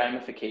no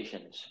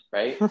ramifications,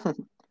 right?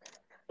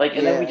 Like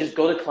and then we Yeah. just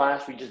go to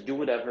class, we just do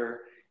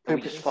whatever, and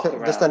we just fuck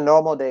Just a around.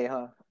 normal day,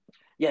 huh?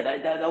 Yeah,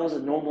 that was a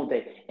normal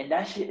day. And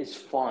that shit is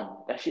fun.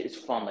 That shit is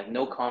fun. Like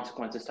no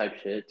consequences type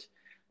shit.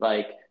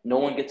 Like no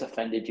one gets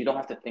offended. You don't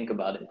have to think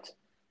about it.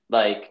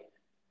 Like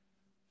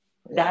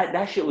Yeah.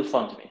 that shit was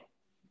fun to me.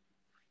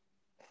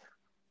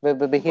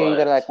 But here you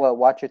gotta But like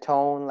watch your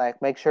tone,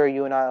 like make sure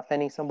you're not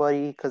offending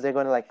somebody because they're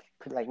gonna like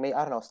make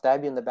I don't know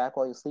stab you in the back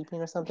while you're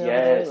sleeping or something over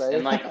there. yes,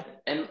 and Like like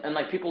and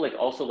like people like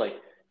also like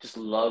just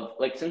love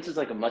like since it's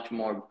like a much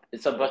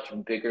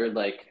bigger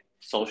like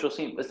social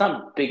scene. It's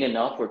not big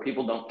enough where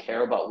people don't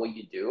care about what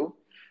you do,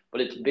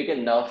 but it's big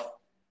enough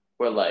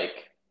where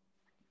like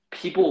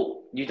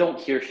people you don't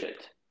hear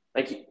shit.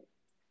 Like,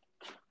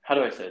 how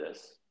do I say this?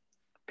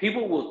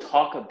 People will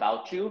talk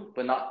about you,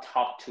 but not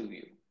talk to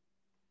you.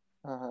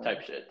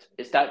 Type shit.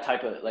 It's that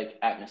type of like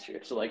atmosphere.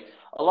 So like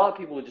a lot of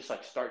people would just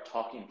like start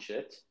talking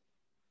shit,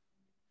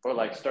 or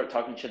like start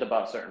talking shit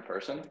about a certain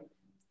person,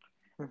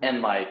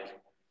 and like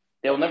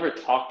they'll never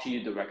talk to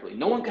you directly.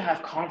 No one can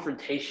have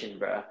confrontation,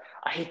 bro.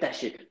 I hate that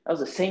shit. That was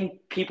the same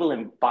people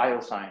in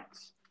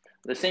bioscience.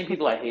 The same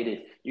people I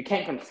hated. You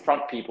can't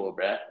confront people,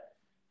 bro.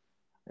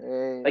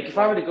 Like if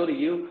I were to go to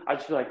you, I'd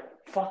just be like,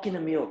 fucking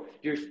Emil,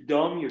 you're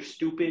dumb, you're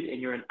stupid,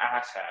 and you're an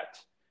asshat.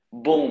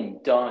 Boom,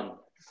 done.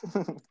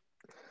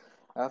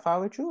 If I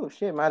were you,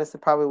 shit, might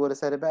have probably would have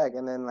said it back,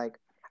 and then like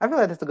I feel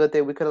like that's a good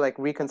thing. We could have like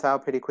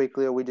reconciled pretty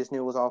quickly, or we just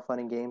knew it was all fun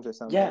and games or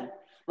something. Yeah,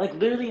 like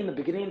literally in the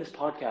beginning of this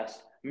podcast,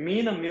 me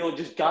and Emil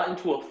just got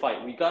into a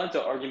fight. We got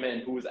into an argument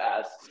and who was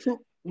ass.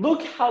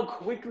 Look how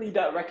quickly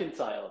that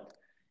reconciled.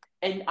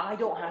 And I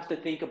don't have to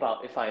think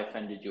about if I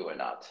offended you or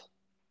not.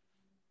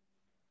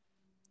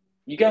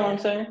 You get what I'm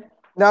saying?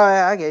 No,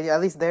 I get you. At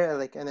least they're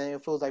like, and then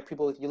it feels like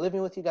people you're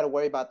living with, you got to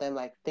worry about them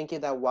like thinking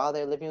that while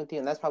they're living with you,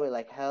 and that's probably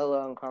like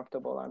hella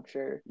uncomfortable. I'm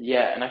sure.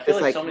 Yeah, and I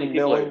feel like so many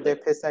people knowing they're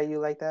pissed at you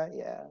like that.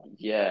 Yeah.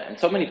 Yeah, and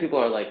so many people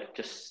are like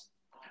just.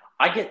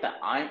 I get that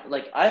I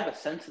have a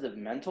sensitive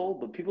mental,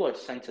 but people are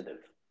sensitive.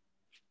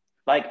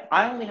 Like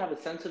I only have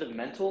a sensitive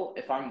mental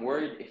if I'm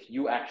worried if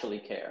you actually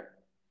care.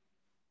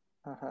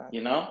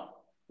 You know?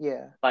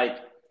 Yeah. Like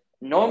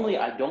normally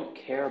I don't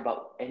care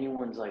about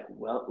anyone's like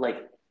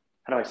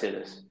how do I say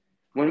this?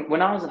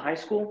 When I was in high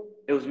school,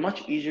 it was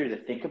much easier to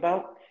think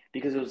about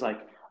because it was like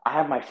I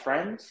have my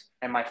friends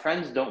and my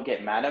friends don't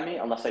get mad at me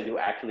unless I do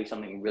actually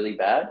something really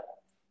bad.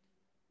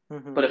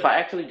 But if I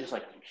actually just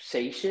like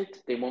say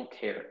shit, they won't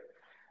care.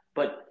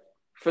 But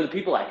for the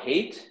people I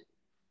hate,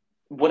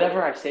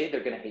 whatever I say,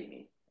 they're gonna hate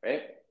me,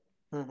 right?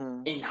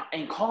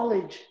 In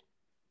college,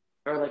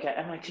 or like at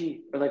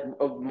MIT, or like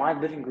my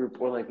living group,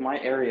 or like my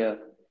area,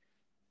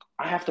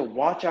 I have to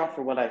watch out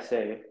for what I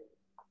say,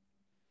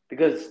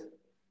 because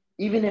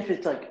even if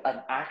it's like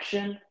an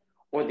action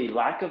or the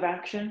lack of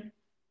action,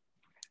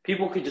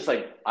 people could just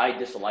like, I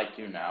dislike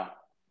you now.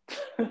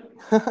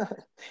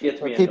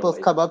 People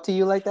come up to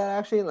you like that,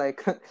 actually,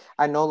 like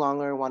I no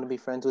longer want to be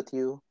friends with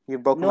you. You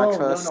broke my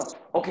trust.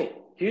 No. Okay,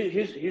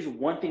 here's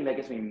one thing that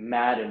gets me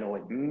mad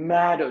annoyed,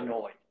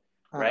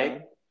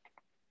 right?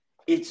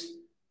 It's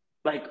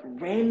like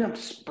random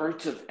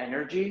spurts of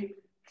energy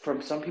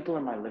from some people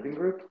in my living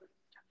group.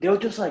 They'll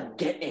just like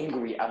get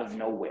angry out of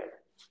nowhere,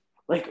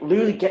 like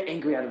literally get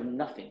angry out of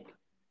nothing,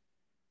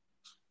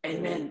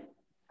 and then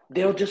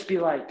they'll just be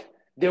like,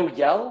 they'll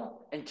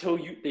yell until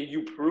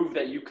you prove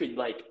that you could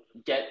like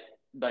get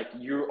like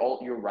you're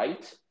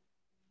right.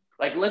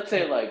 Like let's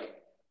say like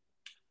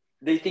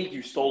they think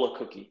you stole a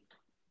cookie,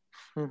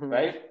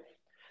 right?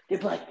 They'd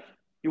be like,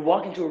 you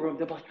walk into a room,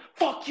 they'll be like,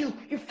 fuck you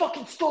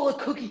fucking stole a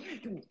cookie,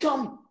 you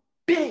dumb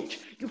bitch,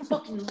 you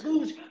fucking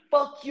loser,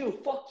 fuck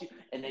you.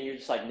 And then you're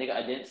just like, nigga,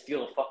 I didn't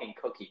steal a fucking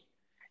cookie.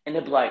 And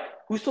they'll be like,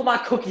 who stole my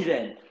cookie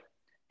then?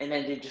 And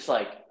then they just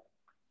like,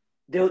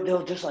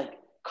 they'll just like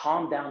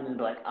calm down and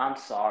be like, I'm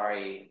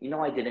sorry,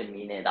 I didn't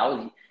mean it. I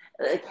was,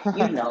 like,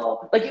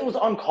 like it was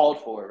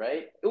uncalled for,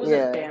 right? It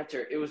wasn't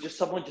banter. It was just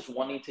someone just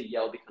wanting to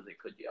yell because they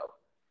could yell.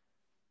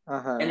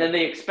 And then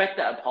they expect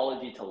that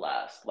apology to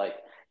last. Like,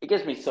 it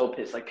gets me so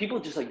pissed. Like, people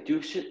just like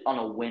do shit on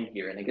a whim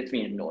here, and it gets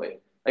me annoyed.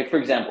 Like, for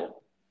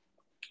example,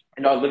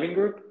 in our living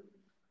group,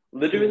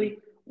 literally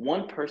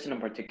one person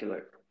in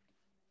particular,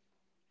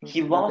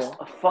 he lost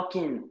a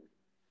fucking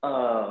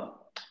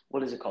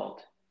what is it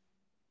called?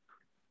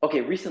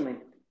 Okay, recently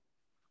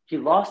he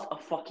lost a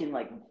fucking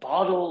like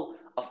bottle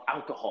of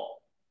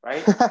alcohol,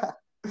 right?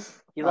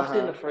 He left it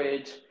in the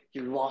fridge. He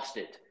lost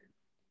it.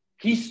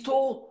 He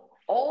stole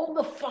all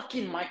the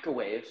fucking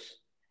microwaves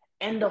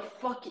and the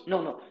fucking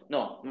no,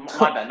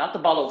 my bad, not the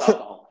bottle of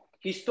alcohol.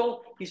 He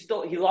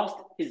lost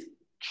his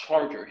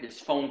charger, his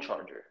phone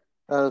charger.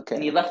 Okay.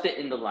 And he left it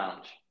in the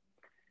lounge.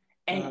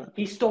 And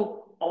he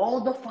stole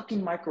all the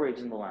fucking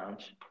microwaves in the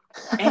lounge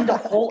and the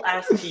whole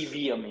ass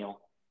TV, Emil.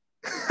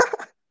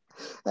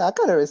 I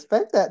gotta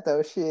respect that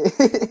though, shit.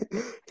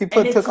 He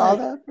took all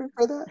that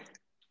for that?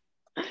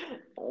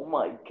 Oh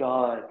my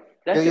god.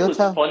 That shit was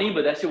funny,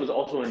 but that shit was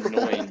also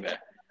annoying, man.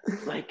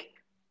 Like,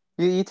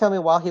 you tell me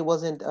while he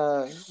wasn't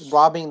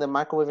robbing the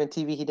microwave and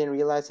TV, he didn't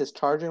realize his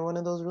charger in one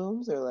of those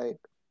rooms, or like?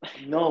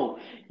 No,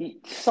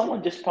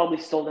 someone just probably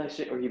stole that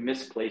shit, or he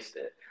misplaced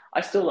it.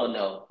 I still don't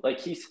know. Like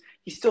he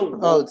still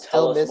won't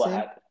tell us what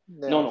happened.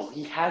 Yeah. No,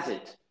 he has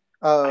it.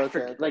 Oh,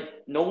 okay.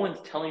 Like no one's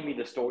telling me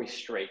the story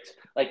straight.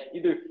 Like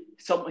either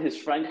his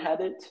friend had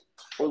it,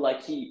 or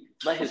like he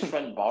let his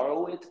friend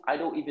borrow it. I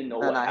don't even know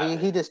what happened.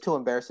 He just too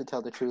embarrassed to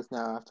tell the truth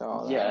now after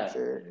all that. I'm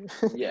sure.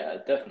 Yeah,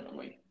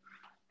 definitely.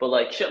 But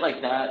like shit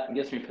like that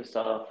gets me pissed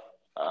off.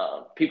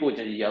 People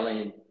just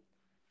yelling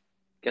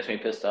gets me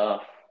pissed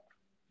off.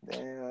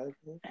 Damn.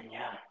 And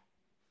yeah.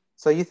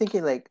 So you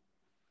thinking like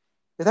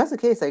if that's the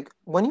case, like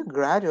when you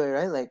graduate,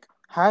 right? Like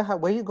how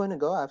where are you going to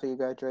go after you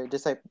graduate?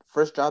 Just like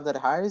first job that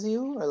hires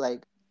you, or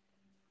like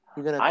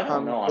you're gonna I don't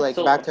come know. like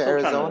back I'm to still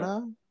trying to.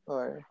 Arizona,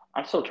 or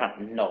I'm still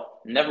trying. No,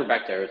 never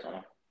back to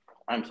Arizona.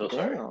 I'm so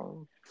sorry.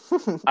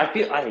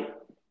 damn.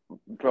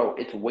 Bro,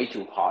 it's way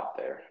too hot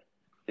there.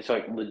 It's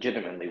like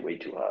legitimately way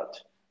too hot.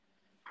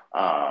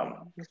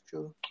 That's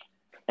true.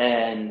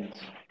 And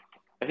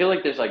I feel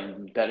like there's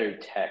like better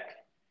tech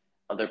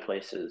other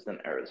places than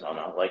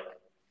Arizona. Like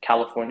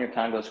California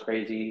kind of goes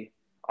crazy.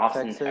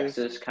 Austin, Texas,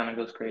 Texas kind of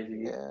goes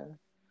crazy. yeah.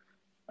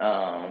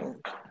 Um,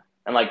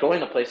 and like going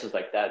to places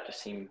like that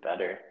just seem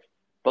better.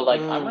 But like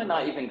I might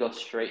not even go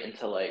straight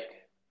into like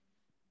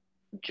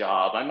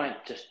job. I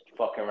might just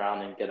fuck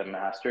around and get a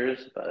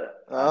master's,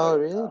 but I Oh,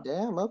 don't really? know.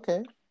 Damn.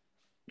 Okay.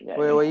 Yeah,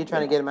 Where are you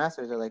trying to get a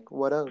master's, or like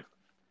what of?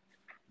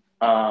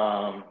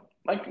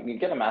 Like you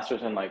get a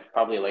master's in like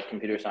probably like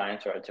computer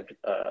science or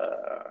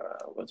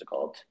what's it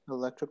called?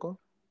 Electrical.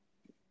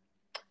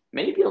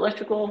 Maybe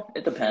electrical.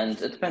 It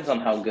depends. It depends on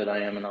how good I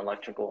am in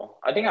electrical.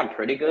 I think I'm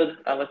pretty good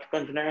at electrical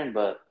engineering,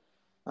 but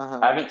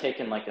I haven't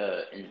taken like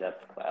a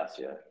in-depth class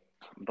yet.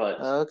 But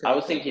Okay. I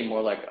was thinking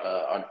more like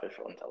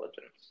artificial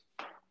intelligence.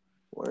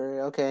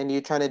 Okay, and you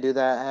trying to do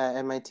that at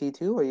MIT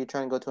too, or are you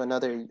trying to go to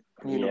another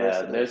Yeah,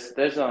 university?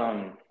 there's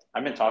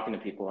I've been talking to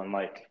people and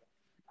like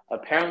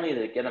apparently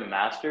to get a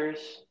master's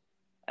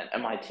at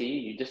MIT,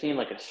 you just need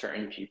like a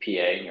certain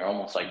GPA and you're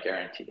almost like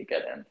guaranteed to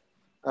get in.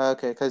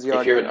 Okay, because you If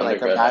already you're have an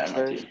like a undergrad at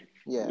bachelor's. MIT.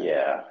 Yeah.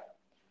 Yeah.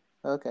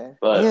 Okay.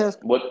 Yeah.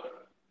 But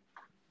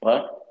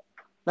what?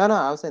 No,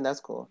 I was saying that's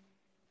cool.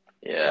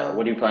 Yeah,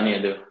 what are you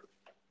planning to do?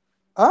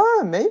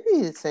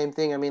 Maybe the same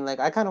thing. I mean, like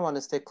I kind of want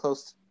to stick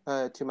close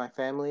to my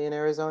family in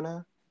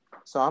Arizona,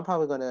 so I'm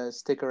probably gonna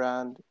stick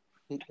around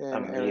in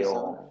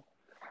Arizona.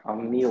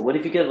 Emil, what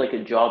if you get like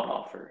a job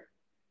offer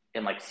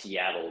in like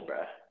Seattle,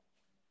 bruh?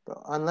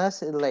 Bro,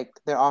 unless like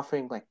they're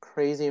offering like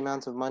crazy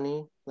amounts of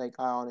money, like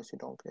I honestly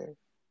don't care.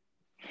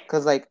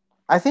 Cause like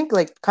I think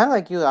like kind of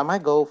like you, I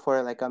might go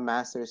for like a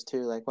master's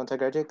too. Like once I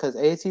graduate, cause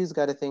ASU's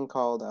got a thing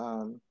called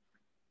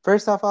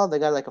First off, all they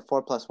got like a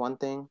 4+1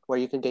 thing where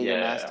you can get your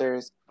Yeah,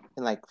 master's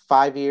in like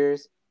 5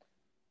 years,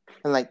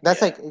 and like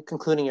that's yeah, like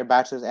concluding your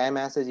bachelor's and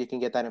master's. You can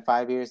get that in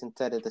 5 years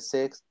instead of the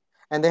 6.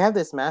 And they have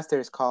this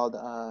master's called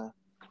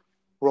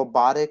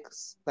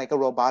robotics, like a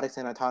robotics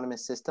and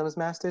autonomous systems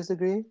master's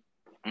degree.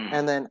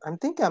 And then I'm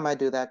thinking I might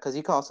do that because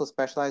you can also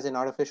specialize in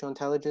artificial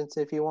intelligence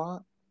if you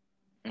want.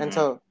 And mm-hmm.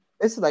 so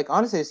it's like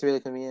honestly, it's really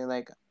convenient.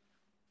 Like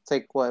it's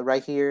like what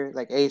right here,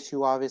 like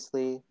ASU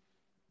obviously.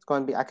 It's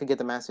going to be I could get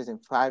the master's in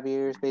 5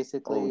 years Oh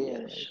basically,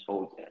 and like, yes,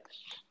 oh yes.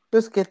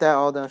 just get that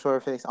all done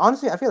short face.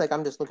 Honestly, I feel like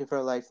I'm just looking for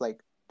a life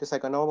like just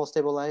like a normal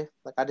stable life.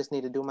 Like I just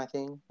need to do my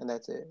thing and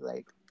that's it.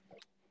 Like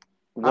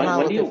I'm not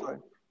When do looking you?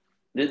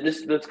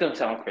 for. That's gonna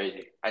sound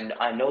crazy.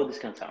 I know this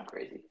gonna sound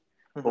crazy,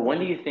 but when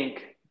do you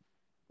think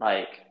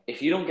like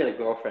if you don't get a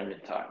girlfriend in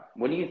time,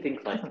 when do you think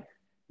like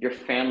your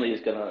family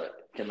is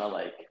gonna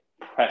like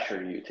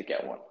pressure you to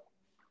get one?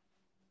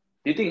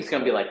 Do you think it's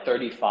gonna be like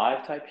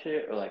 35 type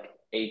shit or like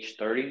age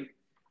 30?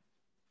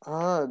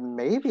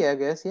 Maybe I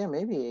guess yeah,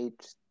 maybe age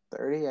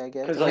 30. I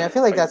guess. Because I mean, I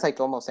feel like that's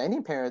like almost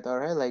any parent though,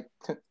 right? Like,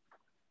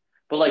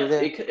 but like is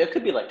there? it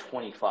could be like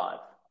 25.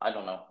 I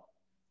don't know.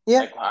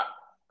 Yeah. Like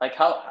like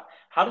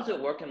how does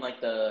it work in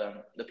like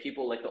the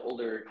people like the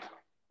older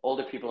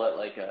people at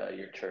like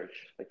your church,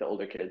 like the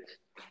older kids?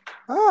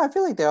 Oh, I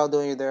feel like they're all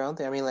doing their own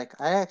thing. I mean, like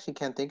I actually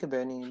can't think of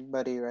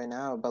anybody right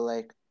now, but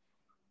like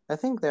I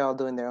think they're all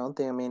doing their own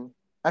thing. I mean,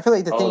 I feel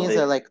like the thing Oh, is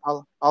that like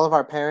all of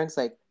our parents,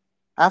 like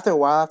after a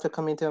while, after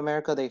coming to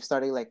America, they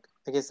started like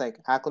I guess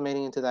like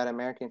acclimating into that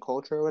American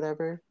culture or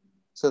whatever.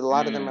 So a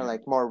lot of them are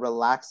like more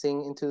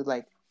relaxing into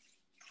like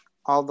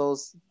all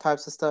those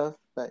types of stuff.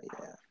 But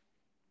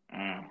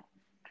yeah.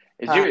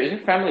 Is your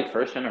family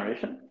first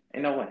generation?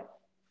 Ain't no way.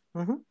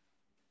 Mm-hmm.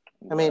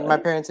 I mean, my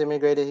What? parents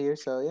immigrated here,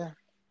 so yeah.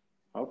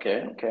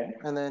 Okay, okay.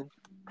 And then,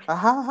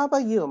 how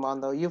about you,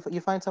 Mondo? You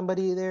find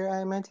somebody there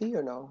at MIT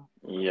or no?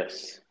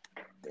 Yes.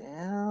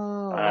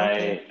 Damn.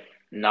 Okay. I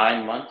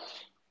 9 months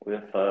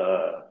with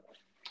or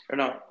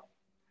no,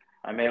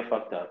 I may have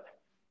fucked up.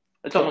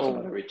 It's almost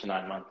about Oh. to reach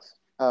 9 months.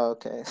 Oh,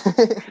 okay.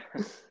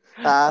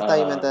 I thought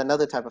you meant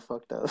another type of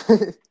fucked up.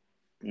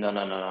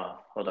 No.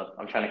 Hold up.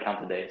 I'm trying to count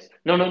the days.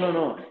 No.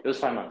 It was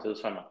 5 months. It was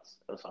 5 months.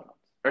 It was 5 months.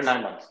 Or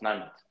 9 months. 9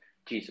 months.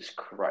 Jesus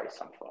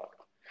Christ, I'm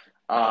fucked.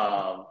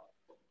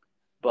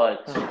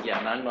 But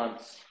yeah, 9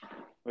 months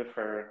with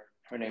her.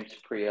 Her name's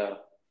Priya.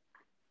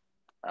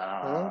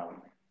 Oh.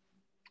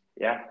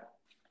 Yeah.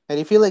 And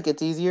you feel like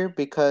it's easier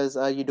because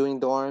you're doing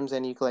dorms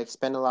and you can like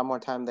spend a lot more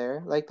time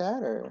there like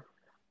that, or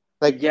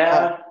like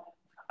Yeah,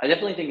 I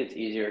definitely think it's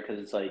easier because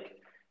it's like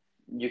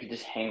you could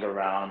just hang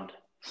around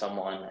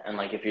someone, and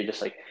like if you're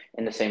just like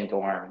in the same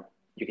dorm,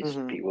 you could just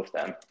mm-hmm. be with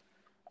them.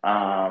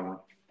 Um,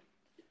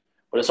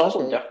 but it's also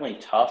Okay. definitely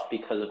tough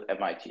because of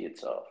MIT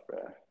itself, bro.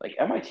 Like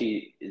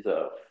MIT is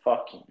a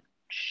fucking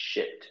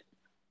shit.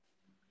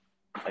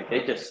 Like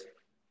they just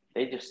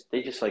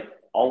like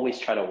always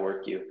try to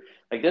work you.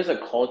 Like there's a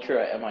culture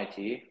at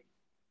MIT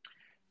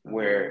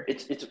where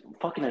it's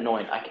fucking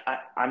annoying.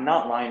 I'm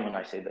not lying when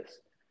I say this.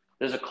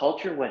 There's a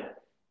culture when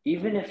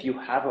even if you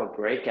have a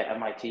break at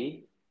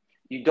MIT,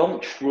 you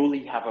don't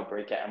truly have a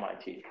break at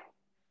MIT.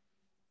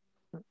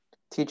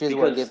 Teachers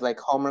will give like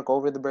homework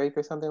over the break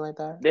or something like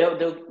that?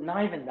 They'll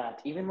not even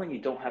that. Even when you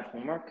don't have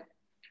homework,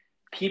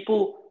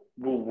 people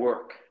will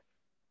work.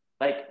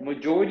 Like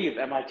majority of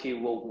MIT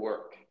will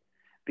work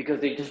because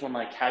they just want to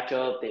like catch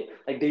up. They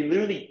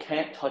literally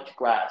can't touch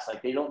grass.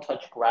 Like they don't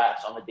touch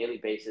grass on a daily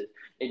basis.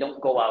 They don't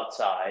go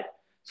outside,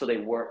 so they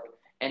work.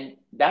 And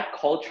that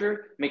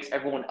culture makes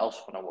everyone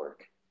else want to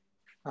work.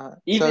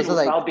 Even so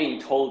without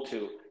being told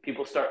to,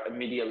 people start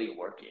immediately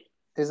working.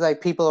 It's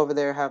like people over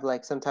there have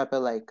like some type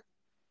of like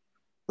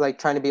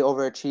trying to be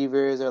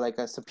overachievers or like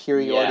a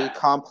superiority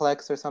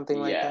complex or something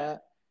like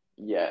that.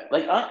 Yeah.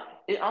 Like I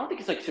don't think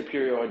it's like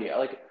superiority.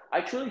 Like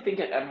I truly think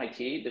at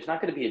MIT, there's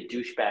not going to be a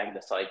douchebag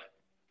that's like,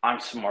 I'm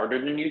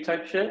smarter than you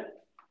type shit.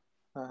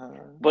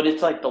 But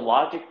it's like the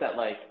logic that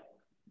like,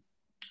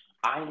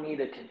 I need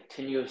to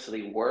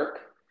continuously work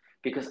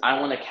because I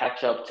want to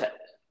catch up to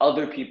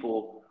other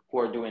people who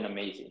are doing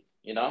amazing,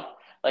 you know?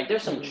 Like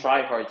there's some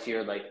tryhards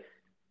here, like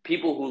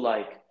people who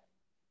like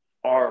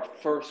are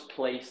first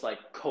place like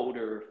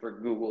coder for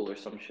Google or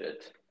some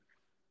shit.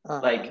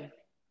 Like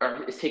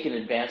is taking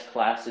advanced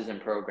classes in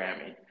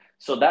programming.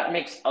 So that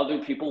makes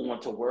other people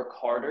want to work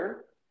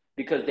harder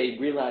because they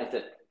realize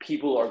that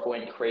people are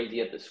going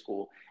crazy at the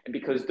school. And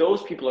because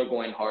those people are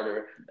going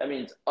harder, that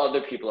means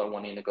other people are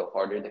wanting to go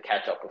harder to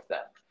catch up with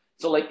them.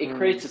 So like it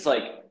creates this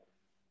like,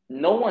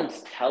 no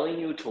one's telling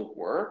you to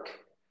work,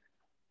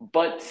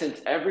 but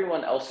since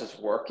everyone else is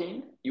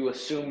working, you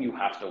assume you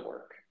have to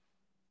work.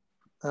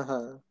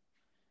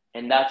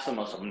 And that's the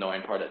most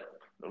annoying part of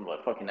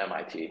fucking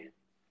MIT.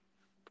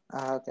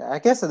 Okay, I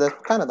guess that's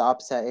kind of the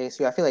opposite at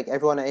ASU. I feel like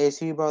everyone at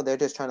ASU, bro, they're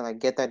just trying to like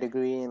get that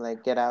degree and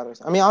like get out.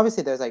 I mean,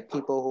 obviously, there's like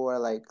people who are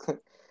like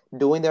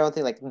doing their own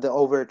thing, like the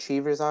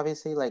overachievers.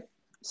 Obviously, like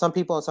some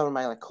people in some of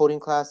my like coding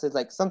classes,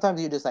 like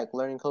sometimes you just like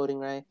learning coding,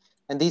 right?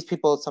 And these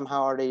people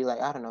somehow already like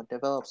I don't know,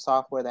 develop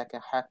software that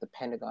can hack the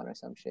Pentagon or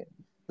some shit.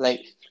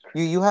 Like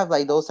you have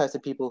like those types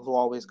of people who are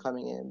always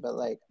coming in, but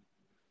like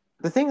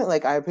the thing that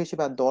like I appreciate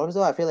about dorms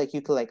though, I feel like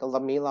you could like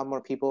meet a lot more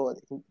people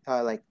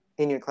like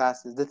in your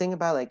classes. The thing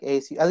about like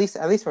ASU, at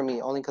least for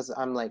me, only because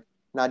I'm like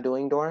not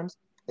doing dorms,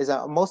 is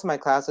that most of my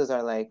classes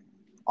are like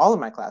all of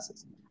my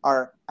classes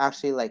are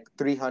actually like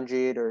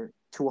 300 or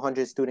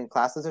 200 student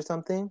classes or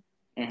something.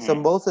 So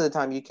most of the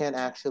time you can't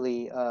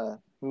actually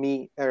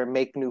meet or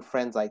make new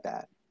friends like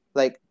that.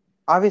 Like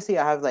obviously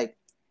I have like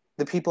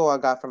the people I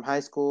got from high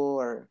school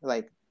or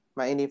like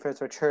my Indian friends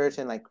from church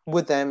and like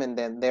with them and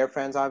then their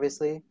friends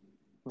obviously.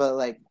 But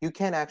like you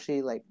can't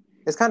actually like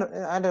it's kind of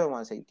I don't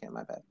want to say you can't,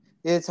 my bad.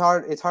 It's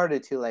harder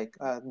to like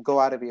go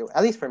out of your,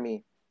 at least for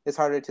me, it's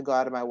harder to go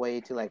out of my way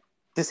to like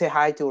to say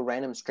hi to a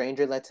random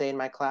stranger, let's say in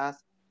my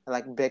class, and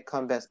like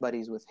become best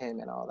buddies with him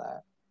and all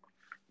that.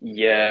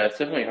 Yeah, it's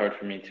definitely hard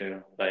for me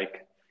too.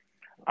 Like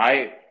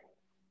I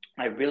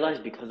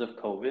realized because of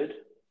COVID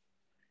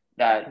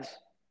that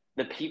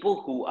the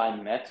people who I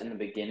met in the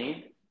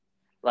beginning,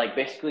 like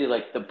basically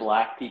like the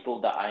black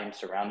people that I am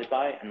surrounded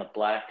by and the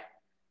black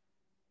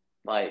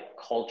like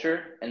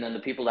culture, and then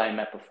the people that I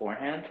met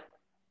beforehand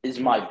is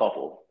my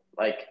bubble.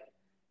 Like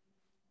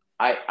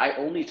I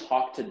only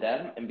talk to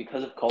them, and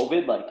because of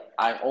COVID, like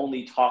I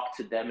only talk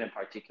to them in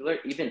particular,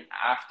 even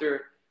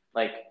after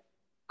like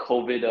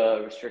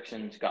COVID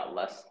restrictions got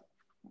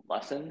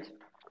lessened.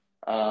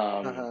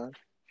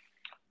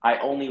 I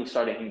only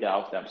started hanging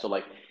out with them. So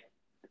like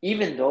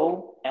even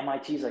though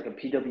MIT is like a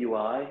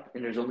PWI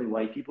and there's only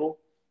white people,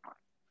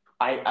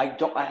 I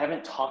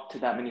haven't talked to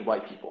that many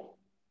white people,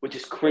 which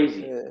is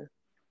crazy. Yeah.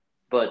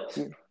 But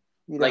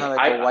you don't have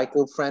like a white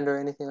group friend or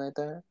anything like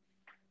that?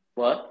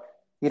 What?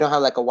 You don't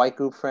have like a white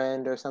group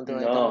friend or something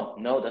like that?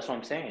 No, that's what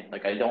I'm saying.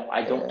 Like I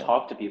don't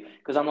talk to people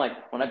because I'm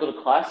like when I go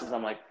to classes,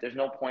 I'm like there's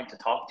no point to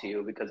talk to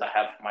you because I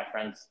have my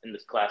friends in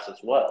this class as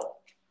well.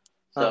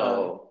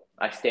 So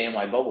I stay in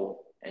my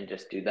bubble and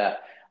just do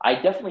that. I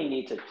definitely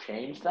need to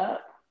change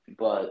that,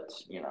 but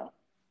you know.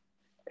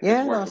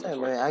 Yeah, no,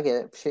 I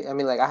get it. I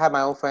mean, like I have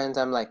my own friends.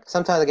 I'm like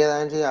sometimes I get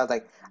energy. I was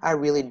like, I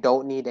really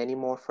don't need any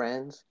more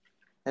friends,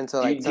 and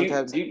so like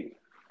sometimes.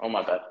 Oh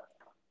my bad.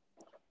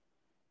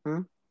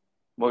 Hmm.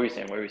 What were you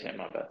saying?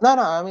 My bad. No.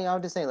 I mean,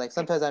 I'm just saying like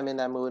sometimes I'm in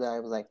that mood. I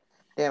was like,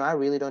 damn, I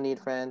really don't need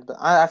friends. But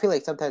I feel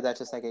like sometimes that's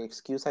just like an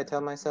excuse I tell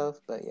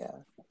myself. But yeah.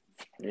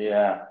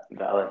 Yeah,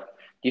 valid.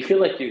 Do you feel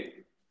like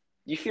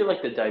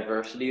the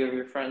diversity of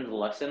your friends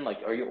lessen? Like,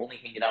 are you only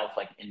hanging out with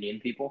like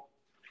Indian people?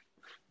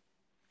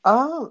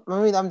 I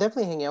mean, I'm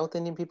definitely hanging out with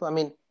Indian people. I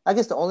mean, I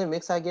guess the only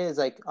mix I get is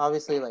like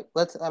obviously like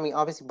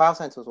obviously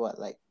bioscience was what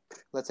like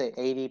let's say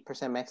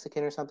 80%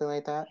 Mexican or something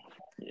like that.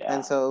 Yeah.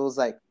 And so it was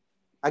like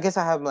I guess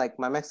I have like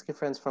my Mexican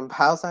friends from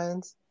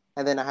bioscience,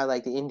 and then I have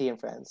like the Indian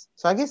friends.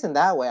 So I guess in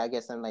that way, I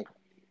guess I'm like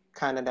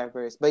kind of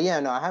diverse. But yeah,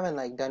 no, I haven't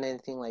like done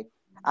anything like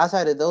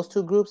outside of those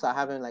two groups. I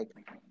haven't like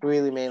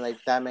really made like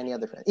that many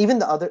other friends. Even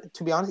the other,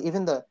 to be honest,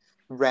 even the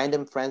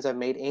random friends I've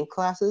made in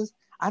classes,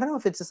 I don't know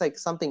if it's just like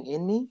something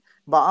in me,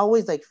 but I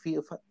always like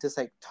feel just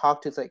like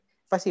talk to like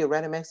if I see a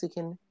random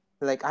Mexican,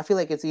 like I feel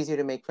like it's easier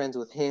to make friends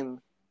with him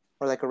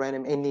or like a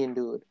random Indian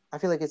dude. I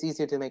feel like it's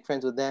easier to make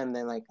friends with them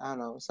than like I don't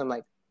know some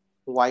like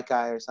white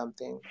guy or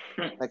something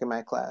like in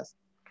my class.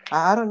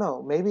 I don't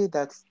know. Maybe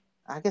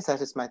I guess that's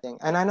just my thing.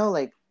 And I know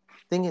like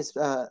thing is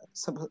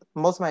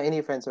most of my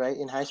Indian friends right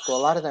in high school,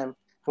 a lot of them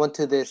went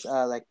to this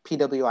like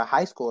PWI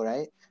high school,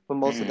 right? But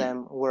most of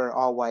them were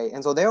all white,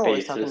 and so they were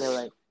always talking. They were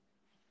like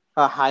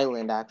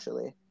Highland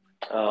actually.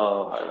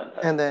 Oh,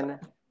 Highland.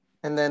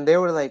 And then they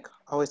were like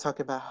always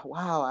talking about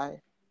wow,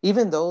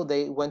 even though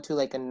they went to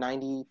like a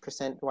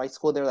 90% white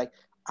school, they're like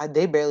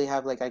they barely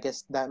have like I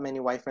guess that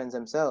many white friends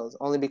themselves,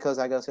 only because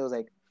I guess it was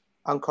like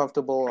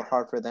uncomfortable or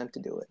hard for them to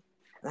do it.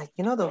 Like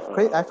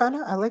I found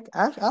out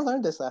I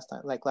learned this last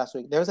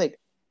week. There was like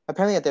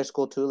apparently at their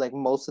school too, like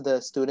most of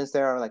the students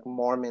there are like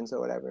Mormons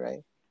or whatever, right?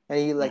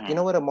 And you like you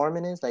know what a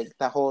Mormon is? Like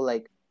that whole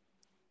like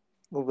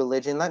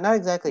religion, like not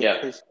exactly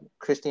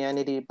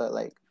Christianity, but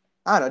like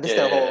I don't know, just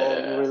their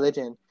whole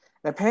religion.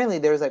 And apparently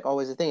there was like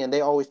always a thing, and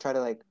they always try to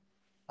like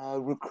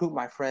recruit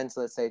my friends,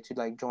 let's say, to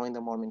like join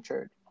the Mormon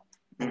church.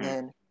 And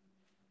then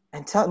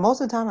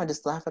most of the time I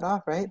just laugh it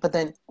off, right? But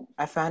then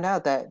I found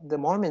out that the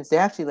Mormons, they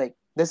actually like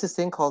there's this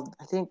thing called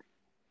I think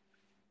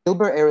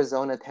Gilbert,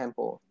 Arizona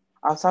Temple.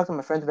 I was talking to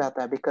my friends about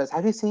that because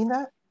have you seen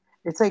that?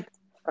 It's like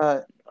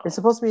it's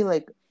supposed to be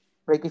like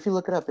if you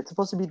look it up, it's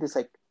supposed to be this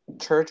like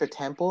church or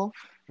temple,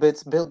 but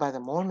it's built by the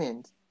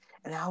Mormons.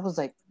 And I was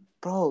like,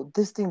 bro,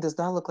 this thing does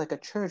not look like a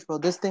church, bro.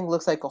 This thing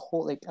looks like a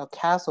whole like a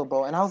castle,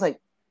 bro. And I was like,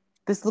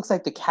 this looks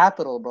like the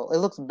Capitol, bro. It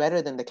looks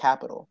better than the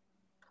Capitol.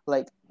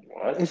 Like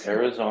what?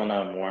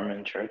 Arizona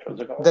Mormon Church, what's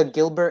it called? The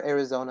Gilbert,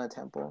 Arizona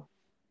Temple.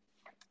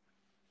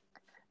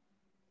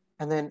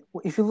 And then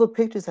if you look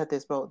pictures at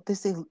this, bro,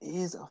 this thing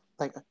is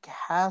like a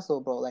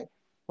castle, bro. Like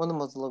one of the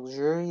most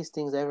luxurious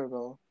things ever,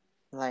 bro.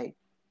 Like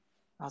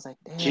I was like,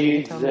 damn.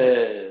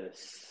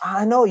 Jesus.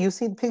 I know you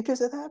seen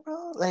pictures of that,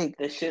 bro. Like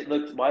this shit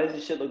looks. Why does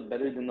this shit look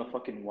better than the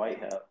fucking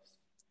White House?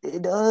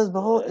 It does,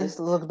 bro. It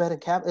looks better.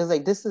 It's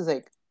like this is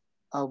like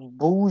a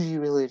bougie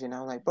religion. I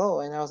was like,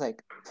 bro, and I was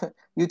like,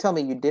 you tell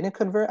me you didn't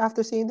convert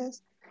after seeing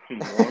this?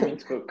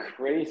 Mormons go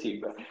crazy,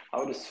 bro. I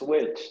would have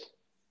switched.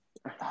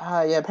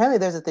 Yeah, apparently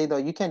there's a thing though.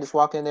 You can't just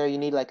walk in there. You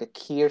need like a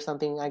key or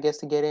something, I guess,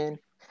 to get in.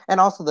 And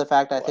also the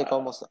fact that I think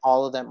almost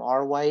all of them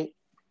are white.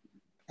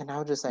 And I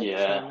was just like, shit,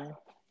 man.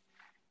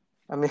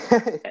 I mean,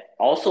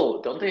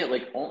 also, don't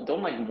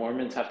like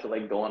Mormons have to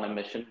like go on a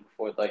mission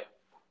before like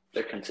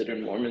they're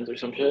considered Mormons or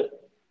some shit?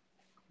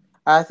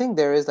 I think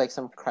there is like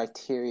some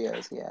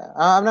criterias. Yeah,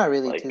 I'm not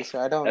really too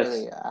sure. I don't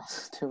really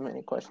ask too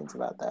many questions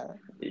about that.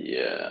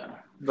 Yeah,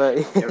 but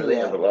you really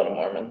have a lot of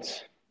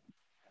Mormons.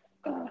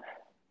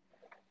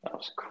 That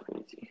was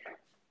crazy.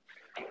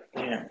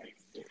 Damn.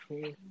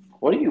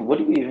 What are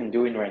you even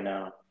doing right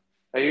now?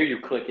 I hear you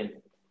clicking.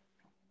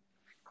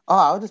 Oh,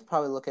 I would just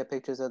probably look at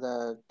pictures of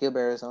the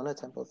Gilbert, Arizona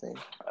temple thing.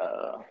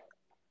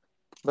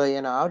 But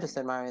I was just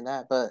admiring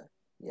that. But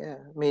yeah,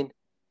 I mean,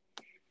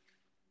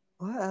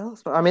 what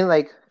else? I mean,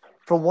 like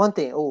for one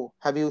thing,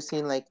 have you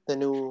seen like the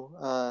new?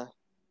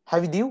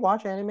 Do you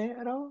watch anime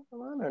at all,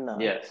 or not?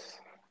 Yes.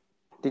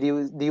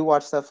 Do you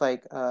watch stuff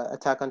like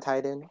Attack on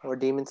Titan or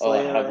Demon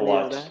Slayer? I have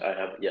watched. I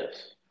have,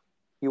 yes.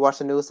 You watched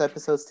the newest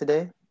episodes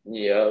today?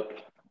 Yep.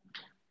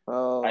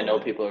 Oh. I know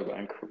people are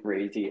going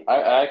crazy.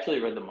 I actually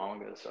read the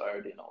manga, so I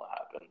already know what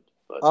happened.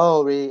 But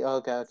oh, really?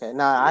 Okay.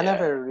 Nah, yeah. I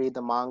never read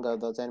the manga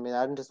of those anime.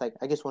 I'm just like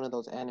I guess one of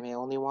those anime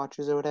only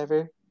watchers or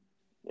whatever.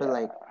 But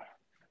like,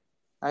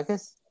 I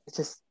guess it's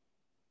just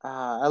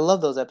I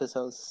love those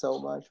episodes so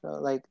much, bro.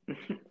 Like.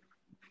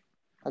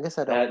 I guess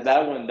I don't.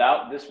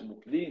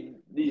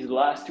 These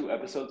last two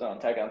episodes on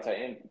Attack on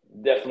Titan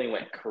definitely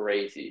went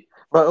crazy.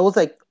 But it was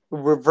like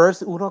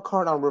reverse Uno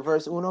card on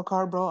reverse Uno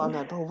card, bro. I'm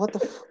like, bro, what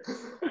the?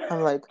 I'm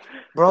like,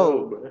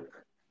 bro.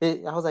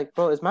 I was like,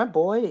 bro, is my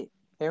boy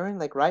Aaron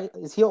like right?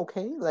 Is he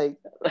okay? Like,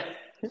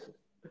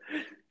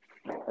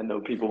 I know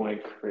people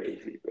went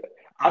crazy, bro.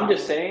 I'm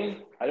just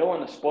saying, I don't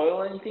want to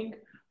spoil anything,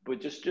 but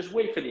just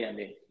wait for the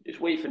ending. Just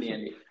wait for the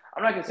ending.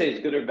 I'm not gonna say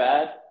it's good or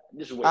bad.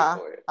 Just wait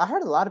for it. I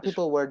heard a lot of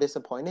people were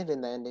disappointed in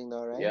the ending,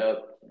 though, right?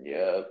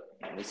 Yep.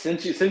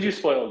 Since you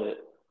spoiled it,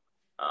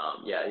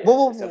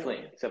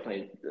 it's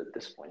definitely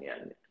disappointing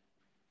ending.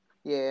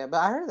 Yeah, but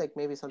I heard like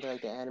maybe something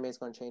like the anime is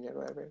going to change it or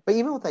whatever. But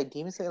even with like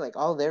Demon Slayer, like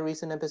all their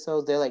recent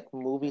episodes, they're like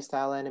movie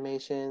style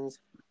animations,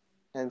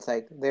 and it's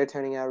like they're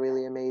turning out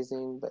really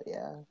amazing. But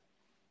yeah,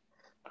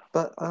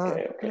 but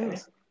okay.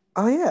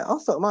 Oh yeah.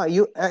 Also, Ma,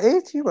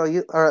 it's you, bro.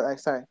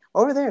 Sorry.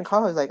 Over there in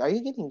college, like, are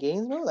you getting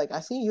gains, bro? Like,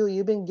 I see you.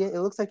 You've been It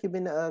looks like you've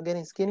been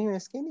getting skinnier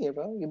and skinnier,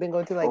 bro. You've been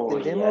going to like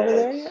the gym over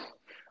there yet?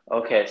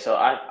 Okay, so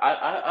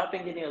I've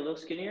been getting a little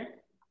skinnier,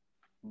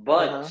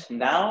 but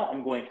now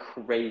I'm going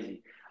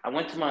crazy. I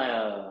went to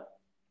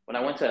when I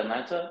went to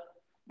Atlanta,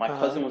 my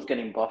cousin was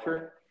getting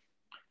buffer,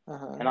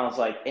 and I was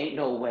like, ain't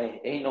no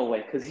way,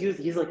 because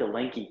he's like a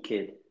lanky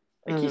kid,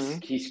 like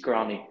he's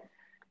scrawny.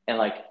 And,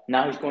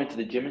 now he's going to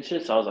the gym and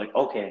shit. So I was like,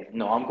 okay,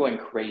 no, I'm going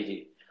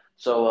crazy.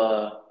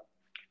 So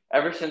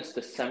ever since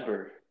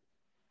December,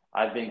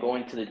 I've been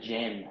going to the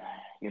gym.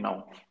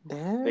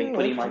 Damn, been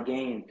putting my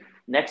game.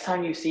 Next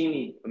time you see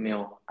me,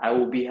 Emil, I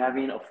will be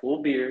having a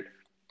full beard,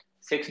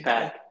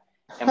 6-pack,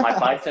 and my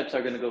biceps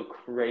are gonna go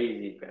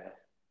crazy, bro.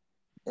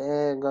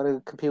 Yeah,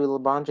 gotta compete with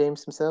LeBron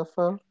James himself,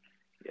 bro.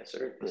 Yes,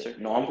 sir. Yes, sir.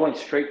 No, I'm going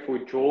straight for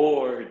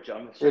George.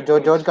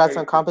 George got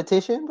some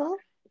competition, bro.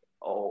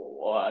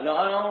 Oh, no,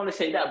 I don't want to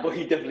say that, but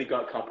he definitely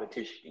got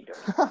competition.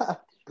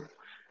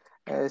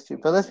 That's true.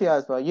 But let's be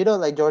honest, bro. You know,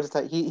 like George's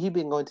type, he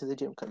been going to the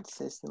gym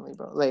consistently,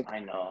 bro. Like I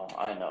know,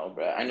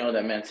 bro. I know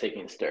that man's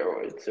taking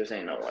steroids. There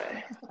ain't no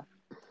way.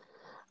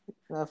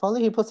 If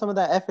only he put some of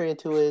that effort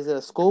into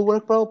his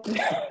schoolwork, bro.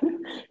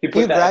 He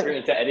put that effort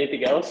into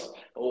anything else.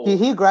 Oh.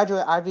 He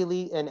graduated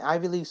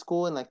Ivy League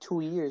school in like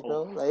 2 years,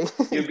 bro. Like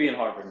he'll be in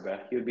Harvard, bro.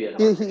 He'll be at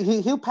Harvard.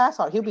 He'll pass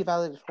out. He'll be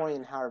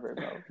valedictorian in Harvard,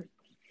 bro.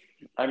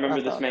 I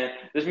remember this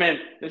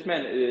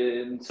man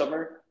in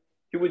summer,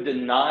 he would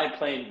deny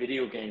playing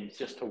video games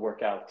just to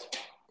work out.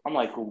 I'm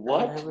like,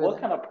 what?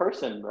 What kind of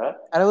person, bro?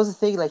 And it was the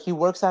thing, like he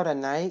works out at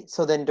night,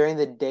 so then during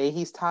the day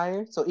he's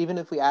tired. So even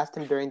if we asked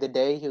him during the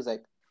day, he was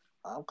like,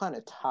 I'm kind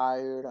of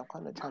tired. I'm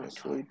kind of trying to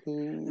sleep.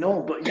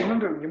 No, but you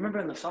remember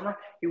in the summer,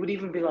 he would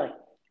even be like,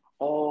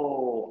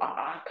 "Oh,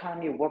 I kind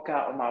of need to work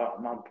out at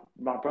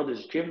my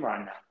brother's gym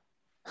right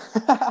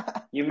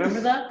now." You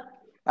remember that?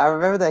 I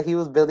remember that he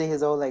was building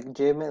his own like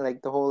gym,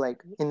 like the whole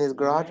like in his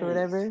garage or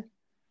whatever.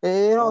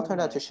 It all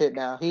turned out to shit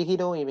now. He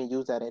don't even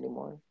use that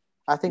anymore.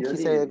 I think he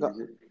said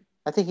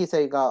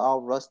it got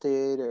all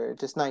rusted or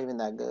just not even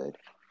that good.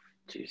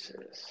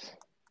 Jesus.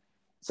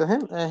 So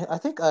I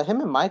think him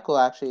and Michael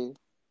actually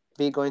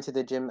be going to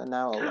the gym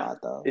now a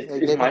lot though.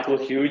 Is Michael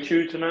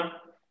huge now?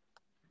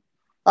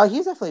 Oh,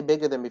 he's definitely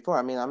bigger than before.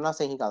 I mean, I'm not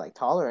saying he got like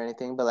taller or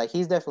anything, but like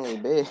he's definitely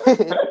big.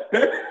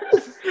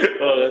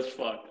 Oh, that's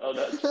fucked. Oh,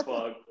 that's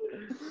fucked.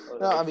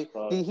 No, I mean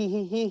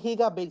he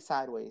got big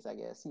sideways, I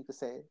guess you could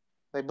say.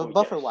 Like, but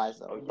buffer wise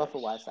though, buffer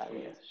wise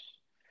sideways. Yes.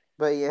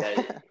 But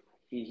yeah,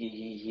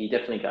 he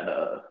definitely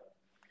got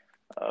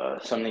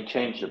something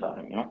changed about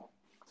him, you know.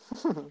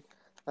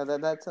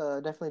 That's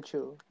definitely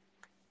true.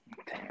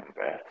 Damn,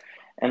 bro.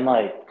 And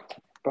like,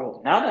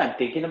 bro, now that I'm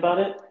thinking about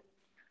it,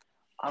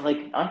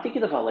 I'm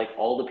thinking about like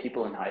all the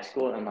people in high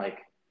school and like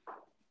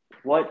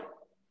what,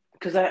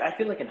 because I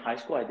feel like in high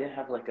school I didn't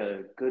have like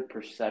a good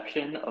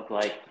perception of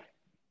like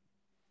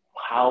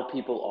how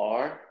people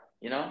are,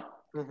 you know,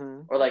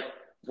 or like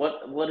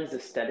what is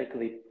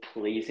aesthetically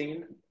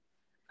pleasing.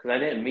 Because I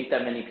didn't meet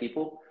that many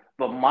people,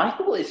 but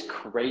Michael is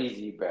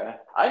crazy, bro.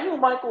 I knew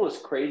Michael was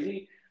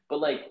crazy, but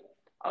like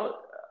I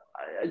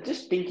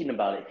just thinking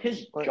about it,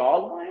 his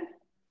jawline.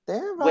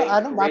 Damn, bro.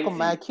 I know Michael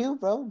mad cute,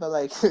 bro, but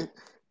like,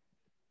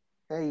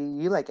 hey,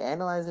 you like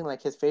analyzing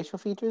like his facial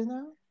features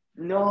now?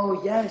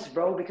 No, yes,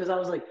 bro. Because I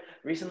was like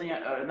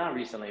not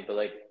recently, but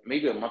like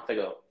maybe a month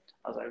ago,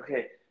 I was like,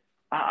 okay,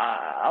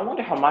 I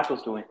wonder how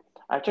Michael's doing.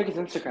 I check his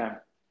Instagram,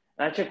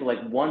 and I checked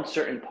like one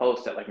certain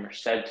post that like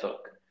Merced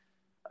took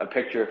a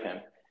picture of him,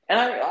 and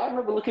I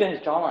remember looking at his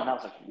jawline. And I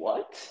was like,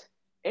 what?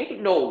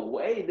 Ain't no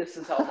way this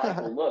is how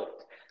Michael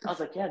looked. I was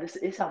like, yeah, this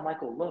is how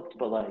Michael looked,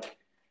 but like,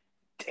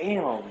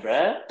 damn,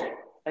 bruh.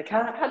 Like,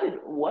 how did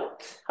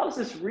what? How is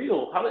this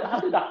real? How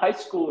did a high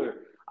schooler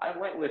I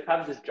went with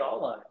have this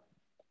jawline?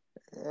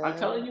 Yeah. I'm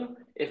telling you,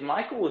 if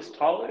Michael was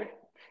taller.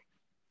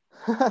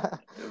 I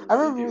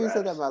remember we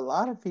said that about a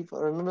lot of people.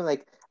 I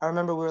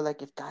remember we were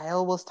like, if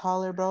Gael was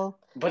taller, bro.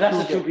 But that's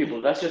the two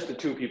people. That's just the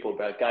two people,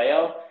 bro.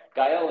 Gael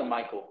and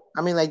Michael.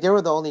 I mean, like, they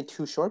were the only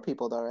two short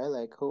people, though, right?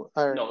 Like, who?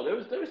 No,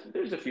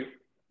 there's a few.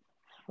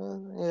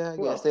 Well, yeah, I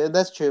guess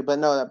that's true. But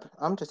no,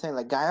 I'm just saying,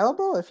 like, Gael,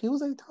 bro, if he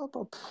was like tall,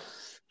 bro.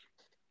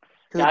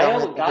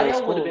 Gael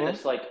would have been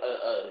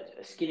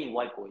a skinny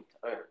white boy,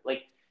 or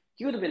like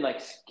he would have been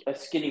like a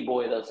skinny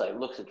boy that's like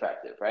looks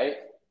attractive, right?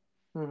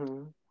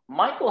 Mm-hmm.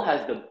 Michael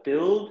has the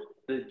build,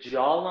 the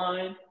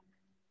jawline,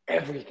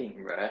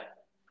 everything, bro.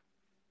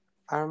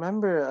 I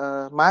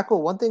remember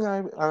Michael. One thing I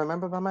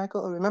remember about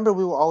Michael. Remember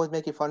we were always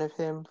making fun of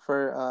him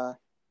for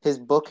his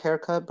book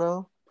haircut,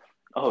 bro.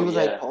 Oh, he was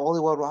like the only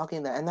one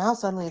rocking that, and now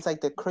suddenly it's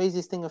like the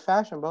craziest thing of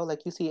fashion, bro.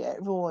 Like you see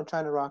everyone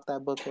trying to rock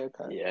that book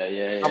haircut.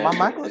 Yeah.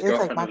 Michael, it's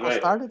like Michael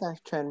started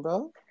that trend,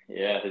 bro.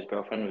 Yeah, his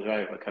girlfriend was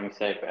right. What can we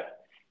say, bro?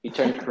 He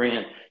turned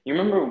Korean. You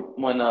remember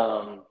when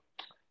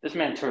this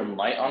man turned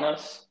light on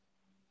us?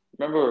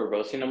 Remember we were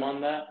roasting him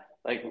on that?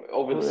 Like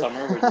over the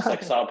summer, we just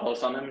like saw a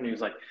post on him, and he was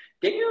like,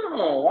 "Damn,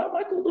 why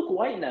Michael look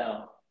white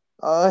now?"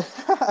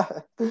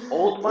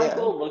 Old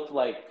Michael looked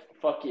like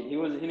fucking. He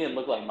didn't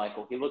look like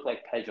Michael. He looked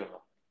like Pedro.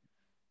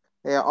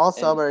 Yeah, all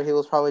summer he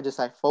was probably just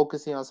like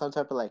focusing on some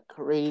type of like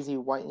crazy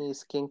whitening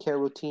skincare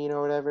routine or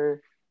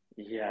whatever.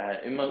 Yeah,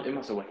 it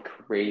must have went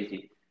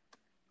crazy.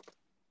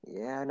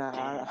 Yeah, no,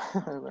 I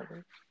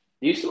remember.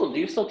 Do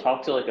you still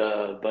talk to like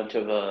a bunch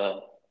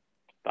of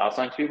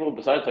Bioscience people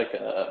besides like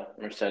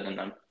Merced and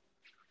them?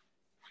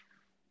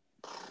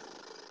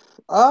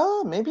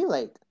 Maybe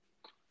like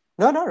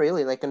no, not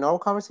really. Like a normal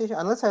conversation,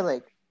 unless I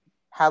like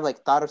have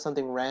like thought of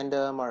something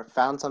random or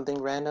found something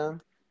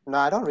random. No,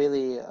 I don't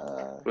really.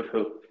 With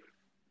who?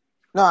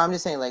 No, I'm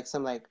just saying like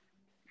some like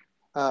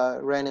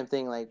random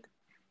thing like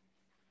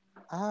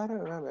I don't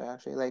remember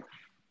actually like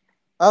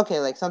okay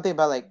like something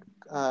about like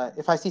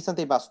if I see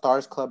something about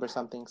Stars Club or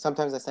something,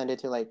 sometimes I send it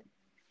to like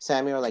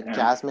Sammy or like Yeah.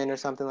 Jasmine or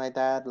something like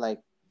that, like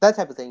that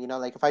type of thing. You know,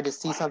 like if I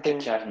just see something.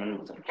 Jasmine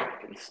was in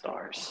fucking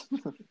Stars.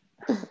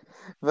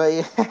 But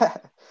yeah,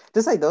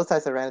 just like those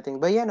types of random things.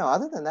 But yeah, no.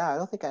 Other than that, I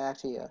don't think I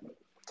actually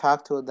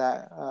talked to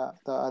the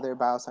other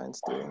bioscience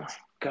students.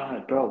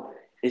 God, bro,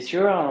 is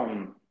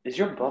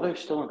your brother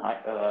still in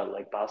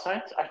like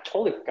bioscience? I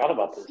totally forgot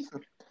about this.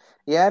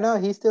 Yeah, no,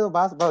 he's still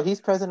boss, bro.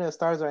 He's president of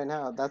Stars right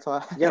now. That's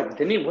why. Yeah,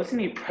 didn't he?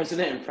 Wasn't he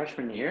president in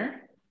freshman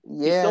year?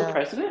 He's still Yeah,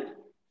 president.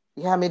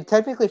 yeah. I mean,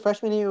 technically,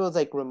 freshman year was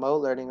like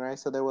remote learning, right?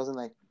 So there wasn't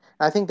like,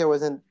 I think there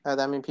wasn't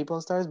that many people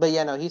in Stars. But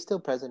yeah, no, he's still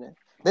president.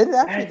 They're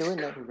actually That's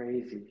doing that.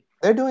 crazy.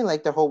 They're doing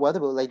like the whole weather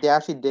balloon. Like they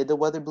actually did the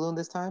weather balloon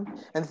this time.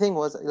 And the thing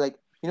was, like,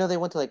 they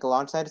went to like a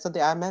launch site or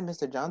something. I met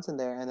Mr. Johnson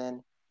there, and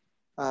then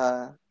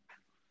uh,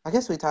 I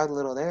guess we talked a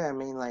little there. I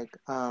mean, like,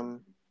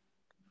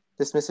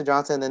 this Mr.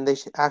 Johnson, and then they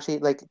actually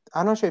like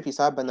I'm not sure if you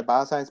saw it, but in the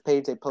bioscience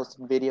page they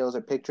posted videos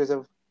or pictures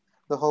of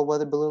the whole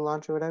weather balloon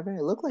launch or whatever.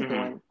 It looked like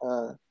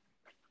Mm-hmm.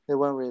 it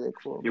went really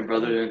cool. Your But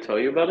brother didn't tell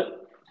you about it?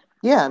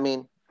 yeah, I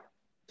mean,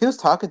 he was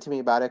talking to me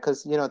about it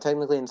because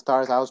technically in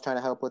Stars I was trying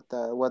to help with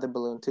the weather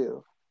balloon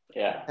too,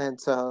 Yeah.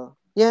 and so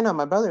yeah, no,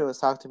 my brother was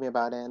talking to me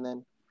about it, and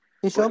then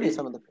he showed But me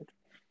some of the pictures.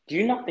 do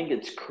you not think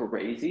it's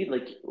crazy?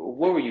 Like,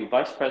 what were you,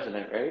 vice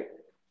president, right?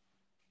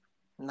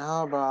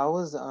 No, bro, I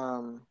was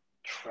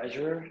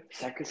Treasurer,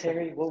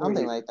 secretary? What were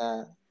something you? like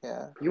that.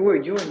 Yeah. You were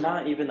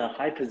not even a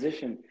high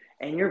position,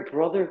 and your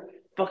brother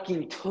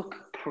fucking took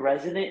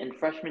president in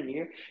freshman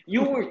year.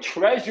 You were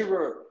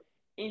treasurer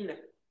in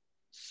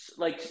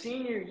like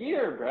senior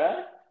year,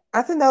 bruh.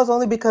 I think that was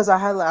only because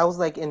I was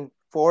like in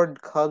four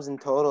clubs in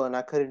total, and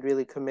I couldn't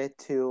really commit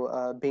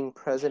to being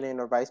president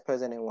or vice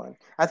president in one.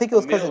 I think it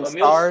was because in Emil's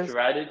Stars.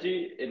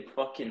 strategy in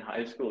fucking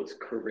high school is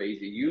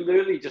crazy. You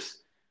literally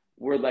just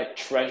were like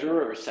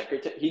treasurer or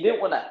secretary. He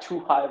didn't want that too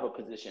high of a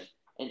position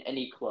in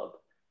any club,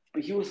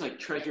 but he was like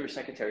treasurer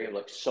secretary of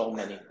like so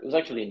many. It was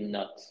actually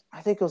nuts.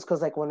 I think it was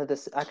because like one of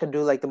the I could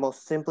do like the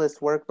most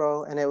simplest work,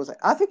 bro, and it was like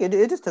I think it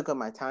just took up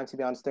my time to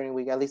be honest during the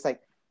week, at least like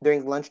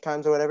during lunch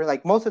times or whatever.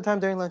 Like most of the time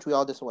during lunch, we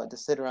all just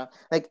sit around.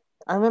 Like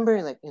I remember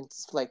like in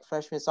like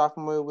freshman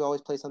sophomore year, we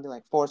always play something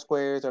like Four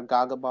Squares or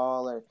Gaga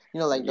Ball or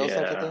like those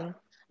types of Yeah, things.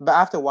 But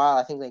after a while,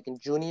 I think like in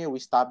junior year, we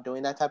stopped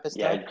doing that type of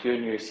stuff. yeah.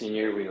 Junior,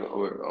 senior, we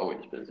were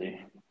always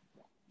busy.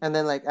 And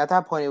then like at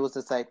that point, it was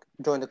just like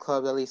join the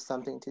club, at least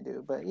something to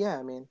do. But yeah,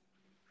 I mean,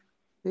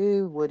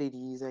 what it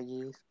is, I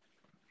guess.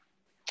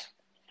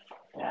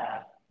 Yeah,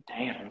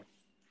 damn.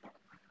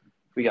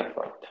 We got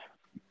fucked.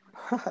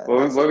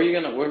 What were you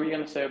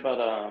gonna say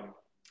about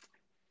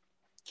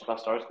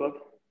Stars Club?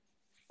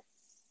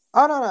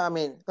 Oh no, I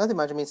mean nothing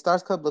much. I mean,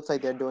 Stars Club looks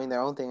like they're doing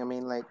their own thing. I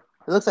mean, like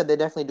it looks like they're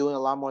definitely doing a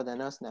lot more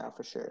than us now,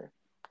 for sure.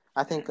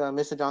 I think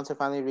Mr. Johnson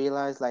finally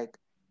realized like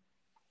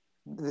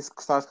this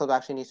Stars Club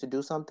actually needs to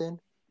do something,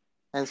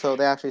 and so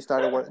they actually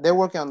started work. They're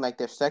working on like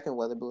their second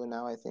weather balloon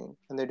now, I think,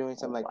 and they're doing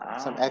some Oh, like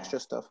some wow. extra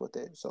stuff with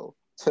it. So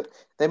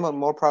they made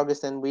more progress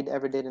than we'd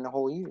ever did in a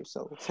whole year.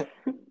 So Does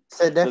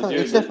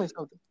it's definitely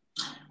something.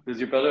 does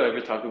your brother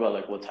ever talk about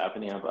like what's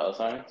happening in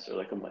bioscience or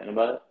like complain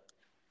about it?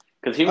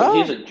 Because he's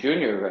Oh, a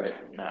junior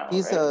right now,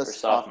 he's right? a Or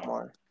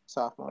sophomore?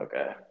 sophomore.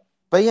 Okay.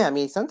 But yeah, I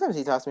mean, sometimes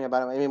he talks to me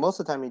about it. I mean, most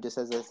of the time he just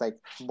says it's like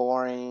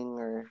boring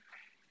or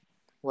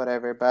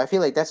whatever. But I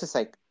feel like that's just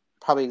like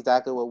probably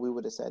exactly what we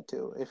would have said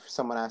too if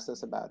someone asked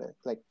us about it.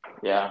 Like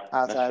Yeah, that's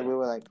outside, true. we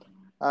were like,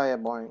 "Oh yeah,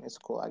 boring. It's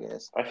cool, I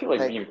guess." I feel like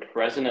Like being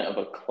president of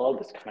a club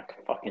is kind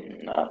of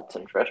fucking nuts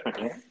in freshman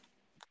year.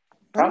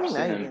 I mean, Props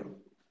to him.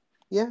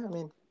 yeah, I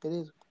mean, it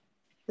is.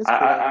 It's cool,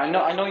 I guess.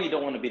 I know you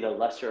don't want to be the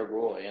lesser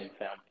Roy in the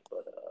family,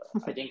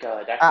 but I think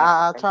that kind of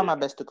I'll try confronted my him.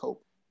 best to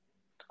cope.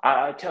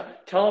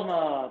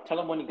 Tell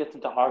him when he gets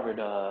into Harvard,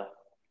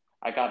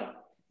 I got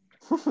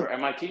him. Or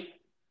MIT.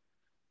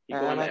 He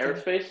At go into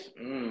MIT,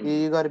 aerospace.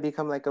 you got to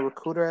become like a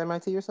recruiter at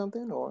MIT or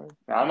something, or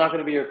I'm not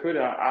gonna be a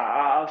recruiter.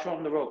 I'll show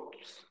him the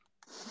ropes.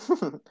 I'll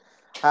show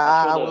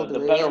I will the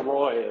do it. better Yeah.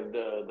 Roy of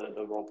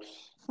the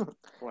ropes.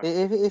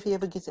 If he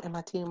ever gets to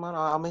MIT, man,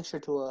 I'll make sure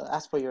to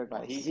ask for your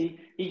advice.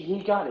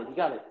 He got it. He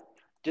got it.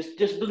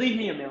 Just believe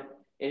me, Emil.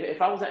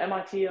 If I was an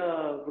MIT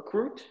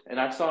recruit and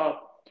I saw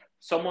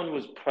someone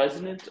was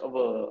president of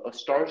a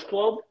Stars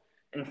Club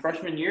in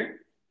freshman year,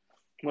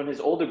 when his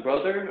older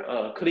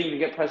brother couldn't even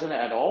get president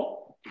at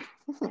all.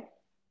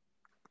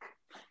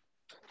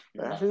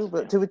 True,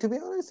 but to be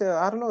honest,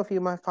 I don't know if you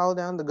might follow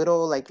down the good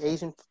old like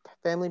Asian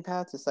family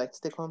path. It's like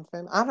stick home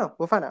family. I don't know.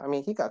 We'll find out. I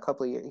mean, he got a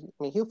couple of years.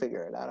 I mean, he'll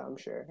figure it out. I'm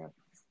sure.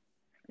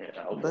 Yeah,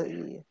 But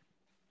hopefully.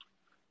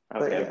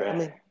 yeah, Okay, I bro.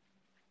 mean,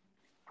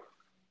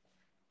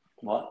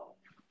 What?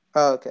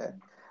 oh, okay.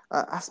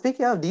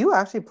 Speaking of, do you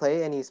actually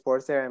play any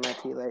sports there at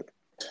MIT?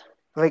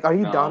 Like, are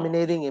you No.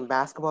 dominating in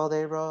basketball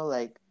there, bro?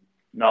 Like,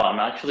 No, I'm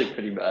actually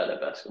pretty bad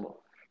at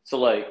basketball. So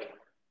like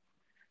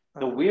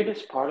the uh,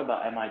 weirdest part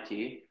about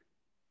MIT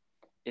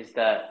is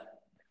that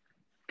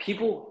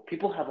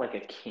people have like a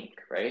kink,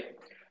 right?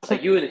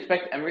 like you would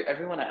expect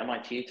everyone at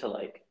MIT to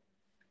like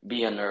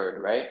be a nerd,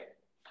 right?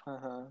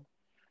 Uh-huh.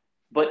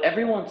 But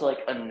everyone's like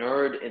a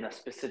nerd in a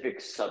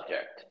specific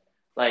subject.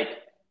 Like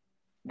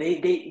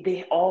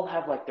they all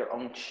have like their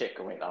own shit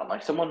going on.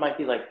 Like someone might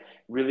be like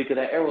really good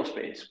at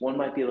aerospace. One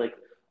might be like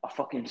a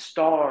fucking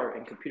star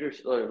in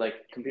computers or like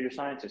computer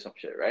science or some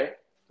shit, right?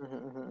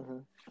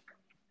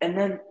 And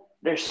then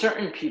there's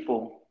certain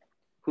people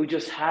who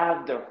just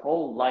have their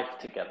whole life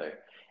together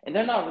and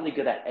they're not really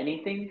good at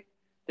anything.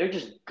 They're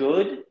just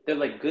good. They're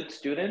like good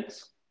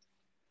students,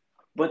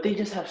 but they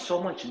just have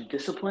so much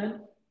discipline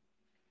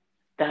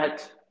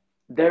that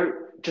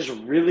they're just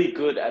really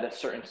good at a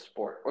certain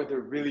sport or they're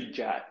really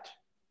jacked.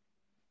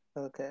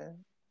 Okay.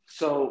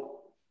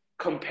 So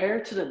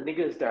compared to the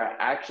niggas that are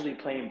actually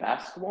playing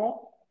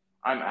basketball,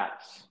 I'm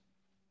ass.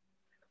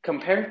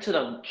 Compared to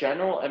the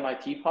general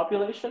MIT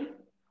population,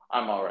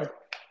 I'm all right.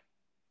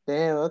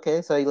 Damn,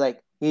 okay. So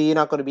you're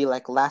not going to be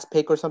like last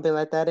pick or something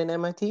like that in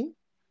MIT?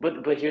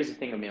 But here's the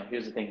thing, Emil.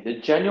 Here's the thing. The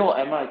general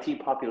MIT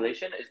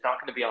population is not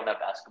going to be on that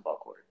basketball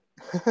court.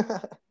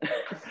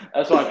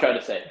 That's what I'm trying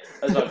to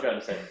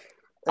say.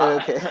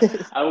 Okay.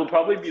 I will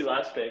probably be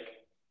last pick,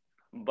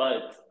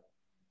 but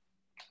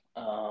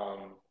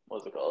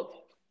what's it called?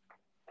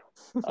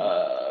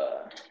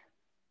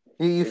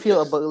 You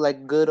feel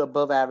like good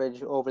above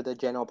average over the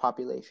general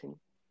population.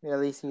 At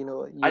least you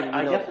know. I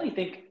definitely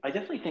think. I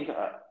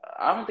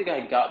don't think I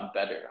got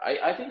better.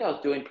 I think I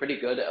was doing pretty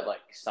good at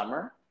like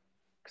summer,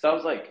 because I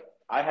was like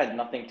I had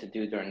nothing to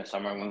do during the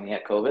summer when we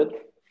had COVID.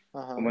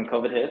 When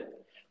COVID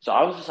hit, so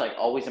I was just like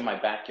always in my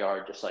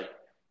backyard, just like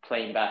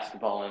playing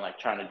basketball and like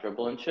trying to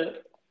dribble and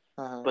shit.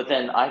 But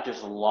then I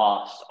just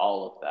lost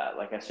all of that.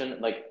 Like as soon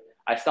like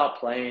I stopped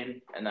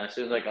playing, and then as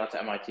soon as I got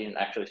to MIT and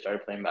actually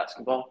started playing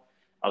basketball,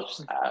 I was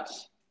just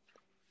ass.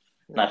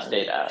 And I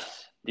stayed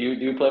ass. Do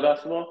you play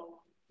basketball?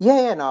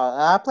 Yeah, no,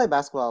 I play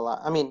basketball a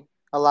lot. I mean,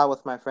 a lot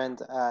with my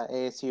friends at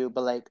ASU,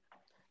 but like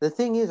the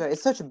thing is, right,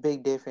 it's such a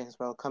big difference,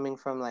 bro, coming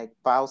from like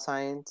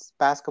bioscience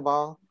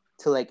basketball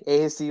to like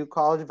ASU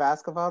college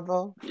basketball,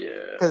 bro. Yeah.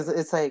 Because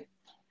it's like,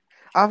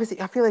 obviously,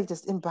 I feel like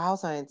just in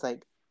bioscience,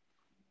 like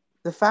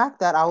the fact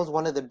that I was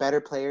one of the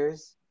better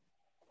players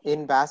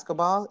in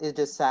basketball is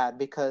just sad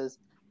because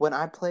when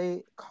I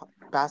play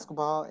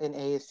basketball in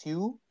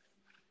ASU,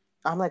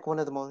 I'm like one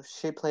of the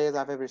most shit players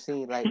I've ever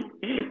seen. Like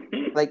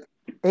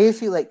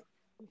ASU, like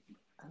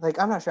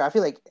I'm not sure. I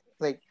feel like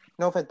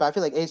no offense, but I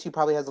feel like ASU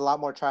probably has a lot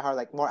more try hard,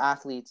 like more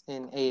athletes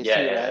in ASU,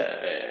 right?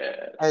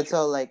 Yeah, and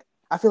so like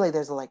I feel like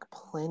there's like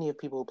plenty of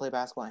people who play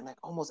basketball, and like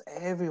almost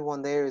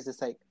everyone there is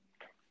just like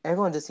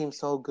everyone just seems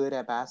so good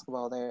at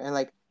basketball there, and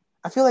like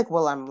I feel like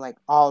I'm like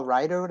all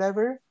right or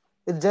whatever.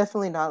 It's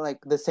definitely not like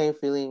the same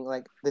feeling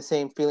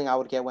I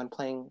would get when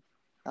playing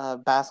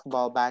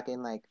basketball back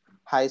in like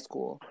high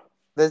school.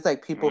 There's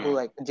like people who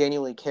like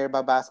genuinely care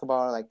about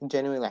basketball or like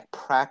genuinely like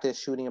practice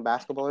shooting a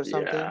basketball or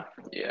something.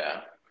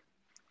 Yeah.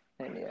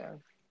 And yeah.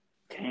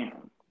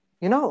 Damn.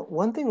 You know,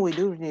 one thing we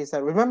do is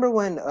that remember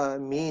when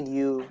me and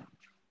you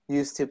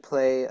used to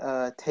play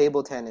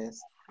table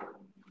tennis?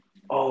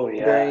 Oh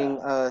yeah. During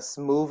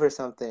Smooth or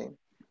something.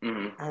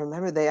 Mm-hmm. I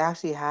remember they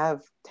actually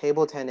have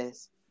table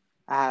tennis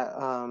at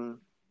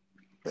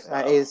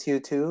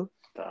ASU too.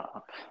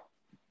 Stop.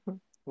 Well,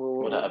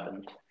 What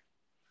happened?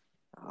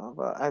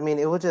 but I mean,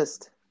 it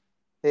was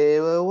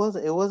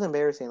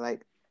embarrassing.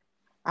 Like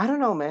I don't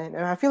know, man.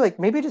 And I feel like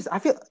I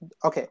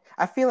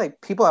feel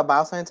like people at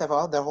bioscience have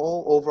all their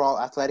whole overall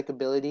athletic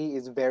ability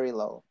is very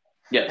low.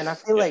 Yes. And I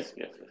feel like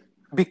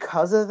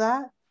because of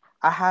that,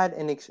 I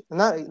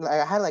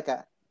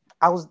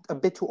was a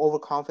bit too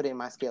overconfident in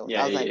my skills.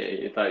 Yeah, I was like,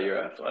 you thought you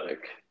were athletic.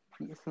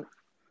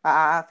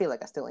 I feel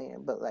like I still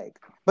am, but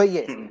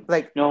yes,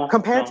 like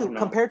compared to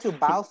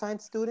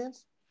bioscience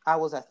students, I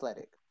was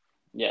athletic.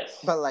 Yes.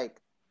 But like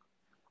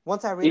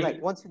once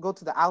you go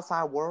to the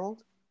outside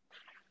world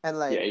and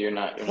like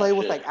play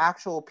with like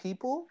actual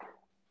people,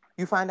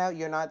 you find out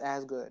you're not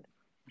as good.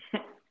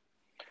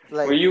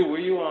 Like were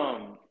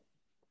you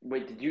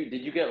wait, did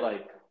you get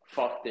like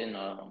fucked in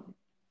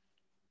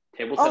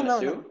table tennis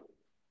too?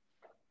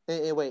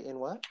 No. Wait, in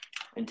what?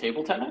 In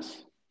table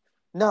tennis?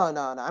 No.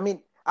 I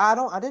mean,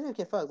 I didn't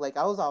get fucked. Like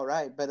I was all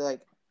right, but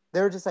like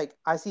they were just like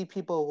I see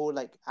people who are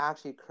like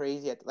actually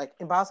crazy at like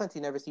in bioscience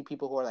you never see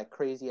people who are like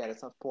crazy at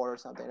some sport or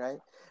something, right?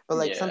 But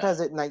like sometimes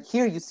like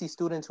here you see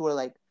students who are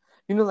like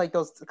like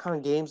those kind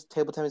of games,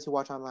 table tennis you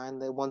watch online,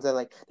 the ones that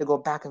like they go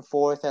back and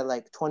forth at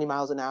like 20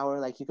 miles an hour,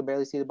 like you can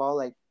barely see the ball.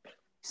 Like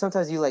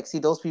sometimes you like see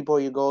those people or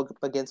you go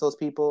against those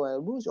people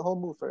and lose your whole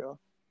move for real.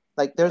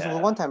 Like there's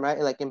one time, right?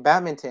 Like in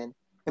badminton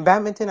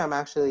I'm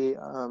actually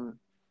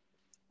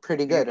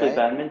pretty good, right? You play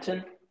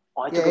badminton?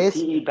 Oh, I took a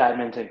PE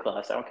badminton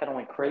class. I kind of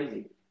went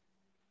crazy.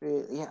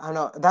 Yeah, I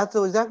know. That's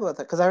exactly what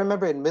because I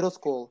remember in middle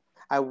school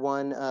I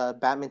won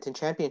badminton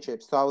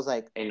championships. So I was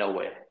like, "Ain't no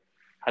way."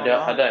 How did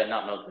I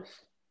not know this?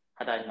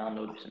 How did I not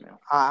know this, Emil?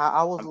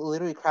 I was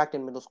literally cracked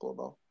in middle school,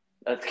 bro.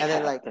 That's cap.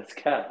 Then, like, that's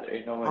cap. There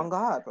ain't no way. On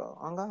God, bro.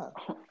 On God.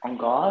 On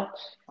God.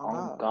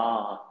 On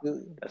God.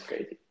 That's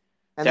crazy.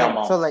 And then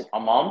moms. so like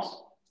on moms.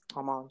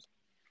 On moms.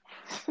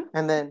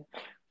 And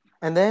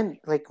then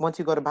like once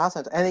you go to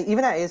Boston, and then,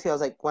 even at ASU, I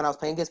was like when I was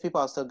playing against people,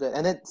 I was still good.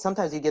 And then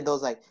sometimes you get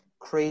those like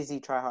crazy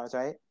tryhards,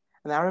 right?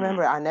 And I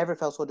remember I never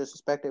felt so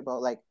disrespected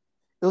about like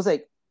it was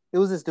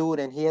this dude,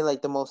 and he had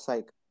like the most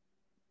like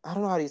I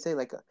don't know how do you say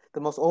like the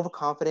most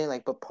overconfident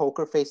like but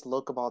poker face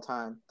look of all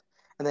time.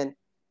 And then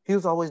he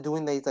was always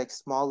doing these like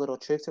small little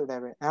tricks or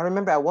whatever. And I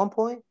remember at one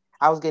point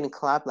I was getting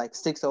clapped like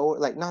 6-0,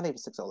 like not even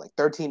 6-0, like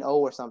 13-0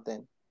 or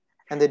something.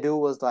 And the dude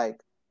was like,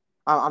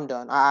 I'm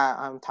done.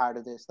 I'm tired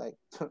of this. Like,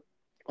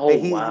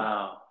 oh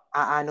wow.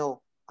 I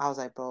know. I was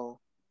like, bro,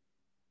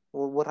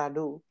 what I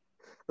do?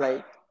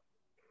 Like,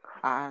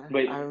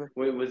 wait,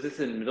 was this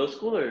in middle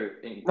school or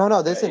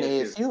no, this in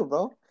ASU,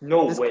 bro.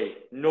 No way.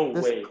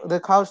 The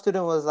college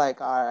student was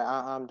like, all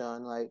right, I'm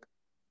done. Like,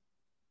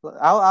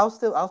 I was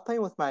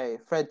playing with my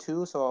friend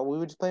too, so we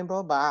were just playing,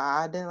 bro. But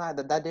I didn't like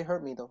that. That did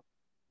hurt me though.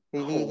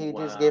 He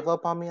just gave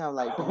up on me. I'm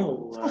like, dude.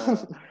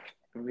 wow.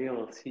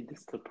 Emil, see, this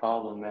is the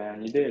problem,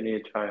 man. You didn't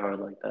need to try hard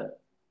like that.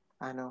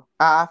 I know.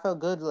 I felt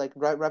good like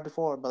right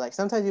before, but like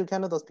sometimes you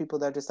kind of those people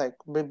that just like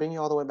bring you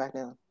all the way back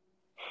down.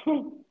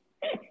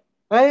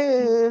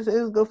 Hey, it's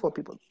good for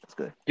people. It's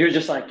good. You're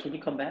just like, can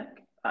you come back?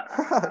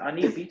 I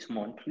need to beat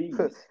someone, please.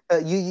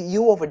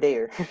 You over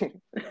there.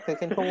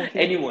 Can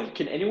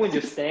anyone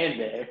just stand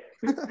there?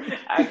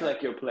 Act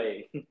like you're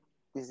playing.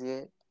 Is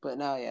it? But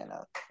no.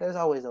 There's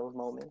always those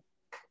moments.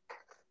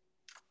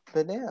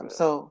 But damn,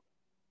 so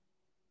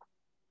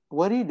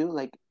what do you do?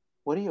 Like,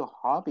 what are your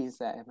hobbies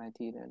at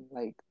MIT then?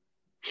 Like,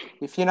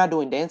 if you're not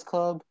doing dance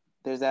club,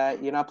 there's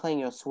that. You're not playing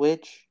your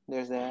Switch.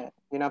 There's that.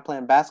 You're not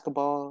playing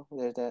basketball.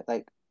 There's that.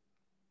 Like,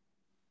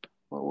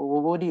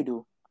 what do you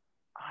do?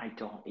 I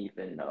don't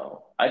even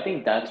know. I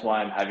think that's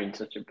why I'm having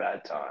such a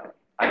bad time.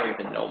 I don't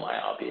even know my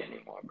hobby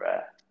anymore,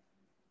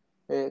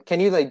 bruh.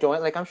 Can you like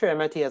join? Like, I'm sure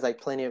MIT has like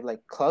plenty of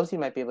like clubs you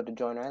might be able to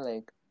join, right?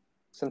 Like,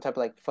 some type of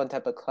like fun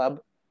type of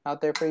club out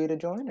there for you to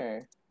join,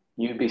 or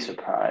you'd be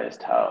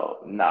surprised how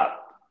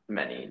not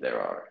many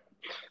there are.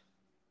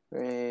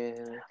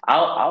 Really?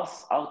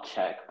 I'll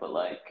check, but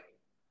like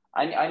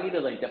I need to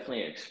like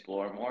definitely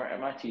explore more.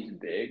 MIT's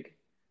big,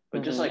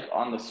 but just like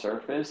on the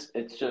surface,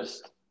 it's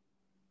just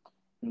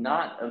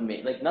not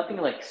amazing. Like nothing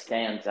like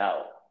stands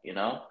out, you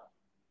know?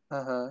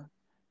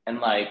 And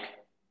like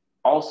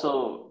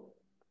also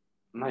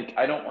like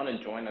I don't want to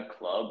join a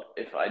club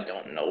if I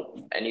don't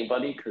know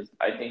anybody because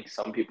I think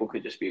some people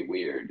could just be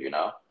weird, you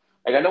know?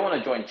 Like I don't want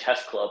to join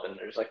chess club and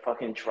there's like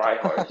fucking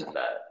tryhards in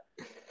that.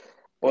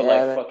 Or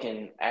like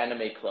fucking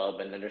anime club,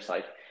 and then there's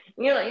like,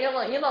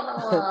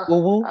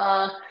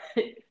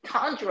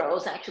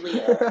 Tanjiro's actually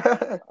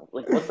like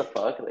what the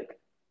fuck? Like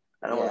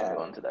I don't want to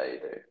go into that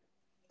either.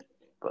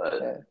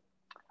 But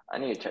I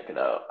need to check it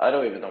out. I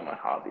don't even know my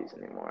hobbies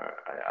anymore.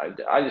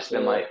 I just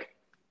been like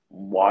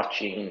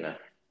watching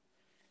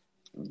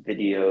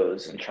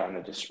videos and trying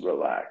to just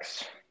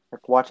relax.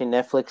 Like watching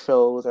Netflix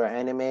shows or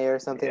anime or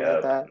something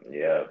like that.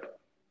 Yep.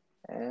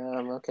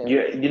 Okay.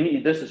 You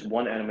need. This is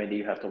one anime that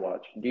you have to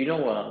watch. Do you know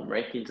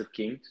Rankings of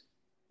Kings?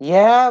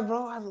 Yeah,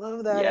 bro, I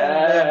love that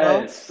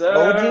anime, bro. Sir.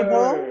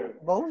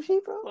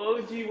 Boji, bro.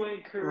 Boji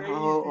went crazy.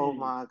 Oh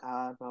my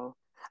god, bro.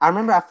 I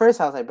remember at first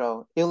I was like,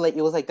 bro, it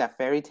was like that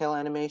fairy tale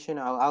animation.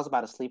 I was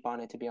about to sleep on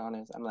it, to be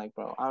honest. I'm like,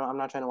 bro, I'm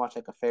not trying to watch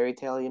like a fairy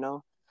tale, you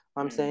know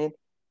what I'm saying?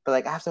 But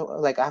like after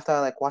I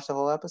like watched the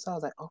whole episode, I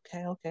was like,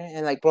 okay,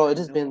 and like, bro, it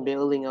just been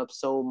building up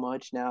so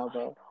much now,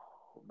 bro. I know,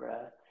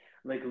 bruh.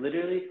 Like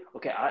literally,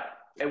 okay,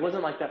 it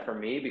wasn't like that for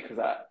me because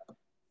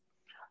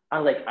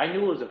I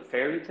knew it was a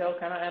fairy tale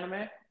kind of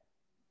anime,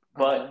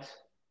 but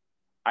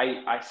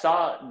I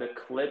saw the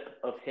clip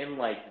of him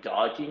like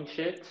dodging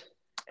shit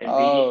and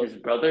beating his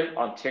brother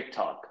on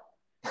TikTok.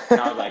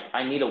 And I was like,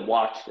 I need to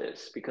watch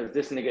this because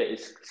this nigga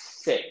is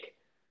sick.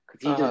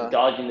 Because he's just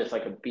dodging this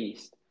like a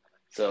beast.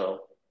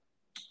 So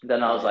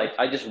then I was like,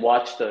 I just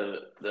watched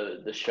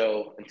the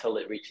show until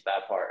it reached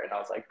that part. And I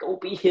was like, go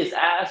beat his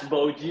ass,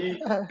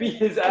 Boji. Beat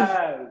his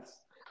ass.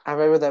 I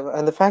remember that.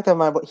 And the fact that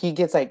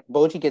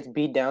Boji gets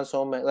beat down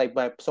so much, like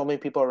by so many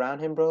people around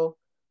him, bro.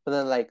 But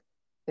then like,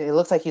 it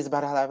looks like he's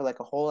about to have like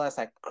a whole ass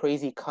like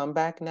crazy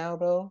comeback now,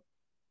 bro.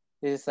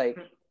 It's like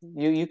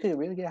you could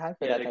really get hyped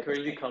for that. Yeah, the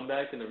crazy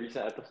comeback in the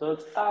recent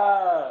episodes.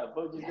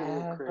 Boji's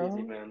gonna go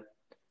crazy, man.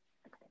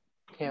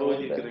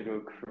 Boji's gonna go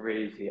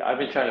crazy. I've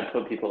been trying to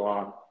put people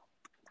on.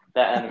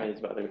 That anime is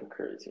about to go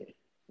crazy.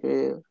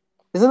 Yeah,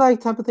 isn't that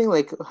like type of thing?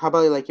 Like, how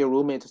about like your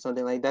roommates or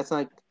something? Like, that's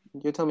like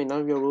you're telling me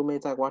none of your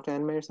roommates like watch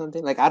anime or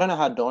something. Like, I don't know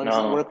how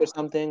dorms work or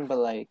something, but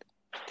like,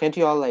 can't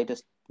you all like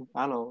just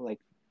I don't know like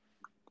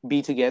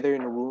be together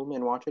in a room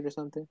and watch it or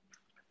something?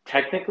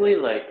 Technically,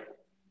 like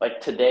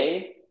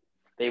today,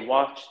 they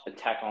watched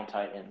Attack on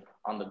Titan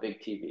on the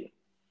big TV.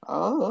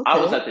 Oh, okay. I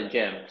was at the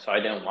gym, so I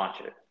didn't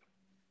watch it.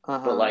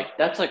 But like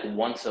that's like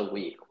once a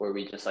week where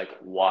we just like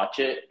watch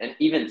it, and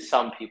even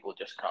some people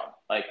just come.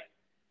 Like,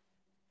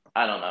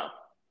 I don't know.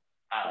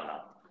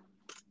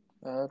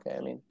 Okay, I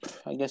mean,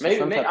 I guess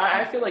maybe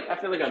I feel like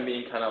I'm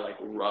being kind of like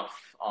rough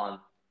on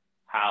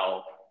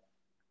how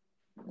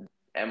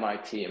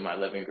MIT and my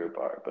living group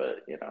are,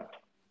 but you know,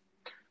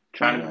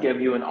 Trying to give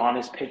you an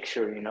honest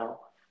picture, you know.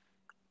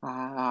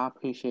 I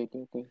appreciate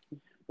that. Thank you.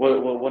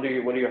 What are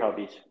your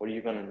hobbies? What are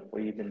you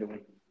been doing?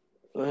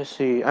 Let's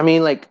see. I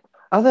mean, like,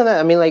 other than that,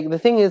 I mean, like, the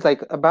thing is,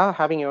 like, about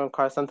having your own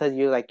car. Sometimes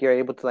you're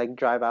able to like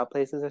drive out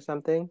places or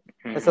something.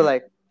 Mm-hmm. And so,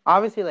 like,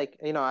 obviously, like,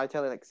 you know, I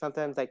tell you, like,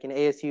 sometimes, like, in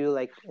ASU,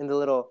 like, in the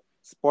little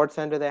sports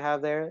center they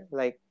have there,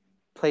 like,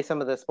 play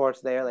some of the sports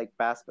there, like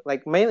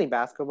like mainly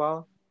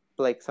basketball,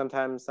 but like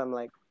sometimes some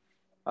like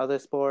other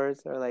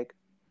sports or like.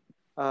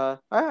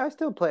 I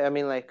still play. I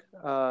mean, like,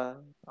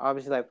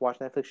 obviously, like watch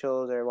Netflix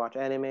shows or watch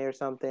anime or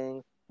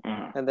something,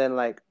 and then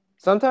like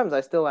sometimes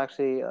I still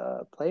actually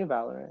play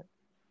Valorant,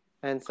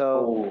 and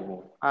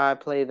so I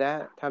play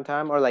that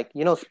time or like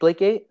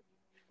Splitgate.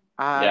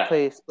 I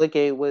play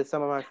Splitgate with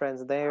some of my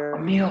friends there.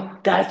 Emil,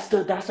 that's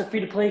a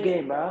free to play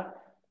game, bro.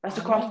 That's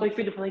a crossplay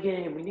free to play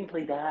game. We need to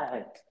play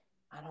that.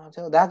 I don't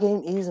know. That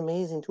game is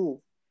amazing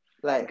too.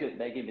 Like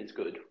that game is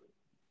good.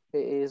 It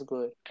is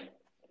good.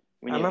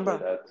 We need to play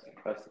that.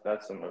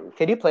 That's the move.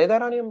 Can you play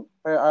that on your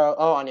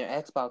on your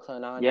Xbox or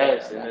not?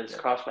 Yes, and it's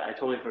crossplay. I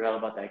totally forgot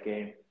about that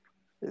game.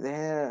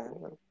 Yeah.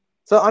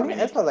 So on your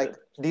Xbox, like,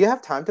 do you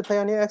have time to play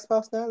on your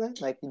Xbox now? Then,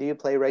 like, do you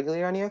play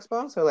regularly on your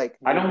Xbox or like?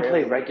 I don't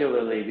play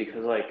regularly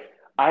because like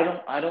I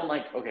don't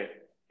like. Okay,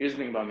 here's the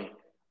thing about me.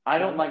 I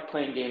don't like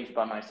playing games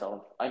by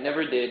myself. I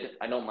never did.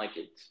 I don't like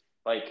it.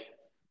 Like,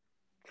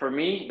 for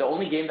me, the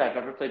only game that I've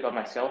ever played by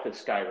myself is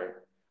Skyrim.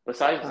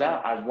 Besides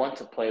that, I want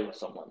to play with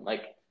someone.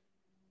 Like,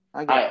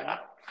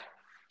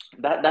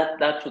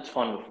 that's what's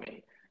fun with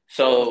me.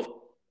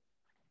 So,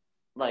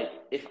 like,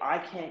 if I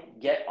can't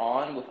get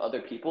on with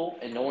other people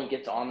and no one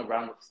gets on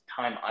around the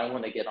time I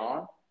want to get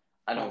on,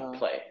 I don't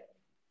play.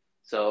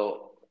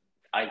 So,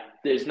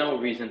 there's no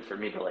reason for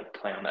me to like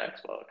play on the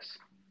Xbox.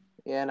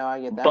 Yeah, no,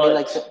 I get that. But I mean,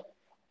 like,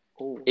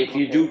 if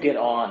you do get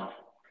on,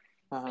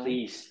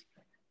 please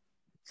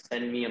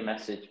send me a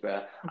message,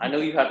 bruh. I know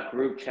you have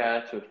group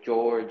chats with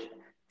George.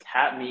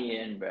 Tap me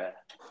in, bruh.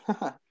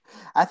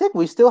 I think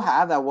we still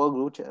have that one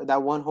group chat,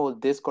 that one whole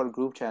Discord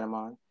group chat I'm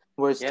on,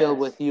 where it's still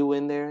with you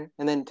in there.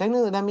 And then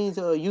technically that means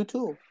you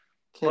too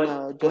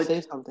can just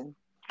say something.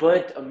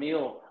 But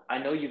Emil, I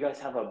know you guys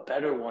have a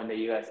better one that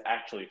you guys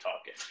actually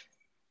talk in.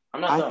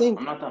 I'm not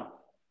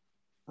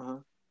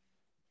dumb.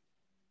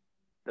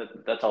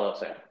 That's all I'll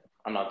say.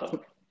 I'm not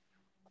dumb.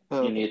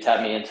 You need to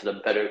tap me into the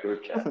better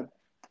group chat.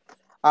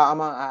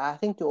 I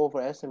think you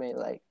overestimate,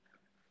 like,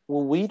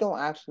 well, we don't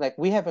actually, like,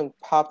 we haven't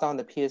popped on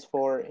the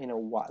PS4 in a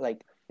while,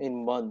 like,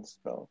 in months,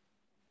 bro.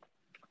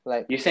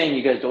 Like, you're saying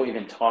you guys don't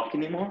even talk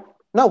anymore?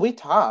 No, we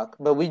talk,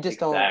 but we just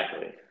don't.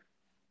 Exactly.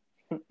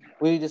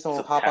 We just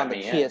don't hop on the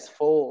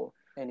PS4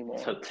 anymore.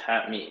 So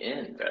tap me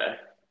in, bro.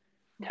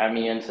 Tap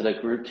me into the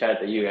group chat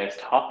that you guys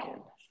talk in.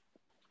 Of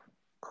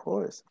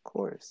course. Of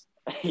course.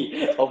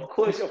 No,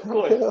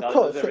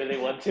 doesn't really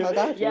want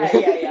to.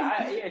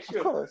 Yeah, sure.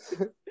 Of course.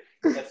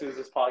 As soon as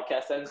this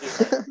podcast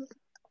ends,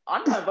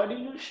 I'm not inviting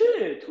you to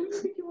shit. Who do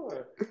you think you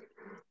are?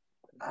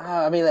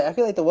 I mean, like, I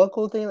feel like the one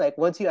cool thing, like,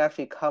 once you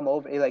actually come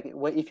over, like,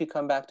 if you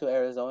come back to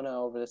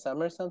Arizona over the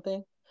summer or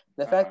something,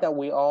 the fact that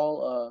we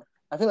all,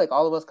 I feel like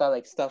all of us got,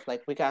 like, stuff,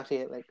 like, we can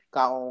actually, like,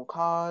 got our own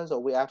cars, or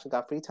we actually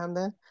got free time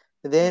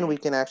then we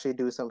can actually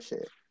do some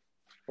shit.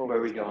 Where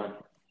are we going?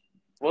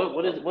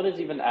 What is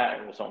even at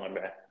Arizona,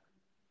 bro?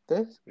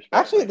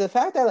 Actually, the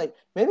fact that, like,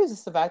 maybe it's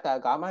just the fact that I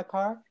got my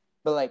car,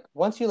 but, like,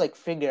 once you, like,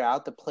 figure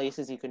out the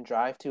places you can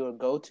drive to or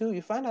go to,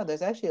 you find out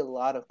there's actually a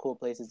lot of cool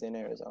places in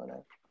Arizona.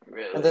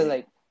 Really? And then,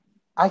 like,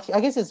 I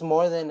guess it's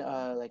more than,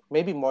 like,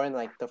 maybe more in,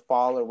 like, the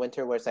fall or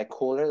winter where it's, like,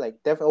 cooler,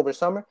 like, definitely over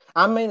summer.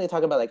 I'm mainly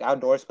talking about, like,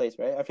 outdoors place,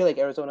 right? I feel like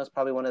Arizona is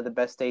probably one of the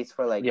best states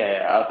for, like,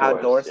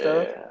 outdoor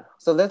stuff. Yeah.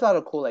 So there's a lot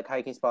of cool, like,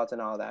 hiking spots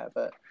and all that,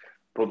 But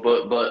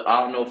I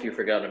don't know if you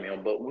forgot, Emil,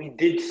 but we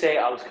did say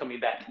I was coming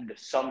back in the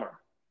summer.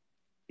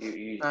 You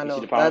see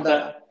the problem with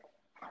that?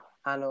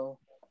 I know.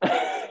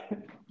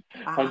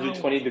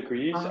 120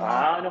 degrees?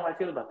 I don't know how I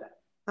feel about that.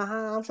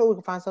 I'm sure we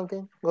can find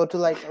something. Go to,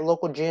 like, a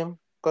local gym.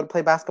 Go to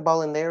play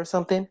basketball in there or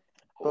something.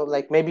 Or,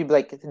 like, maybe,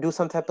 like, do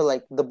some type of,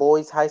 like, the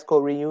boys' high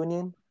school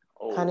reunion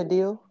kind of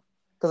deal.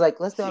 Because, like,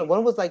 let's be honest,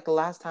 when was, like, the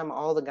last time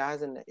all the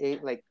guys in the,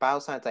 like,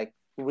 bioscience, like,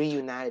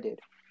 reunited?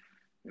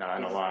 Not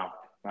in a while.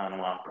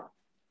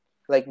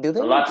 Like, do they?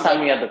 The last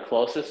time we had the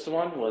closest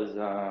one was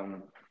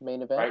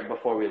main event? Right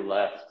before we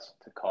left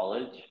to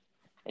college.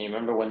 And you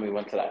remember when we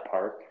went to that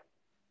park?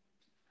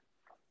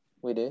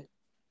 We did?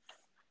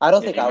 I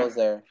don't think I was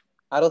there.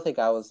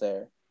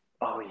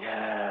 Oh,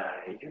 yeah.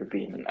 You're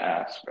being an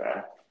ass,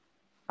 bro.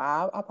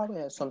 I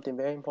probably had something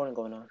very important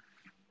going on.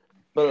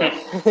 But, like,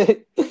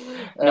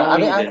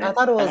 I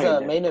thought it was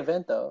a main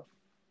event, though.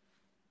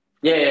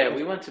 Yeah.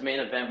 We went to main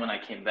event when I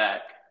came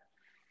back.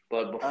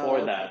 But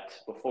before that,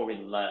 before we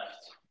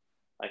left,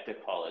 like, to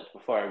college,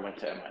 before I went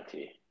to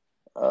MIT,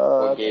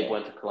 or Gabe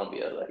went to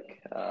Columbia,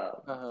 like,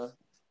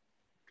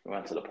 we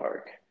went to the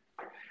park.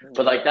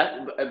 But, like,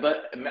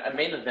 but a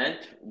main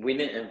event, we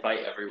didn't invite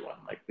everyone.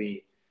 Like,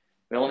 we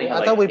only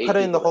had, I thought we put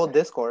it in the whole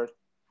Discord.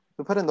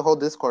 We put it in the whole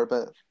Discord,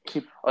 but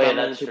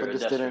that's true.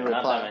 Just didn't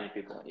reply. Not that many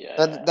people.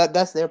 Yeah.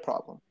 That's their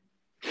problem.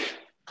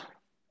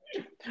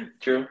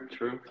 True.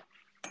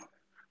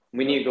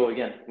 We need to go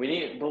again.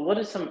 But what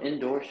is some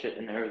indoor shit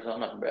in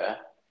Arizona, bruh?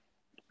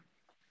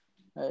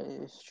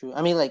 It's true.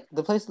 I mean, like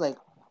the place, like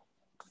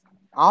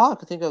all I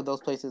could think of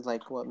those places,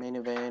 like what Main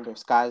Event or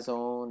Sky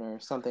Zone or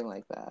something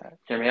like that.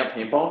 Hear me out,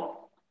 paintball.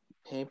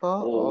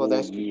 Paintball? Oh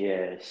that's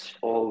yes.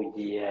 Oh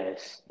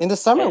yes. in the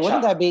summer. Headshot.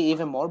 Wouldn't that be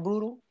even more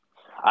brutal?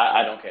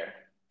 I don't care.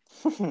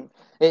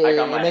 I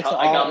got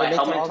my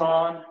helmet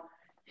on.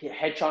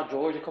 Headshot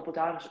George a couple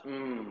times.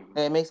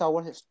 It makes all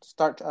worth.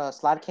 Start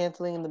slide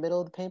canceling in the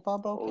middle of the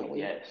paintball, bro. Oh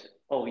yes.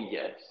 Oh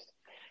yes.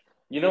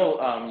 You know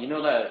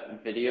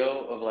that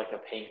video of like a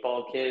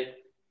paintball kid,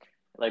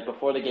 like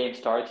before the game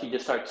starts, he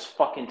just starts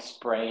fucking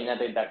spraying at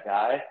that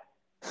guy,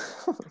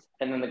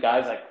 and then the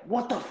guy's like,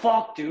 "What the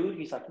fuck, dude?"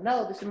 He's like,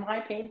 "No, this is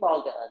my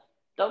paintball gun.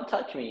 Don't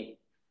touch me."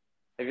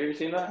 Have you ever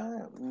seen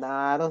that?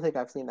 Nah, I don't think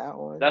I've seen that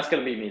one. That's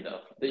gonna be me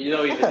though. You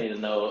don't even need to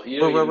know.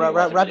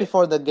 Right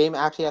before the game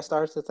actually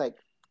starts, it's like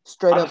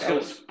straight up. I'm just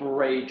gonna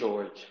spray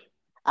George.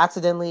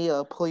 Accidentally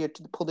pull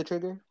the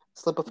trigger,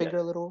 slip a finger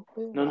a little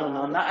bit. No,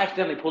 not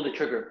accidentally pull the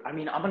trigger. I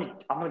mean, I'm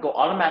gonna go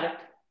automatic.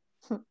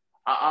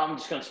 I'm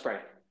just gonna spray.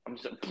 I'm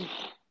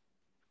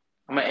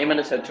gonna aim at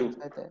his head too.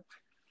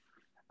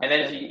 And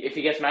then if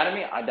he gets mad at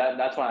me,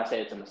 that's when I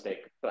say it's a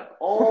mistake. Like,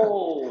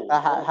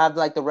 I have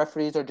like the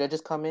referees or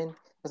judges come in.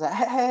 It's like,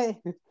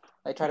 hey,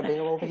 I try to bring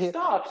him over here.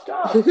 Stop.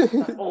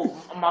 Oh,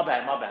 my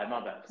bad.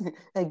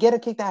 Hey, get her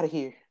kicked out of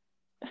here.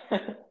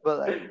 But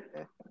like,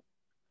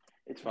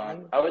 it's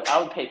fine. I would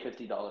pay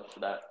 $50 for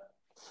that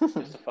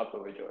just to fuck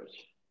over George.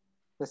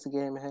 Just to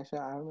get him a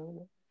headshot. I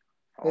remember.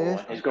 Oh,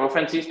 his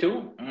girlfriend sees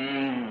too.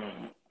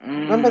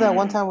 Remember that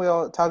one time we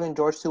were talking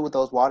George too with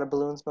those water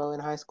balloons, bro, in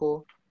high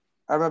school?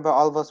 I remember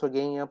all of us were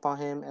ganging up on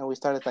him and we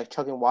started like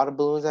chucking water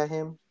balloons at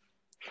him.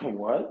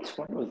 What?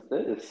 When was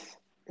this?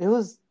 It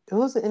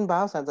was in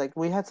Bioscience. Like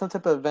we had some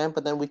type of event,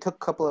 but then we took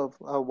a couple of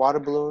water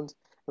balloons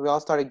and we all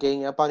started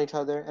ganging up on each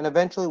other. And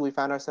eventually we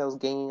found ourselves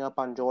ganging up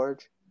on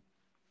George.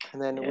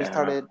 And then we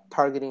started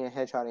targeting and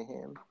headshotting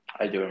him.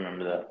 I do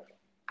remember that.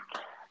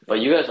 But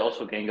you guys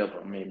also ganged up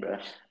on me, bro.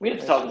 We have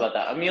to talk about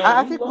that. Emil,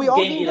 I think we all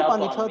ganged up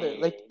on each other.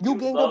 Like you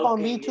ganged up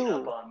on me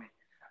too.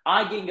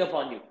 I gang up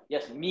on you.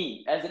 Yes,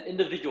 me as an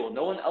individual.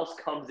 No one else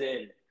comes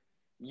in.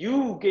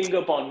 You gang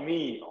up on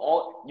me.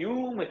 All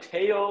you,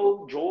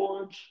 Mateo,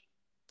 George.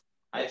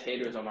 I have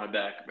haters on my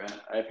back, bro.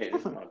 I have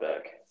haters on my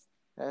back.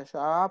 Yeah, sure.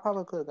 I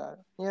probably could have got it.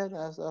 Yeah,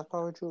 that's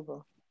probably true,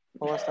 bro.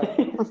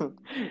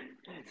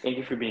 Thank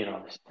you for being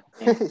honest.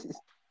 Yeah,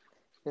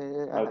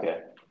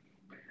 okay.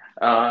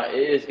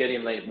 It is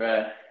getting late,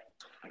 bro.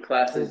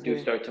 Classes do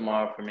start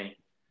tomorrow for me.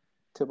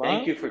 Tomorrow?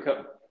 Thank you for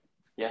coming.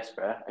 Yes,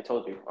 bro. I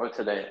told you. Or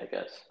today, I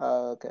guess.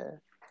 Okay.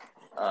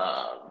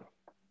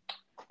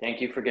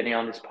 Thank you for getting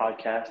on this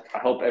podcast. I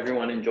hope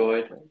everyone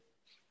enjoyed.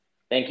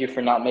 Thank you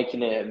for not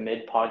making it a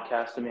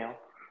mid-podcast, Emil.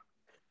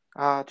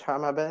 I'll try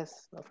my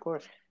best, of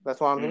course. That's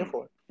what I'm here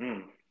for.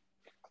 I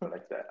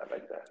like that.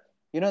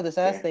 You know, the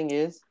saddest thing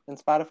is, in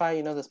Spotify,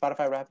 you know the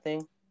Spotify rap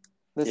thing?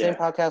 The same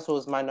podcast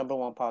was my number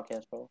one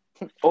podcast, bro.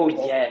 Oh,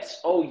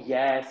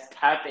 yes.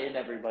 Tap in,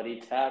 everybody.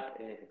 Tap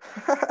in.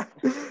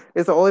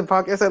 It's the only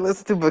podcast I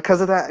listen to. Because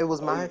of that, it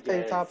was my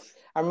favorite top.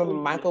 I remember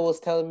Michael was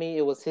telling me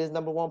it was his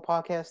number one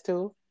podcast,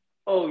 too.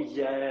 Oh,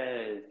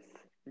 yes.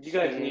 You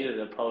guys needed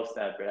to post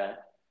that, bro.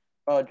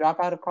 Bro, drop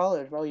out of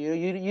college, bro.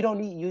 You don't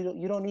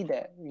need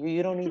that.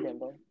 You don't need them,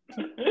 bro.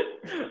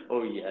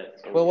 Oh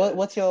yes. Well,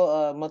 what's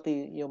your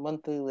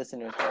monthly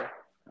listeners, bro?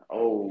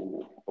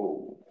 Oh.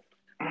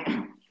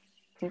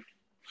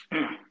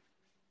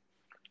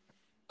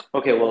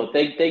 Okay, well,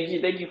 thank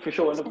you for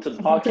showing up to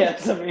the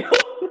podcast, Emil.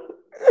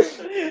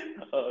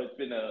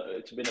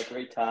 It's been a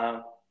great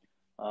time.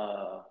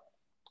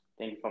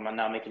 Thank you for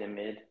not making it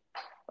mid.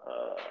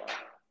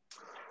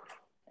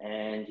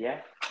 And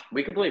yeah,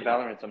 we can play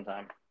Valorant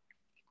sometime.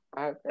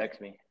 Text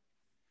me.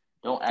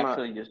 Don't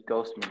actually just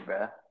ghost me,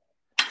 bruh.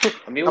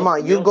 Come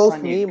on, you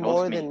ghost me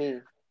more than me.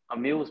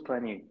 Emil was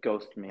planning to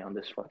ghost me on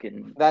this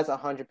fucking. That's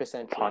 100%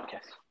 true.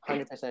 Podcast.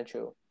 100%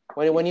 true.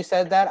 When you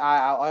said that,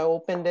 I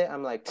opened it.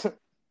 I'm like.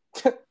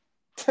 This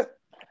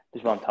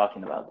is what I'm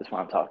talking about.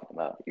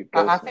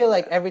 I feel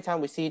like every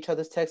time we see each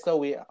other's text, though,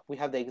 we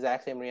have the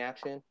exact same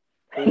reaction.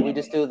 We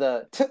just do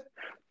the.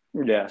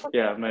 Yeah,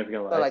 I'm not even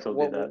gonna lie. Like, I still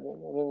do that.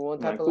 One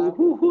type like, of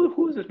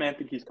who does this man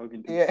think he's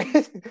talking to? Yeah,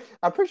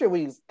 I'm pretty sure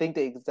we think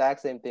the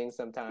exact same thing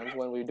sometimes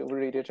when we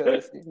read each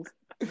other's things.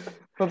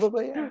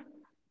 But yeah,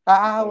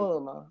 I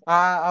will.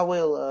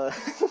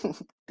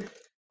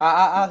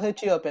 I'll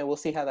hit you up and we'll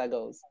see how that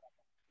goes.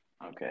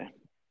 Okay.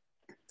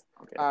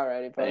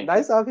 Alrighty, bro.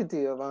 Nice talking to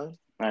you, man.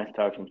 Nice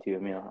talking to you,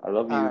 Emil. I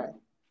love you. All right.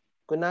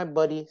 Good night,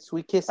 buddy.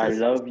 Sweet kisses. I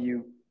love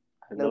you.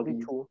 I love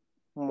you too.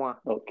 Mwah.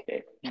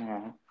 Okay.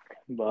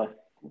 Bye.